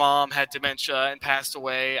 His mom had dementia and passed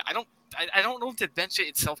away. I don't know if dementia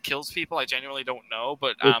itself kills people. I genuinely don't know,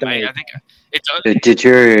 but I think it does. It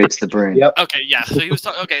deteriorates the brain. Yep. Okay, yeah. So he was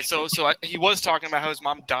he was talking about how his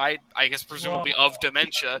mom died, I guess presumably of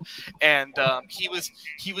dementia, and he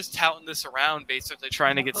was touting this around, basically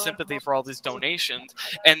trying to get sympathy for all these donations,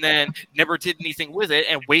 and then never did anything with it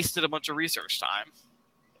and wasted a bunch of research time.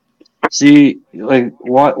 See, like,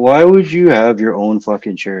 why would you have your own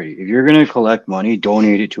fucking charity? If you're gonna collect money,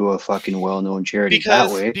 donate it to a fucking well-known charity. That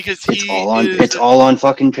way, it's all on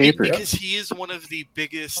fucking paper. Because he is one of the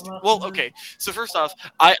biggest. Well, okay. So first off,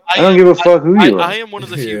 I don't give a fuck who you are. I am one of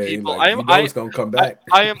the few people. Like, it's gonna come back.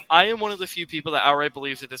 I am one of the few people that outright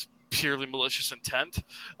believes it is purely malicious intent.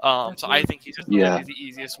 So I think he's just the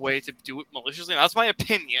easiest way to do it maliciously. And that's my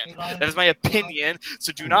opinion. That is my opinion.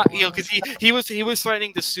 So do not, because he was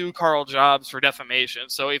threatening to sue Carl Jobs for defamation.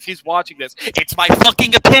 So if he's watching this, it's my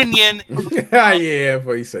fucking opinion. Yeah,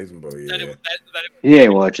 before you say some bull, yeah. He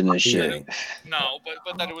ain't watching this shit. No,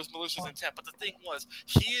 but that it was malicious intent. But the thing was,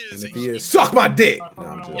 he is suck my dick. No,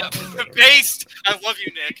 I'm based. I love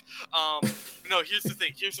you, Nick. No, here's the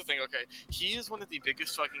thing. Okay, he is one of the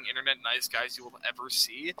biggest fucking internet nice guys you will ever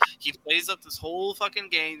see. He plays up this whole fucking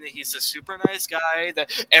game that he's a super nice guy,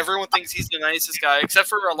 that everyone thinks he's the nicest guy, except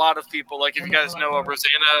for a lot of people. Like if you guys know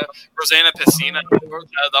Rosanna Pacina,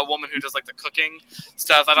 that woman who does like the cooking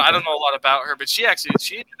stuff. I don't know a lot about her, but she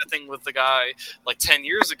did a thing with the guy like 10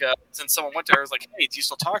 years ago. Since someone went to her, was like, "Hey, do you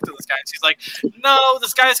still talk to this guy?" And she's like, "No,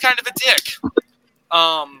 this guy's kind of a dick."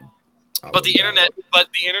 But the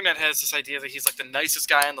internet has this idea that he's like the nicest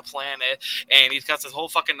guy on the planet, and he's got this whole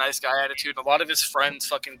fucking nice guy attitude. And a lot of his friends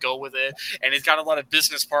fucking go with it, and he's got a lot of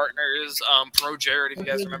business partners. Pro Jared, if you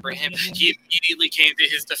guys remember him, he immediately came to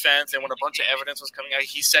his defense, and when a bunch of evidence was coming out,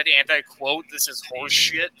 he said, and I quote, "This is horse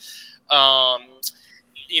shit."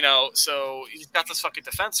 so he's got this fucking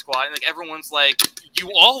defense squad, and like everyone's like, you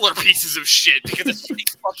all are pieces of shit because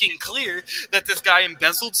it's fucking clear that this guy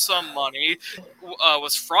embezzled some money,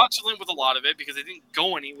 was fraudulent with a lot of it because it didn't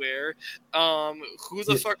go anywhere. Who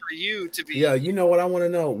the fuck are you to be? Yeah, you know what I want to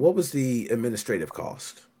know? What was the administrative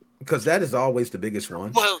cost? Because that is always the biggest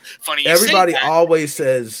one. Well, funny. Everybody always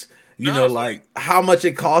says, like how much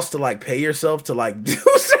it costs to like pay yourself to like do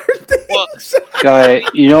certain things. Well, Guy,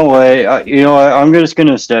 you know what? I'm just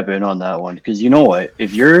gonna step in on that one because you know what?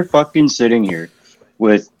 If you're fucking sitting here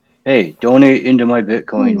with, hey, donate into my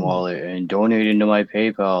Bitcoin wallet and donate into my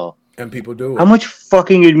PayPal, and people do it. How much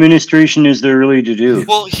fucking administration is there really to do?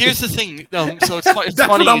 Well, here's the thing. So it's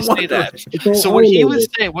funny you say that. So what he was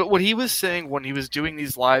saying when he was doing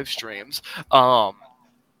these live streams,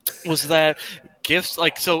 was that gifts,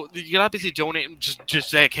 like, so you can obviously donate and just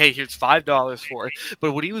say, hey, here's $5 for it.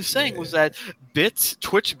 But what he was saying was that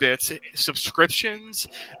Twitch bits, subscriptions,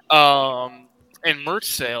 and merch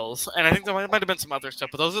sales, and I think there might have been some other stuff,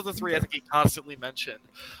 but those are the three I think he constantly mentioned.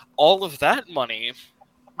 All of that money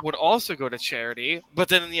would also go to charity, but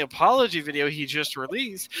then in the apology video he just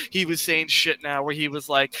released, he was saying shit now where he was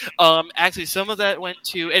like, actually some of that went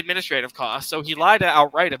to administrative costs, so he lied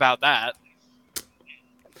outright about that.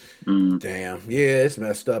 Damn, yeah, it's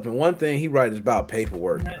messed up. And one thing he writes about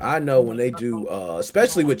paperwork. I know when they do,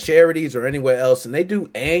 especially with charities or anywhere else, and they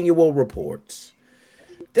do annual reports,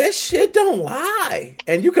 that shit don't lie.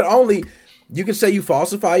 And you can say you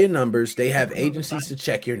falsify your numbers. They have agencies to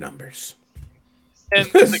check your numbers. And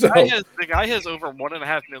the guy has over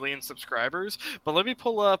 1.5 million subscribers. But let me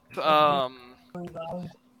pull up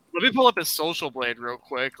his Social Blade real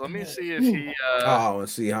quick. Let me see if he and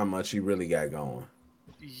see how much he really got going.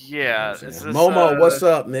 Yeah. Momo, what's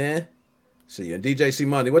up, man? See you. DJ C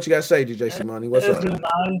Money. What you got to say, DJ C Money? What's up?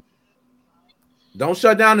 Don't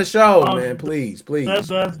shut down the show, man. Please.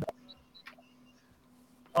 What's up?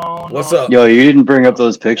 Yo, you didn't bring up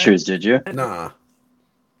those pictures, did you? Nah.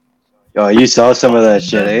 Yo, you saw some of that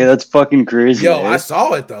shit, eh? That's fucking crazy. Yo, I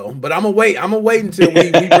saw it though, but I'm gonna wait until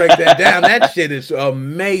we break that down. That shit is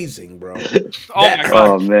amazing, bro.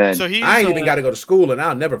 Oh man. So I ain't even got to go to school, and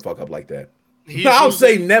I'll never fuck up like that. I'll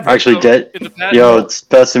say never. Actually,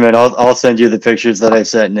 Specimen, I'll send you the pictures that I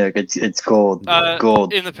sent Nick. It's gold.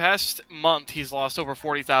 Gold. In the past month, he's lost over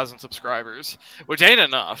 40,000 subscribers, which ain't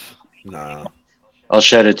enough. Nah. I'll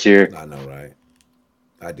shed a tear. I know, right?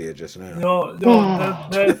 I did just now. Look,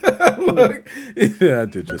 yeah, I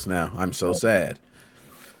did just now. I'm so sad.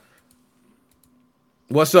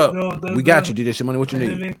 What's up? We got you, DJ Money. What you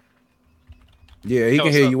need? Yeah, he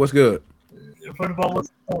can hear you. What's good? First of all,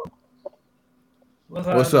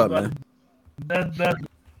 what's up, man?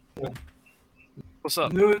 What's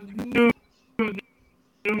up? New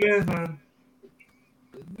guys, man.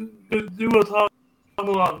 You were talking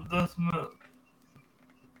about this man.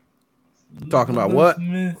 Talking about what?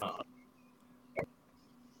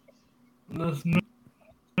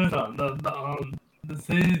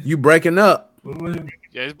 You breaking up?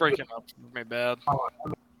 Yeah, he's breaking up. My bad.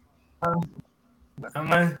 Am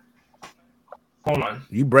I? Hold on.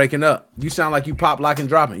 You breaking up. You sound like you pop, lock, and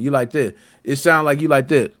dropping. You like this. It sound like you like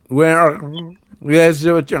this. Where? Yes,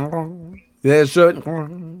 every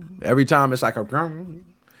time it's like a.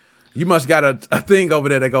 You must got a thing over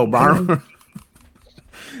there that go.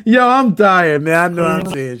 Yo, I'm tired, man. I know I'm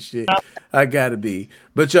saying shit. I gotta be.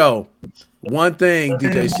 But yo, one thing,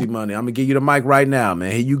 DJ C Money, I'm gonna give you the mic right now,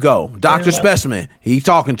 man. Here you go. Dr. Specimen, he's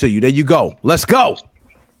talking to you. There you go. Let's go.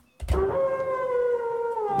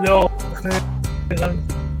 Yo.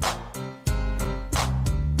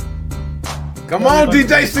 Come on,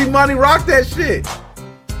 DJ C Money, rock that shit.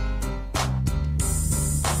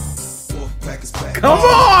 Come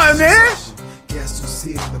on, man.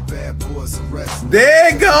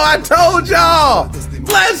 There you go. I told y'all.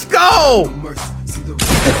 Let's go.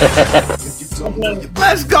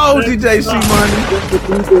 Let's go, DJ C Money.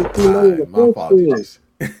 My fault, DJ.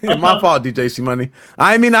 My fault, DJ C Money.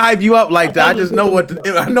 I ain't mean to hype you up like that. I just know what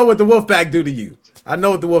I know what the Wolfpack do to you. I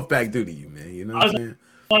know what the Wolfpack do to you, man. You know what I'm saying?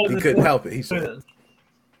 He couldn't help it. He said.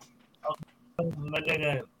 But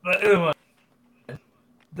anyway,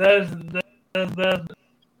 that's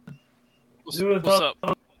What's up?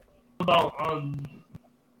 About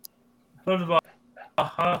first of all,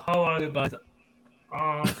 how are you guys?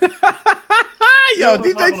 Yo,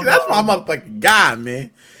 DJ, that's my motherfucking guy, man.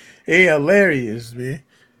 He hilarious, man.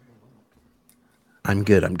 I'm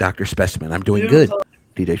good. I'm Dr. Specimen. I'm doing good.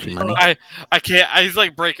 DJ C Money. I can't. He's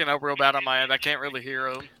like breaking up real bad on my end. I can't really hear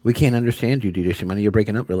him. We can't understand you, DJ C Money. You're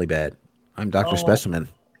breaking up really bad. I'm Dr. Specimen.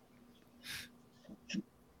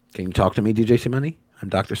 Can you talk to me, DJ C Money? I'm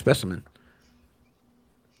Dr. Specimen.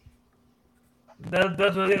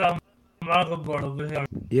 That's the thing I'm looking for over here.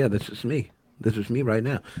 Yeah, that's just me. This is me right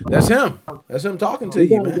now. That's him. That's him talking to We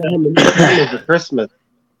you, gotta man. get him a new camera for Christmas.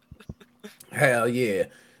 Hell yeah.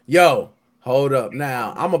 Yo, hold up.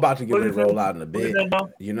 Now, I'm about to get ready to roll out in a What is bit. that now?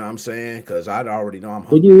 You know what I'm saying? Because I already know I'm Did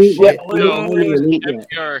hungry you as eat yet? shit. You Yo, haven't even eaten yet.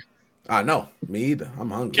 MGR, I know. Me either.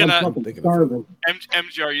 I'm hungry. Can I'm I- fucking thinking of food. starving.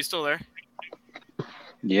 MGR, you still there?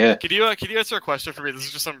 Yeah. Can you answer a question for me? This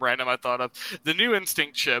is just some random I thought of. The new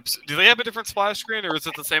Instinct chips, do they have a different splash screen, or is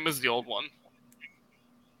it the same as the old one?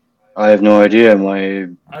 I have no idea.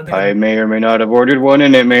 I may or may not have ordered one,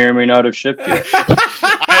 and it may or may not have shipped yet.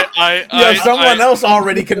 Someone else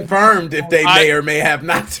already confirmed if they may or may have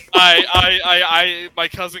not. My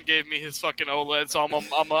cousin gave me his fucking OLED, so I'm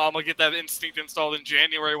gonna get that Instinct installed in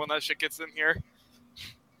January when that shit gets in here.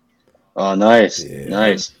 Oh, nice, Yeah,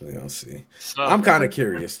 nice. We'll see. So, I'm kind of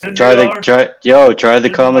curious. Too. Try the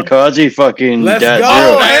kamikaze fucking Let's Dat go!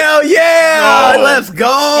 Zero. Hell yeah! No. Let's Fuck, dude,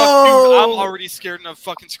 go! I'm already scared of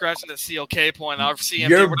fucking scratching the CLK point. I'll see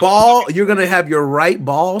Your ball, you're gonna have your right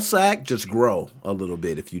ball sack just grow a little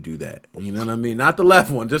bit if you do that. You know what I mean? Not the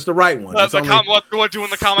left one, just the right one. It's only- What do I do in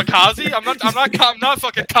the kamikaze? I'm not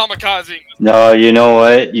fucking kamikazing. No, you know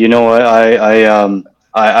what?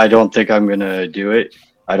 I don't think I'm gonna do it.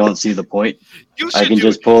 I don't see the point. You I should can do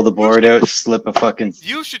just it. pull the board out, slip a fucking.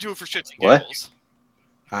 You should do it for shits and What? giggles.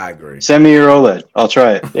 I agree. Send me your OLED. I'll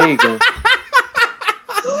try it. There you go.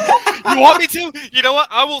 You want me to? You know what?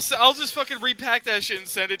 I'll just fucking repack that shit and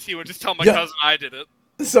send it to you and just tell my Yeah. cousin I did it.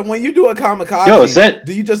 So when you do a kamikaze, Yo,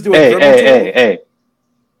 do you just do a Hey, dribble hey, tool? hey, hey.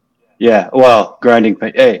 Yeah, well, grinding.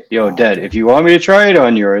 Hey, yo, Dad, if you want me to try it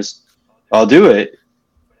on yours, I'll do it.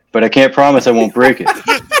 But I can't promise I won't break it.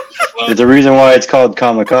 There's a reason why it's called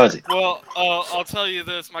kamikaze. Well, I'll tell you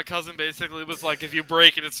this. My cousin basically was like, if you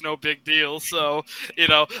break it, it's no big deal. So,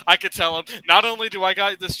 I could tell him, not only do I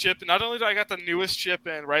got this chip, not only do I got the newest chip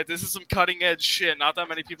in, right? This is some cutting edge shit. Not that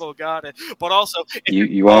many people got it. But also...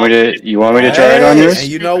 You want me to try it on yours? And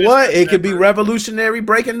you know what? It could be revolutionary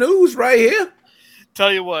breaking news right here. Tell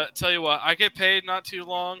you what, I get paid not too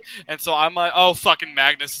long, and so I might. Oh, fucking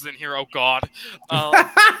Magnus is in here. Oh God.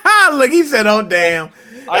 Look, he said, "Oh damn."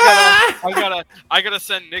 I gotta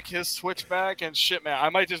send Nick his Switch back, and shit, man. I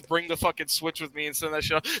might just bring the fucking Switch with me and send that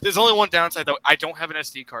shit. There's only one downside though. I don't have an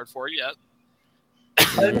SD card for it yet.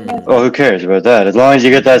 Oh, who cares about that? As long as you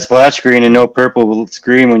get that splash screen and no purple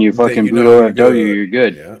screen when you fucking boot OFW, you're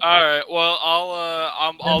good. Yeah. All right. Well,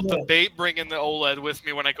 I'll debate bringing the OLED with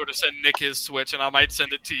me when I go to send Nick his Switch, and I might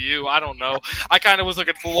send it to you. I don't know. I kind of was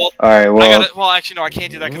looking for. All right. Well, actually, no, I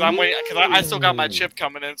can't do that because I'm waiting. Because I still got my chip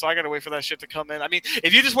coming in, so I gotta wait for that shit to come in. I mean,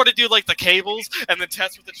 if you just want to do like the cables and then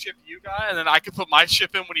test with the chip you got, and then I could put my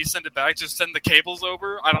chip in when you send it back. Just send the cables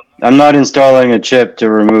over. I'm not installing a chip to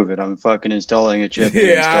remove it. I'm fucking installing a chip. To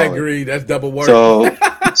Yeah, install I it. agree. That's double work.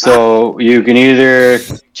 So you can either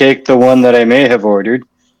take the one that I may have ordered.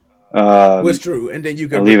 What's true, and then you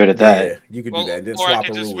can leave it at that. Yeah, you could do that. Then or swap I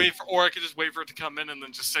could a just rule. or I could just wait for it to come in and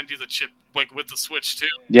then just send you the chip like with the Switch too.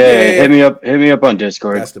 Yeah, hit me up on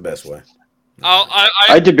Discord. That's the best way.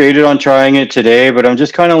 I debated on trying it today, but I'm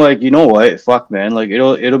just kind of like, you know what? Fuck, man. Like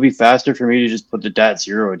it'll be faster for me to just put the DAT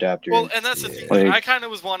Zero adapter. Well, in. and that's the thing. Like, I kind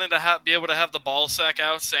of was wanting to be able to have the ball sack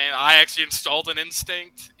out, saying I actually installed an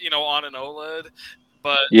Instinct, on an OLED.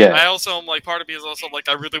 But yeah. I also am like, part of me is also like,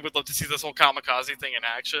 I really would love to see this whole kamikaze thing in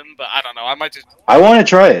action. But I don't know. I might just. I want to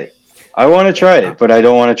try it. But I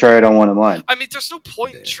don't want to try it on one of mine. I mean, there's no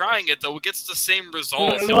point in trying it though. It gets the same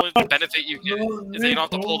results. The only benefit you get is that you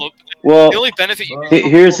don't have to pull the. Well, the only benefit you get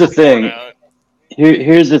here's the thing.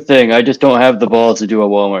 Here's the thing. I just don't have the balls to do a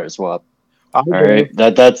Walmart swap. All right,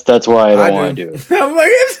 that's why I don't want to do it.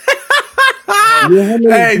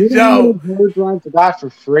 Hey, Joe. Hard drives I got for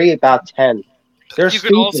free about 10. They're You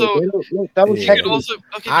could also.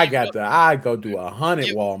 I go do 100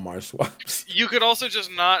 Walmart swaps. You could also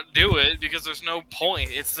just not do it because there's no point.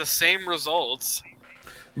 It's the same results.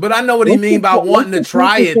 But I know what he mean about wanting to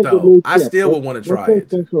try it though. I still would want to try it.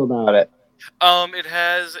 What's so special about it? It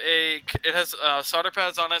has solder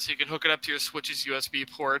pads on it, so you can hook it up to your Switch's USB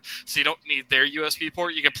port. So you don't need their USB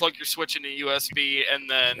port. You can plug your Switch into USB and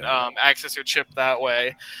then access your chip that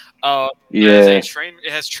way. It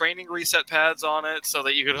has training reset pads on it, so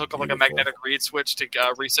that you can hook up like a magnetic read switch to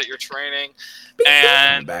reset your training.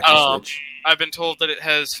 And I've been told that it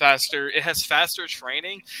has faster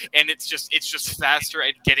training, and it's just faster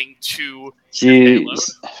at getting to.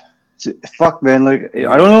 Fuck, man, like,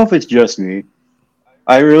 I don't know if it's just me.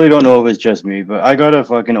 I really don't know if it's just me, but I got a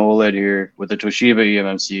fucking OLED here with a Toshiba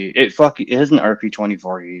eMMC. It has an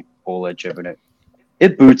RP24E OLED chip in it.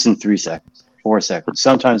 It boots in 3 seconds. 4 seconds,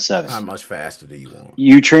 sometimes 7. How much faster do you want?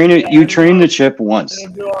 You train the chip once.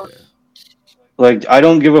 Like, I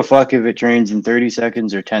don't give a fuck if it trains in 30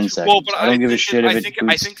 seconds or 10 seconds. Well, but I don't give a shit if it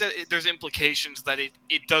I think that there's implications that it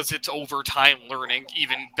does its over time learning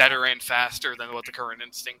even better and faster than what the current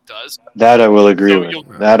instinct does. That I will agree with.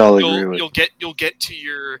 That I'll agree with. You'll get to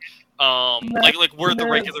your like where the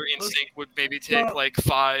regular instinct would maybe take like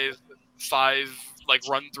five like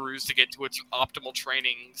run throughs to get to its optimal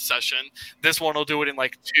training session. This one will do it in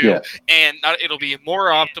like 2, and it'll be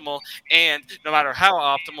more optimal. And no matter how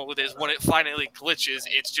optimal it is, when it finally glitches,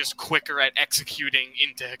 it's just quicker at executing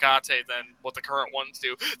into Hecate than what the current ones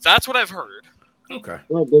do. That's what I've heard. Okay,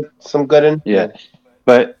 some good in. Yeah,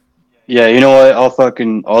 but yeah, you know what?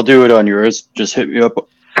 I'll do it on yours. Just hit me up.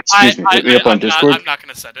 Hit me up on Discord. I'm not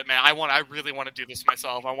gonna send it, man. I really want to do this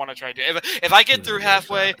myself. I want to try to. If I get through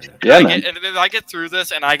halfway, if I get through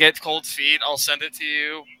this and I get cold feet, I'll send it to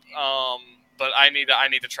you. But I need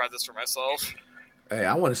to try this for myself. Hey,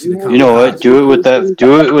 I want to see the. You know what? Do it with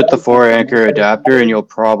the 4-anchor adapter, and you'll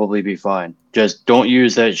probably be fine. Just don't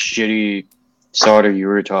use that shitty solder you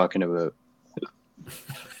were talking about.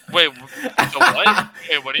 Wait, what?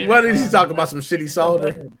 Hey, what did he talk about? Some shitty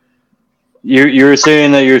solder? You were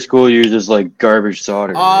saying that your school uses like garbage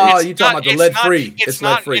solder. Oh, you talking about the lead free? It's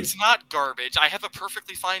lead free. It's not garbage. I have a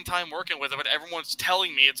perfectly fine time working with it, but everyone's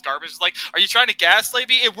telling me it's garbage. It's like, are you trying to gaslight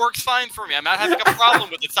me? It works fine for me. I'm not having a problem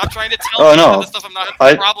with it. Stop trying to tell me that the stuff I'm not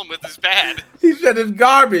having a problem with is bad. He said it's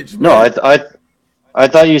garbage. Man. No, I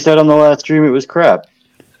thought you said on the last stream it was crap.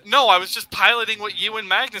 No, I was just piloting what you and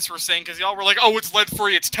Magnus were saying because y'all were like, "Oh, it's lead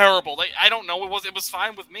free. It's terrible." Like, I don't know. It was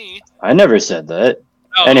fine with me. I never said that.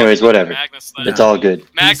 Oh, anyways, whatever. It's all good.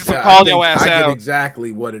 Magnus will call your ass out. I get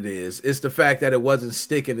exactly what it is. It's the fact that it wasn't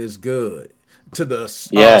sticking as good to the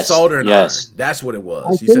soldering iron. That's what it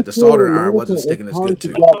was. You said the soldering iron wasn't sticking as good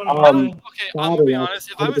too. Okay, I'm gonna be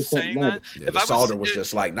honest. If I was saying that, the solder was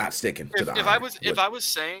just like not sticking to the iron. If I was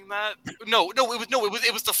saying that,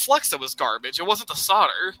 it was the flux that was garbage. It wasn't the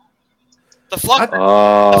solder. The flux,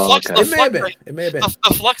 it may have been.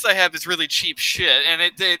 The flux I have is really cheap shit, and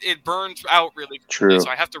it burns out really quickly, so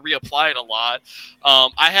I have to reapply it a lot.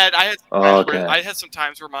 I had some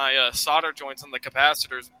times where my solder joints on the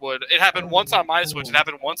capacitors it happened once on my switch, it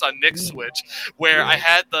happened once on Nick's switch, where I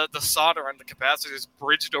had the solder on the capacitors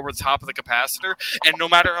bridged over the top of the capacitor, and no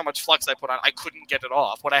matter how much flux I put on, I couldn't get it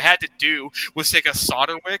off. What I had to do was take a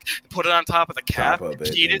solder wick, put it on top of the cap,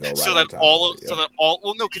 heat it, because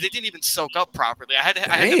it didn't even soak up properly. I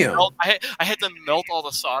had to melt all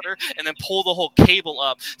the solder and then pull the whole cable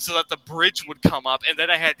up so that the bridge would come up, and then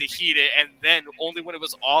I had to heat it, and then only when it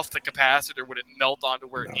was off the capacitor would it melt onto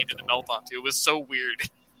where it needed to melt onto. It was so weird.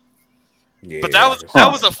 Yeah, but that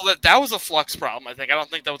was a flux problem. I think. I don't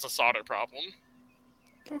think that was a solder problem.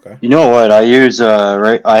 Okay. You know what? I use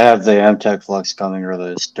I have the MTech Flux coming, or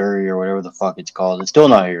the Sturry, or whatever the fuck it's called. It's still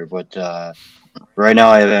not here, but right now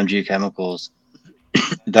I have MG Chemicals.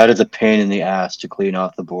 That is a pain in the ass to clean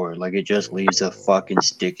off the board. Like, it just leaves a fucking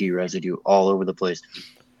sticky residue all over the place.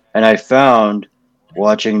 And I found,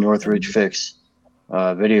 watching Northridge Fix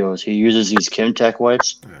videos, he uses these Kimtech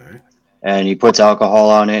wipes, and he puts alcohol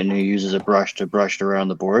on it, and he uses a brush to brush it around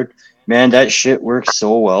the board. Man, that shit works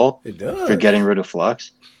so well for getting rid of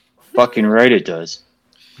flux. Fucking right it does.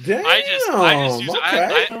 Damn,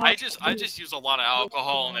 I just use a lot of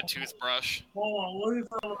alcohol and a toothbrush.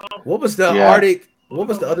 What was the Arctic? What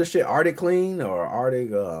was the other shit? Arctic Clean or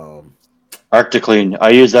Arctic? Arctic Clean.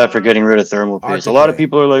 I use that for getting rid of thermal paste. A lot of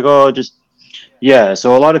people are like, "Oh, just." Yeah,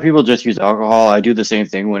 so a lot of people just use alcohol. I do the same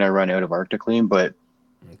thing when I run out of Arctic Clean, but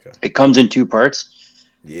it comes in 2 parts.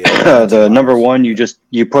 Yeah. The number one, you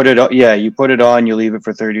put it on. Yeah, you put it on. You leave it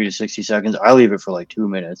for 30 to 60 seconds. I leave it for like 2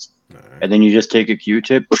 minutes, and then you just take a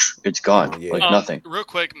Q-tip. It's gone, like nothing. Real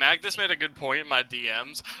quick, Magnus made a good point in my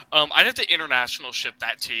DMs. I'd have to international ship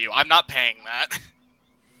that to you. I'm not paying that.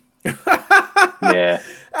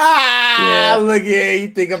 Yeah. Look here. You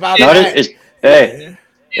think about that?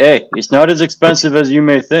 Hey, it's not as expensive as you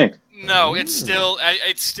may think. No, it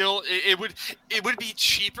would be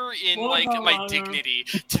cheaper in like my dignity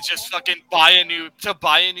to just fucking buy a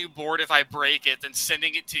new board if I break it than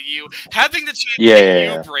sending it to you, having the chance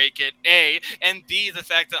you break it, A, and B, the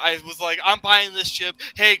fact that I was like, I'm buying this chip,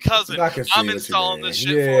 hey cousin, I'm installing this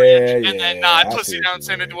shit for you, and then I pussy down and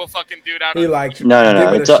send it to a fucking dude out of No,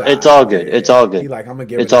 it's all good. It's all good. Like, I'm gonna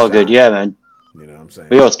give it's all good, yeah, man. You know what I'm saying?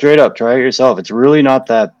 But yo, straight up, try it yourself. It's really not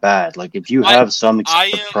that bad. Like, if you have some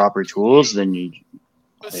proper tools, then you...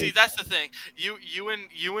 See, that's the thing. You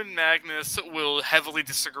and Magnus will heavily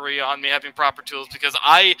disagree on me having proper tools because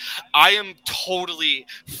I am totally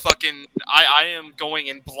fucking I am going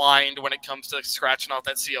in blind when it comes to scratching off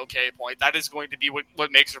that COK point. That is going to be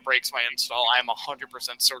what makes or breaks my install. I am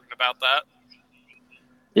 100% certain about that.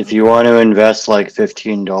 If you want to invest like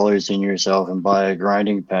 $15 in yourself and buy a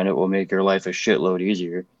grinding pen, it will make your life a shitload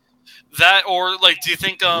easier. That or like, do you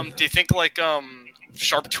think like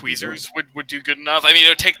sharp tweezers would do good enough? I mean, it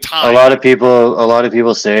would take time. A lot of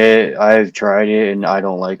people say it. I've tried it and I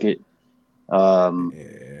don't like it.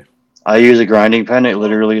 I use a grinding pen. It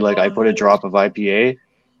literally, like, I put a drop of IPA.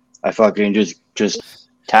 I fucking just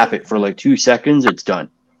tap it for like 2 seconds. It's done.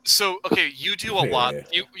 So, okay, you do a lot.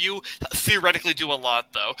 You theoretically do a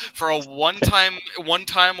lot, though. For a one-time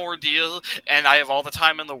ordeal, and I have all the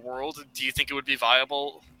time in the world, do you think it would be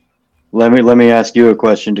viable? Let me ask you a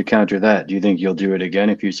question to counter that. Do you think you'll do it again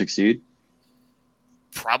if you succeed?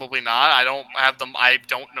 Probably not. I don't have them. I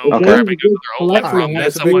don't know Okay. where I've been getting their OLED from.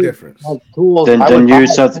 That's a big difference. Then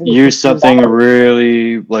use something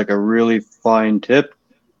really, like a really fine tip,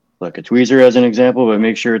 like a tweezer as an example, but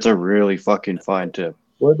make sure it's a really fucking fine tip.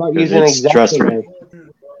 What about using trust me.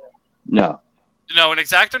 X-Acto? No, an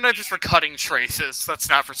X-Acto knife is for cutting traces. That's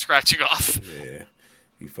not for scratching off. Yeah,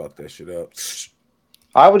 you fucked that shit up.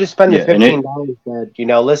 I would just spend the $15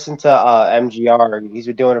 that, listen to MGR. He's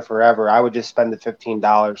been doing it forever. I would just spend the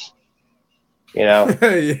 $15.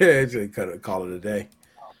 Yeah, just call it a day.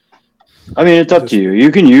 I mean, it's up to you.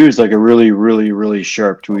 You can use like a really, really, really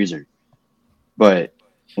sharp tweezer, but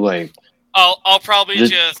like I'll probably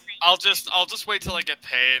I'll just wait till I get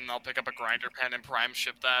paid and I'll pick up a grinder pen and prime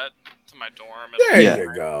ship that to my dorm. There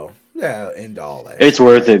you go. Yeah, end all that. It's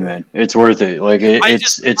worth it, man. It's worth it. Like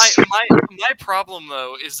it's. My problem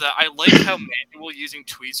though is that I like how manual using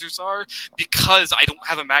tweezers are because I don't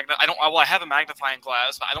have a I have a magnifying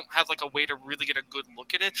glass, but I don't have like a way to really get a good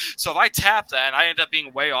look at it. So if I tap that and I end up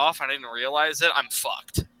being way off and I didn't realize it, I'm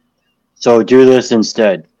fucked. So do this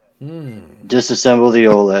instead. Disassemble the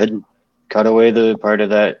OLED. Cut away the part of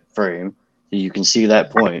that frame so you can see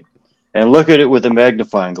that point, and look at it with a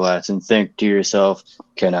magnifying glass and think to yourself,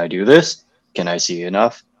 can I do this? Can I see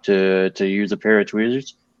enough to use a pair of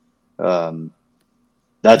tweezers?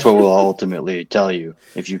 That's what will ultimately tell you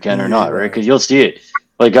if you can or not, right? Because you'll see it.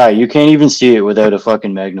 Like, guy, you can't even see it without a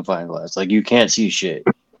fucking magnifying glass. Like, you can't see shit.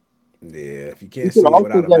 Yeah, if you can't see it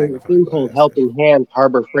without a magnifying thing called Helping Hand.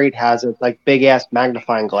 Harbor Freight has it, like big ass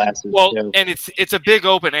magnifying glasses. Well, too. And it's a big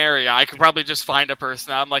open area. I could probably just find a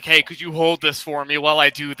person. I'm like, hey, could you hold this for me while I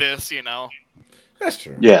do this? That's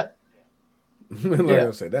true. Yeah. I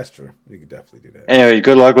say that's true. You could definitely do that. Anyway,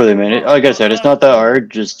 good luck with it, man. Like I said, it's not that hard.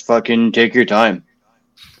 Just fucking take your time.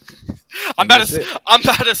 I'm about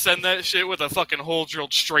to send that shit with a fucking hole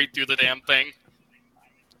drilled straight through the damn thing.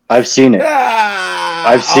 I've seen it.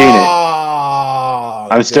 I've seen it.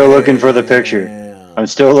 I'm still looking for the picture.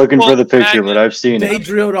 But I've seen it. They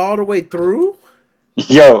drilled all the way through?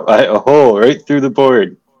 Yo, a hole right through the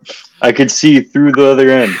board. I could see through the other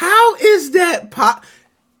end. How is that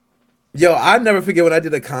Yo, I never forget when I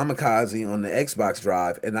did a kamikaze on the Xbox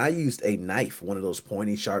Drive, and I used a knife, one of those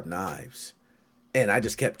pointy, sharp knives. And I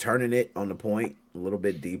just kept turning it on the point a little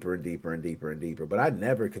bit deeper and deeper and deeper and deeper. But I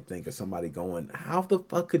never could think of somebody going, how the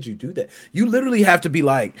fuck could you do that? You literally have to be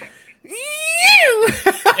like,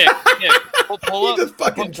 Pull up, just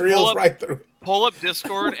fucking drills right through. Pull up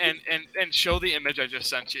Discord and show the image I just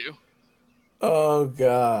sent you. Oh,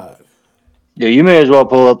 God. Yeah, you may as well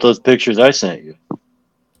pull up those pictures I sent you.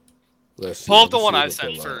 Pull up the one I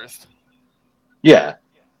sent first. Yeah.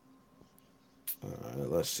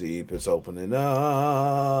 Let's see if it's opening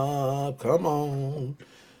up. Come on.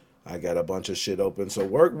 I got a bunch of shit open, so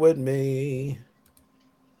work with me.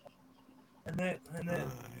 And then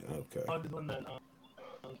okay.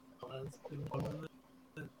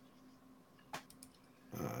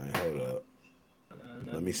 Alright, hold up.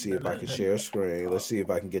 Let me see if I can share a screen. Let's see if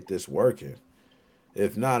I can get this working.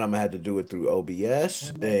 If not, I'm gonna have to do it through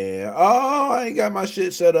OBS. And I ain't got my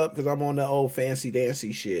shit set up because I'm on the old fancy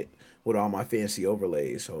dancy shit with all my fancy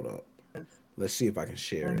overlays. Hold up. Let's see if I can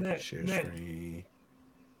share it. Share screen.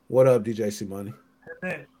 What up, DJ C Money?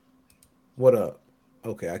 What up?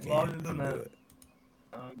 Okay, I can't. I'm good.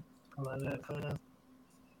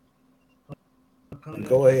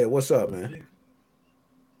 Go ahead. What's up, man?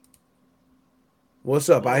 What's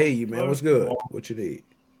up? I hear you, man. What's good? What you need?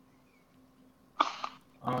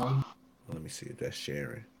 Let me see if that's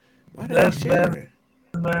sharing. Why that's sharing?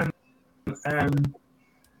 And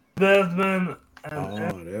Desmond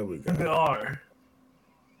and there we go.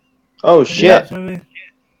 Oh shit!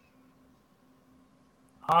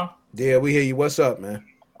 Huh? Yeah, we hear you. What's up, man?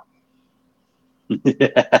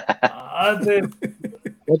 I think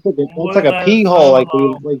That's like a pee hole, like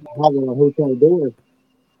having a hotel door.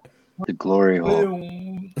 The glory hole.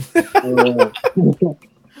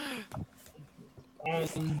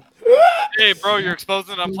 Hey, bro, you're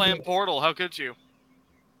exposing that I'm playing Portal. How could you?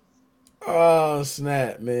 Oh,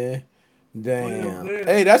 snap, man. Damn.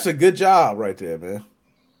 Hey, that's a good job right there, man.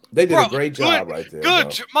 They did a great job right there. Good,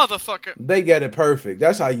 motherfucker. They get it perfect.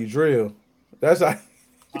 That's how you drill. That's how.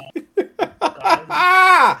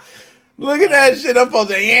 Look at that shit up on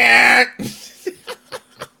the yeah.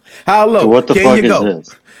 How low? What the can fuck you is go?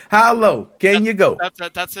 this? How low can you go? That's a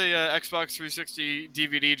Xbox 360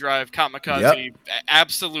 DVD drive kamikaze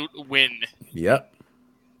absolute win. Yep.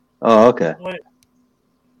 Oh, okay.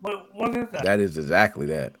 What is that? That is exactly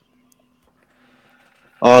that.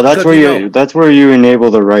 Oh, that's where that's where you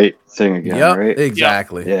enable the right thing again, right?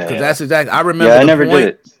 Exactly. Yeah. Because that's exactly. I remember. Yeah, I never did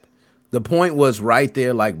it. The point was right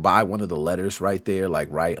there, like by one of the letters, right there, like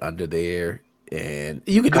right under there, and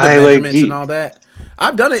you could do the measurements and all that.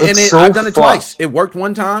 I've done it, and I've done it twice. It worked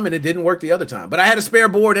one time, and it didn't work the other time. But I had a spare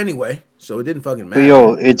board anyway, so it didn't fucking matter. But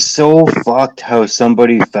yo, it's so fucked how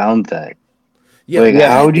somebody found that. Yeah, like,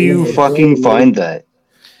 how do you fucking find that?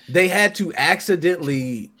 They had to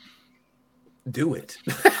accidentally do it.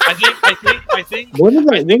 I think. What are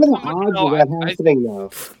the odds of that happening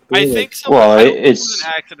though? I think it's an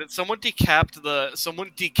accident. Someone decapped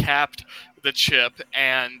the chip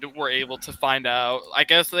and were able to find out. I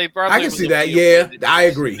guess they probably. I can see that. Yeah, I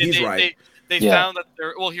agree. He's right. They found that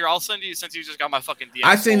there. Well, here I'll send you since you just got my fucking DM.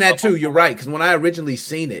 I seen that too. You're right because when I originally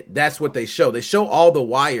seen it, that's what they show. They show all the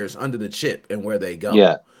wires under the chip and where they go.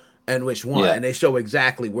 Yeah. And which one, and they show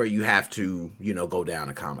exactly where you have to, go down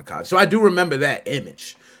a kamikaze. So I do remember that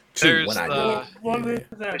image too when I did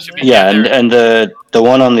it. Yeah, and the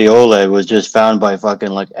one on the OLED was just found by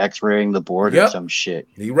fucking like X-raying the board or some shit.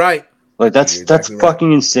 You're right. Like that's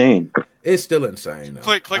fucking insane. It's still insane. Though.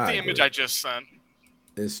 Click the image I just sent.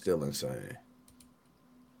 It's still insane.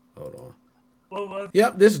 Hold on.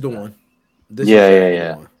 Yep, this is the one. This is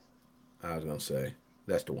the one. I was gonna say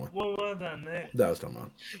that's the one. What was that name? That was talking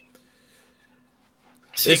about.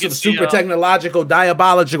 So it's some super technological,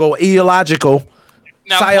 diabolical, illogical,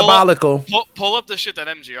 diabolical. Pull up the shit that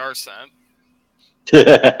MGR sent.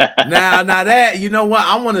 now that you know what,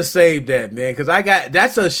 I want to save that, man, because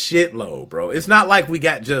that's a shitload, bro. It's not like we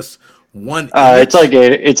got just one.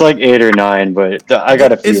 It's like 8 or 9, but I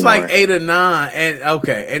got a few. It's like 8 or 9,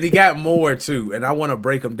 and he got more too, and I want to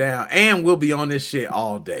break them down, and we'll be on this shit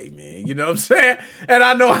all day, man. You know what I'm saying? And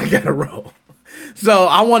I know I gotta roll. So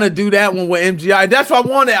I want to do that one with MGI. That's what I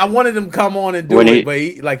wanted. I wanted him to come on and do it, but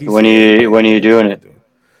when are you doing it?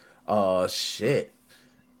 Shit.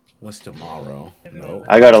 What's tomorrow? No.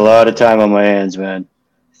 I got a lot of time on my hands, man.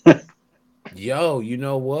 Yo, you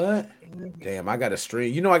know what? Damn, I got to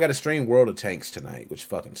stream. I got to stream World of Tanks tonight, which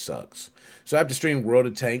fucking sucks. So I have to stream World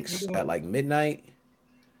of Tanks at like midnight.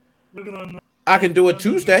 I can do it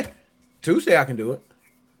Tuesday. Tuesday I can do it.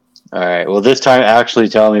 All right. Well, this time actually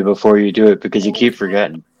tell me before you do it because you keep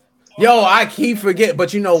forgetting. Yo, I keep forgetting,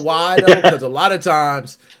 but you know why though? Because a lot of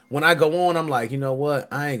times when I go on, I'm like, you know what?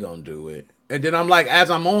 I ain't gonna do it. And then I'm like, as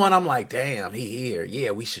I'm on, I'm like, damn, he here.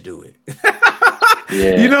 Yeah, we should do it.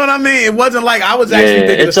 You know what I mean? It wasn't like I was actually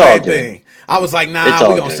thinking the same thing. I was like, nah,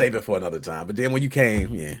 we're going to save it for another time. But then when you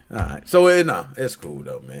came, all right. So, it's cool,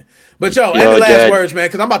 though, man. But, any last words, man?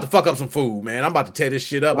 Because I'm about to fuck up some food, man. I'm about to tear this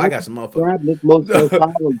shit up. I got some motherfuckers.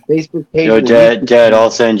 Facebook page. Yo, Dad,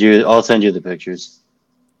 I'll send you the pictures.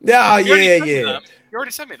 Yeah. You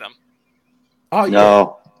already sent me them. Oh, yeah.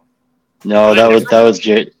 No, that was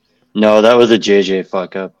a JJ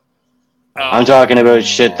fuck up. I'm talking about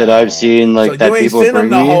shit that I've seen, like, so that people bring me.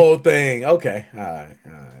 The whole thing. Okay. All right.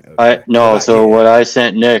 Okay. So what I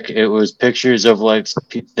sent Nick, it was pictures of like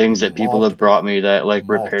things that people have brought me that like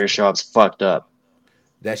repair shops fucked up.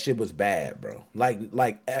 That shit was bad, bro. Like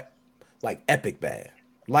epic bad.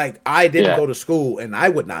 Like I didn't go to school and I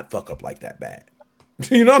would not fuck up like that bad.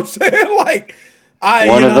 You know what I'm saying? Like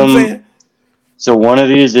what I'm saying? So one of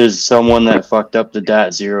these is someone that fucked up the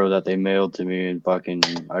DAT0 that they mailed to me and fucking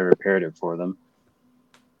I repaired it for them.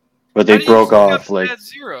 But they broke off like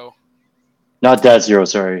DAT0? Not DAT0,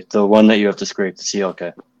 sorry. The one that you have to scrape the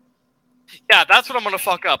CLK. Yeah, that's what I'm gonna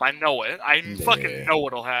fuck up. I know it. I fucking know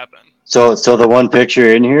what'll happen. So the one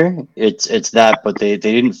picture in here, it's that, but they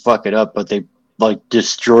didn't fuck it up, but they like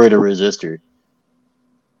destroyed a resistor.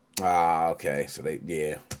 Okay. So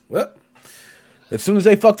well, as soon as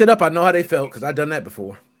they fucked it up, I know how they felt because I've done that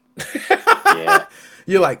before. Yeah.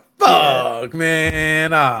 You're like, fuck,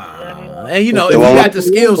 man. And if you got the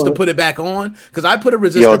skills to put it back on, because I put a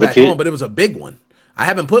resistor back on, but it was a big one. I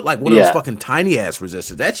haven't put like one of those fucking tiny ass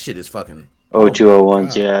resistors. That shit is fucking.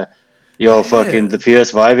 0201s, yeah. Yo, fucking the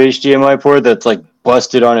PS5 HDMI port that's like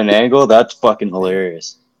busted on an angle. That's fucking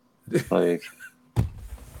hilarious. Like.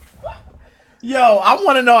 Yo, I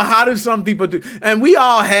want to know, how do some people do? And we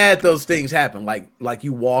all had those things happen. Like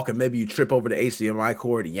you walk and maybe you trip over the HDMI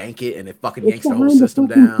cord, yank it, and it fucking yanks the whole system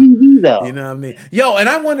down. You know what I mean? Yo, and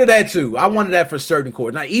I wanted that too. I wanted that for certain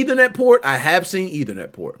cords. Now, Ethernet port, I have seen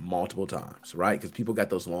Ethernet port multiple times, right? Because people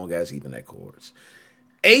got those long ass Ethernet cords.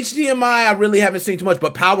 HDMI, I really haven't seen too much,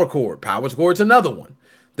 but power cord's another one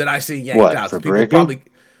that I see yanked out. For People breaking? probably.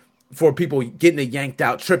 For people getting it yanked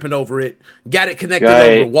out, tripping over it, got it connected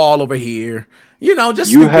over the wall over here. You know, just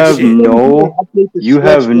you have shit. you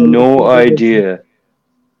have no idea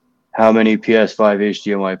how many PS5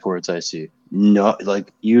 HDMI ports I see. No,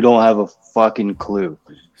 like you don't have a fucking clue.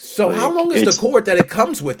 So like, how long is the cord that it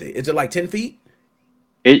comes with it? Is it like 10 feet?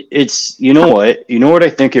 It's you know what I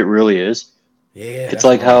think it really is. Yeah, it's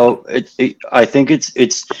like how I think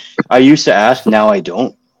it's. I used to ask, now I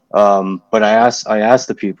don't. But I asked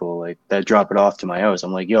the people like that drop it off to my house.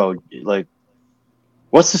 I'm like, yo, like,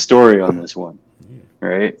 what's the story on this one?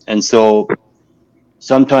 Right. And so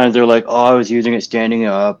sometimes they're like, oh, I was using it standing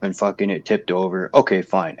up and fucking it tipped over. Okay,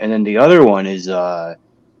 fine. And then the other one is,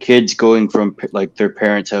 kids going from like their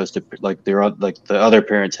parents' house to like the other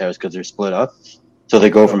parents' house, cause they're split up. So they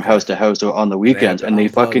go from house to house on the weekends, and they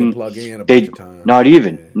fucking not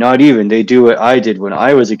even they do what I did when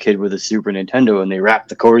I was a kid with a Super Nintendo, and they wrap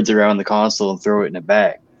the cords around the console and throw it in a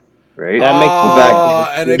bag, right? That makes the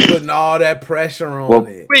bag. And they putting all that pressure on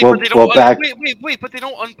it. Wait, but they don't. Wait, but they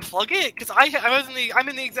don't unplug it, because I'm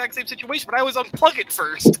in the exact same situation, but I was unplug it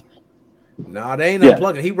first. Nah, they ain't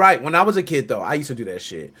unplugging. He right. When I was a kid, though, I used to do that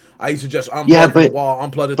shit. I used to just unplug the wall,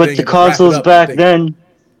 unplug the thing. But the consoles back then.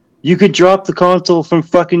 You could drop the console from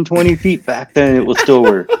fucking 20 feet back then, it will still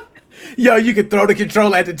work. Yo, you could throw the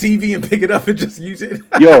controller at the TV and pick it up and just use it.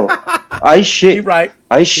 Yo, I shit. He right.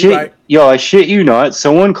 I shit. Yo, I shit you not.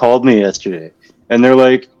 Someone called me yesterday, and they're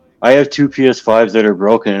like, I have 2 PS5s that are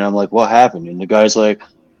broken, and I'm like, what happened? And the guy's like,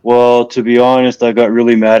 well, to be honest, I got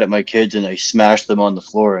really mad at my kids, and I smashed them on the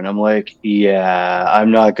floor. And I'm like, yeah,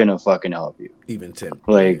 I'm not gonna fucking help you. Even Tim.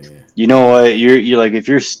 Like, you know what? You're like, if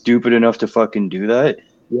you're stupid enough to fucking do that,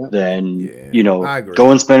 then you know,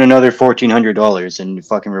 go and spend another $1,400 and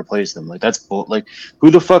fucking replace them. Like, that's like, who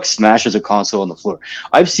the fuck smashes a console on the floor?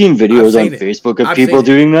 I've seen videos on Facebook of people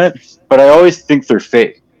doing that, but I always think they're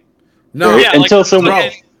fake. No, right? Until someone,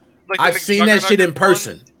 I've seen that shit in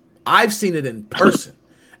person. I've seen it in person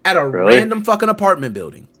at a random fucking apartment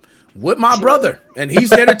building with my brother, and he's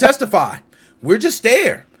there to testify. We're just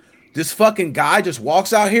there. This fucking guy just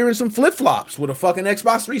walks out here in some flip flops with a fucking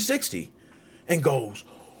Xbox 360 and goes,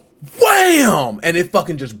 wham! And it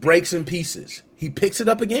fucking just breaks in pieces. He picks it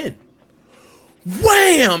up again.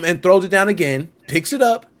 Wham! And throws it down again. Picks it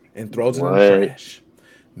up and throws it in the trash.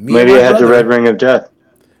 Maybe I had the red ring of death.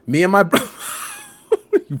 Me and my brother.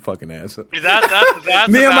 You fucking asshole. That's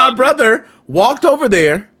me and my brother walked over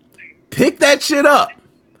there, picked that shit up.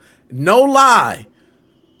 No lie.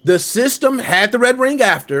 The system had the red ring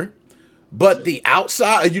after, but the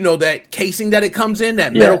outside, you know, that casing that it comes in,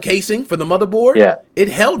 that metal casing for the motherboard, it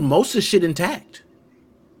held most of the shit intact.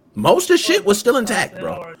 Most of the shit was still intact,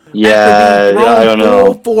 bro. Yeah, I don't know.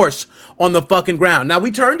 Full force on the fucking ground. Now,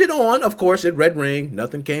 we turned it on. Of course, it red ring.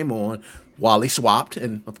 Nothing came on. Wally swapped,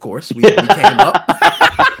 and of course, we came up.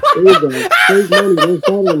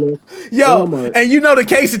 Yo, and you know the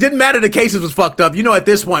case, it didn't matter the cases was fucked up. You know, at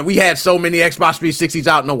this point, we had so many Xbox 360s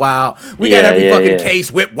out in a while. We had every fucking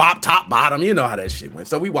case, whip, wop, top, bottom. You know how that shit went.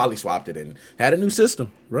 So we Wally swapped it and had a new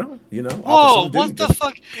system, bro. You know. Whoa, what the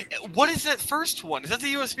fuck? What is that first one? Is that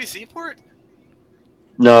the USB-C port?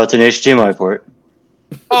 No, it's an HDMI port.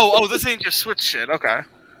 Oh, this ain't just Switch shit. Okay.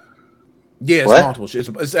 Yeah, it's multiple shit.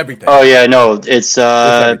 It's everything. Oh yeah, no, it's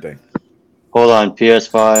everything. Hold on,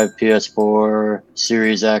 PS5, PS4,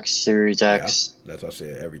 Series X, Series X. Yeah, that's what I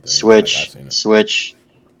said. Everything. Switch,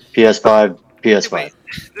 PS5, PS5. Wait,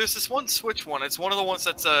 there's this one Switch one. It's one of the ones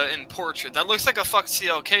that's in portrait. That looks like a fuck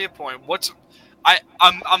CLK point.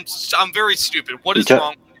 I'm very stupid. What is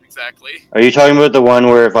wrong with it exactly? Are you talking about the one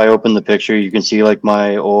where if I open the picture, you can see like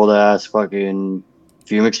my old ass fucking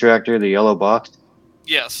fume extractor, the yellow box?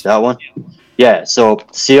 Yes. That one? Yeah, so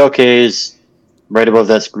CLK's right above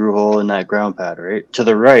that screw hole in that ground pad, right? To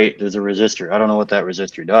the right, there's a resistor. I don't know what that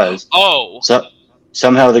resistor does. Oh. So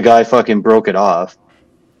somehow the guy fucking broke it off.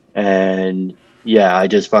 And yeah, I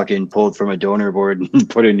just fucking pulled from a donor board and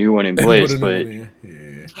put a new one in place.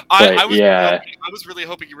 I was really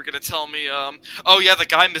hoping you were going to tell me, the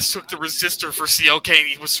guy mistook the resistor for CLK and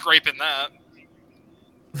he was scraping that.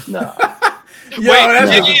 No. Yo, Wait, that's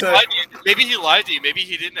maybe what he you lied to you. Maybe he lied to you. Maybe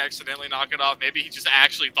he didn't accidentally knock it off. Maybe he just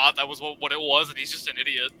actually thought that was what it was, and he's just an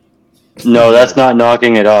idiot. No, that's not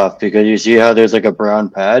knocking it off, because you see how there's like a brown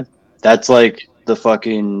pad? That's like the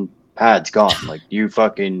fucking pad's gone. Like you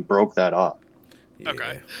fucking broke that off.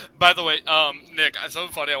 Okay. By the way, Nick,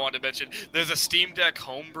 something funny I wanted to mention. There's a Steam Deck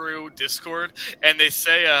homebrew Discord, and they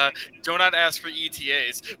say, do not ask for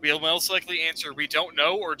ETAs. We'll most likely answer, we don't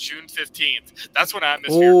know, or June 15th. That's when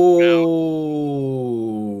Atmosphere Oh,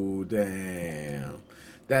 damn.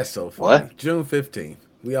 That's so funny. What? June 15th.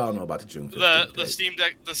 We all know about the June 15th.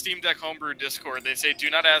 The Steam Deck homebrew Discord, they say,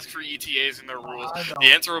 do not ask for ETAs in their rules.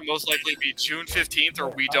 The answer will most likely be June 15th, or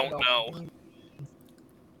we don't know.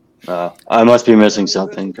 I must be missing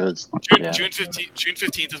something, because June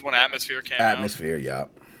 15th is when Atmosphere came out. Atmosphere, yeah.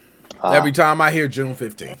 Every time I hear June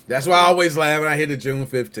 15th. That's why I always laugh when I hear the June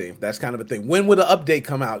 15th. That's kind of a thing. When will the update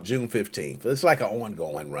come out? June 15th. It's like an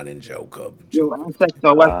ongoing running joke of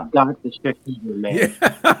got the shit man.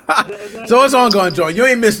 Yeah. So it's ongoing joke. You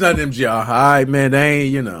ain't missed nothing, MGR. All right, man. They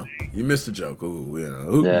ain't, you missed the joke. Ooh,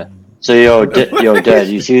 Ooh. Yeah. So Dad,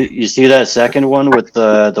 you see that second one with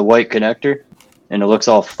the white connector? And it looks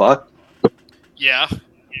all fucked. Yeah.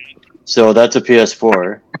 So that's a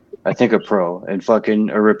PS4, I think a Pro, and fucking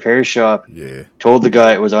a repair shop told the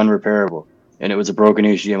guy it was unrepairable, and it was a broken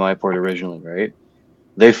HDMI port originally, right?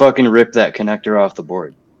 They fucking ripped that connector off the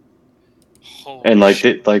board, and they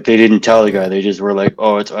didn't tell the guy. They just were like,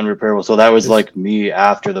 "Oh, it's unrepairable." So that was like me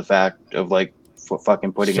after the fact of like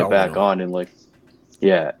fucking putting it back on and like,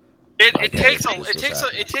 yeah. It takes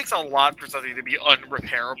a lot for something to be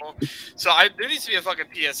unrepairable. So there needs to be a fucking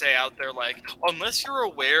PSA out there, like, unless you're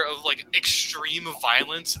aware of like extreme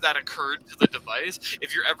violence that occurred to the device,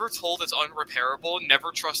 if you're ever told it's unrepairable, never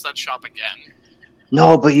trust that shop again.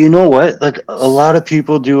 No, but you know what? Like a lot of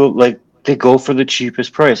people do, like they go for the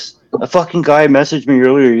cheapest price. A fucking guy messaged me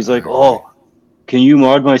earlier. He's like, "Oh, can you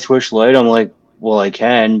mod my Switch Lite?" I'm like, "Well, I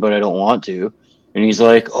can, but I don't want to." And he's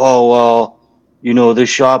like, "Oh, well, this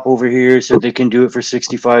shop over here said they can do it for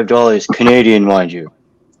 $65, Canadian, mind you."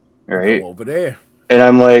 All right. Go over there. And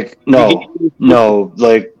I'm like, no,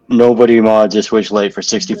 like nobody mods a Switch Lite for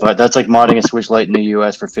 $65. That's like modding a Switch Lite in the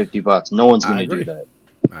US for $50. No one's gonna do that.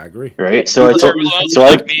 I agree. Right? So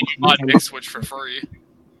I mod Big Switch for free.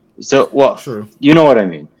 So true. You know what I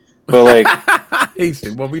mean. But like,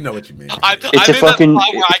 well, we know what you mean. I'm in that spot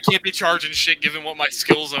where I can't be charging shit given what my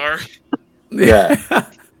skills are. Yeah.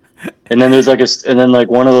 And then there's like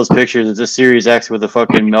one of those pictures is a Series X with a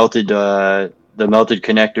fucking melted the melted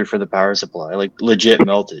connector for the power supply, like legit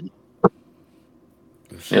melted.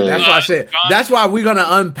 So that's why I said that's why we're gonna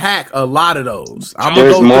unpack a lot of those.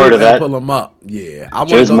 There's more to that. Pull them up. Yeah,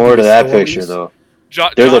 there's more to that picture though.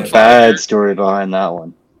 There's a bad story behind that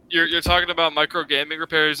one. You're talking about micro gaming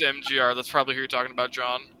repairs, MGR. That's probably who you're talking about,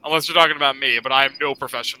 John. Unless you're talking about me, but I am no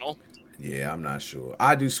professional. Yeah, I'm not sure.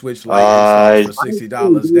 I do Switch Lite for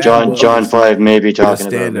 $60. John 5 may be talking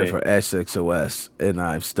about standard me. for SXOS, and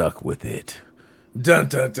I'm stuck with it. Dun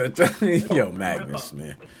dun dun dun. Yo, Magnus,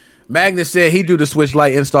 man. Magnus said he do the Switch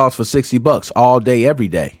Lite installs for $60 all day, every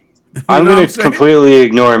day. I'm gonna completely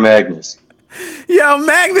ignore Magnus. Yo,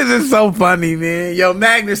 Magnus is so funny, man. Yo,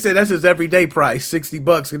 Magnus said that's his everyday price,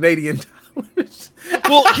 $60 Canadian dollars.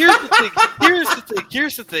 Well,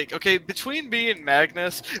 here's the thing. Okay, between me and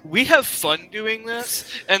Magnus, we have fun doing this,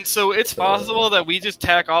 and so it's possible that we just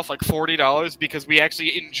tack off like $40 because we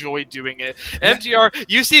actually enjoy doing it. MGR,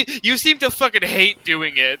 you seem to fucking hate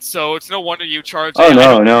doing it, so it's no wonder you charge. Oh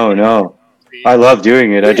no! I love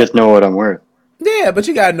doing it. I just know what I'm worth. Yeah, but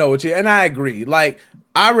you gotta know what and I agree. Like,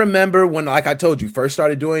 I remember when, like I told you, first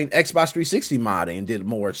started doing Xbox 360 modding and did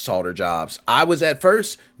more solder jobs. I was at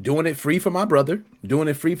first doing it free for my brother, doing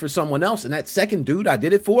it free for someone else. And that second dude I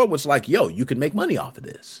did it for was like, yo, you can make money off of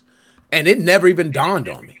this. And it never even dawned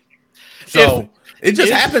on me. So it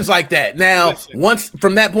just happens like that. Now, once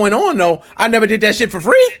from that point on, though, I never did that shit for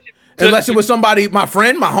free. Unless it was somebody, my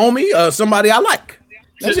friend, my homie, somebody I like.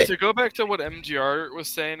 To go back to what MGR was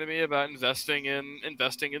saying to me about investing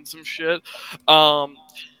in some shit,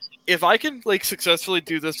 if I can like successfully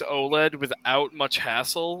do this OLED without much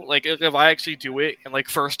hassle, like if I actually do it and like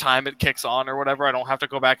first time it kicks on or whatever, I don't have to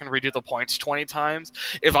go back and redo the points 20 times.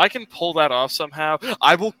 If I can pull that off somehow,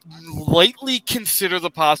 I will lightly consider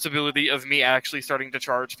the possibility of me actually starting to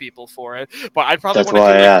charge people for it. But I'd probably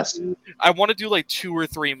I want to do like 2 or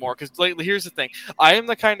 3 more because like here's the thing, I am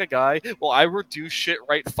the kind of guy. Well, I would do shit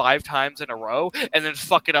right 5 times in a row and then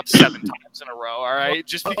fuck it up 7 times in a row. All right,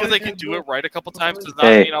 just because I can do it right a couple times does not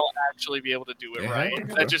mean I'll actually be able to do it right.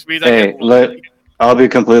 That just means I'll be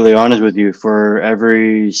completely honest with you. For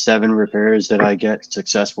every 7 repairs that I get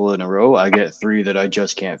successful in a row, I get 3 that I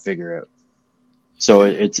just can't figure out. So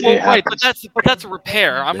it right, happens. but that's a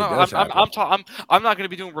repair. I'm It not does I'm happen. I'm not going to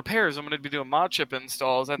be doing repairs. I'm going to be doing mod chip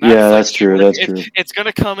installs, and Yeah, that's that's true. That's true. It's going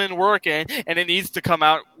to come in working, and it needs to come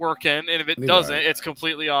out working. And if it You're doesn't, right. it's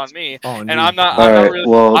completely on me. On And you. I'm not All right. really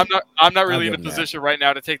Well, I'm not really I'll in a give him that. position right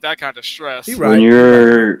now to take that kind of stress. He when right.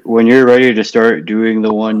 you're ready to start doing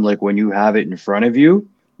the one, like when you have it in front of you,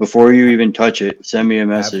 before you even touch it, send me a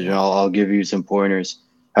message and I'll give you some pointers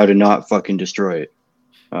how to not fucking destroy it.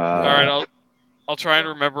 All right, I'll try and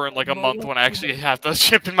remember in like a month when I actually have the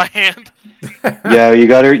chip in my hand. Yeah, you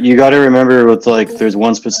gotta remember with like there's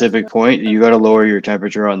one specific point you gotta lower your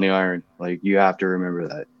temperature on the iron. Like you have to remember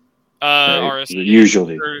that. Right? RSD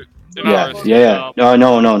Usually. yeah. Yeah. No.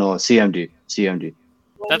 CMD.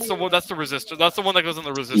 That's the one. That's the resistor. That's the one that goes in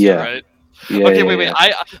the resistor, Yeah. right? Yeah. Okay, yeah, wait.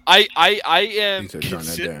 yeah. I am He said turn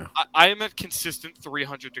that down. I am at consistent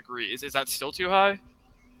 300 degrees. Is that still too high?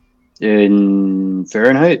 In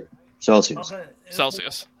Fahrenheit, Celsius.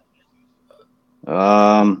 Celsius.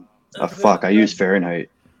 Fuck. I use Fahrenheit,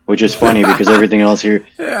 which is funny because everything else here.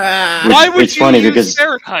 Why would it's you funny use because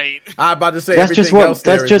Fahrenheit? I'm about to say that's just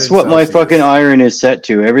what my fucking iron is set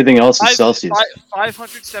to. Everything else is Celsius.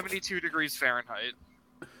 572 degrees Fahrenheit.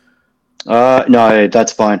 No,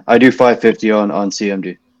 that's fine. I do 550 on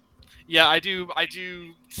CMD. Yeah, I do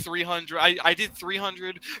 300. I did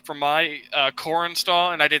 300 for my core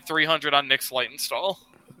install, and I did 300 on Nick's light install.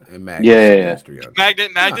 And Magnus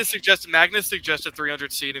Magnus suggested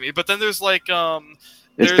 300C to me, but then there's like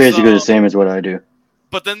it's basically the same as what I do.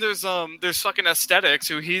 But then there's fucking Aesthetics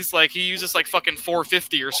who he uses like fucking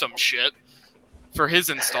 450 or some shit for his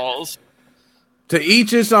installs. To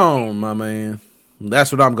each his own, my man.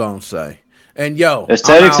 That's what I'm gonna say. And yo,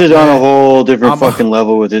 Aesthetics is on a whole different fucking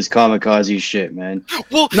level with his kamikaze shit, man.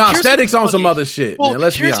 Well, Aesthetics on some other shit, man.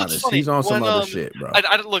 Let's be honest. Funny. He's on some other shit, bro.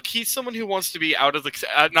 Look, he's someone who wants to be out of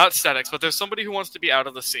the not Aesthetics, but there's somebody who wants to be out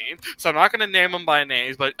of the scene. So I'm not going to name him by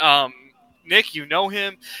names, but Nick, you know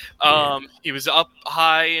him. He was up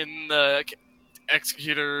high in the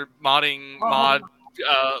Executor mod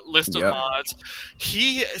list of mods.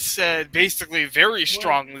 He said basically very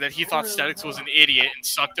strongly that he thought Aesthetics was an idiot and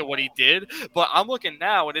sucked at what he did. But I'm looking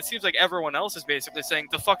now, and it seems like everyone else is basically saying,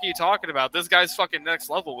 "The fuck are you talking about? This guy's fucking next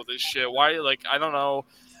level with this shit." Why? Like, I don't know.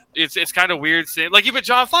 It's kind of weird saying, like, even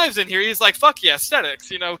John Five's in here. He's like, "Fuck yeah,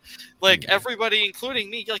 Aesthetics," you know. Like, everybody, including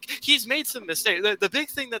me, like, he's made some mistakes. The big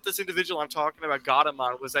thing that this individual I'm talking about got him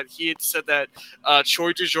on was that he had said that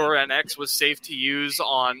Choi du Jour NX was safe to use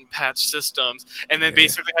on patch systems, and then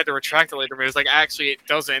basically had to retract it later. But it was like, actually, it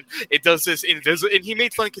doesn't. It does this invisible, and he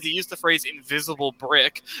made fun because he used the phrase invisible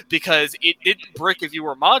brick because it didn't brick if you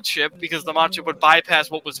were mod chip, because the mod chip would bypass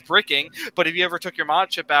what was bricking. But if you ever took your mod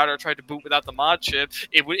chip out or tried to boot without the mod chip,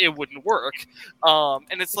 it wouldn't work.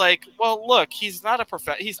 And it's like, well, look, he's not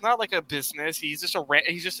he's not like a business. He's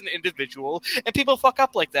just an individual, and people fuck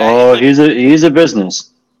up like that. Oh, he's a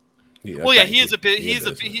business. Yeah, well, yeah, he is a bit.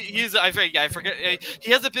 I forget.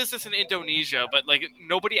 He has a business in Indonesia, but like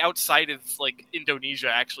nobody outside of like Indonesia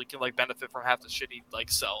actually can like benefit from half the shit he like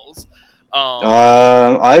sells.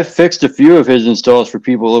 I've fixed a few of his installs for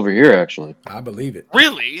people over here. Actually, I believe it.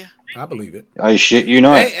 Really? I believe it. I shit you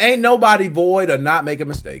not. Ain't nobody void or not making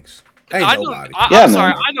mistakes. I'm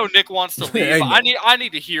sorry. I know Nick wants to leave. I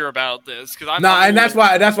need to hear about this because that's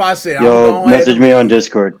why I said. Yo, message me on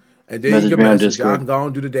Discord. And then you can message. I'm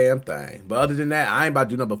gonna do the damn thing. But other than that, I ain't about to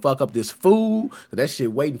do nothing but fuck up this food. That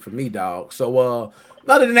shit waiting for me, dog. So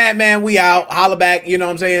other than that, man, we out. Holla back. You know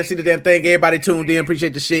what I'm saying? See the damn thing. Everybody tuned in.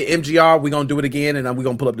 Appreciate the shit. MGR. We gonna do it again, and we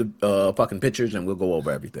gonna pull up the fucking pictures, and we'll go over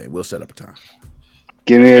everything. We'll set up a time.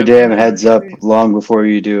 Give me a damn heads up long before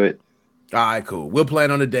you do it. All right, cool. We'll plan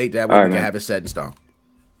on a date that way we can have it set in stone.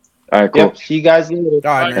 All right, cool. Yep. See you guys later.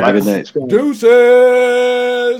 All right, man. Have a good night. Deuces.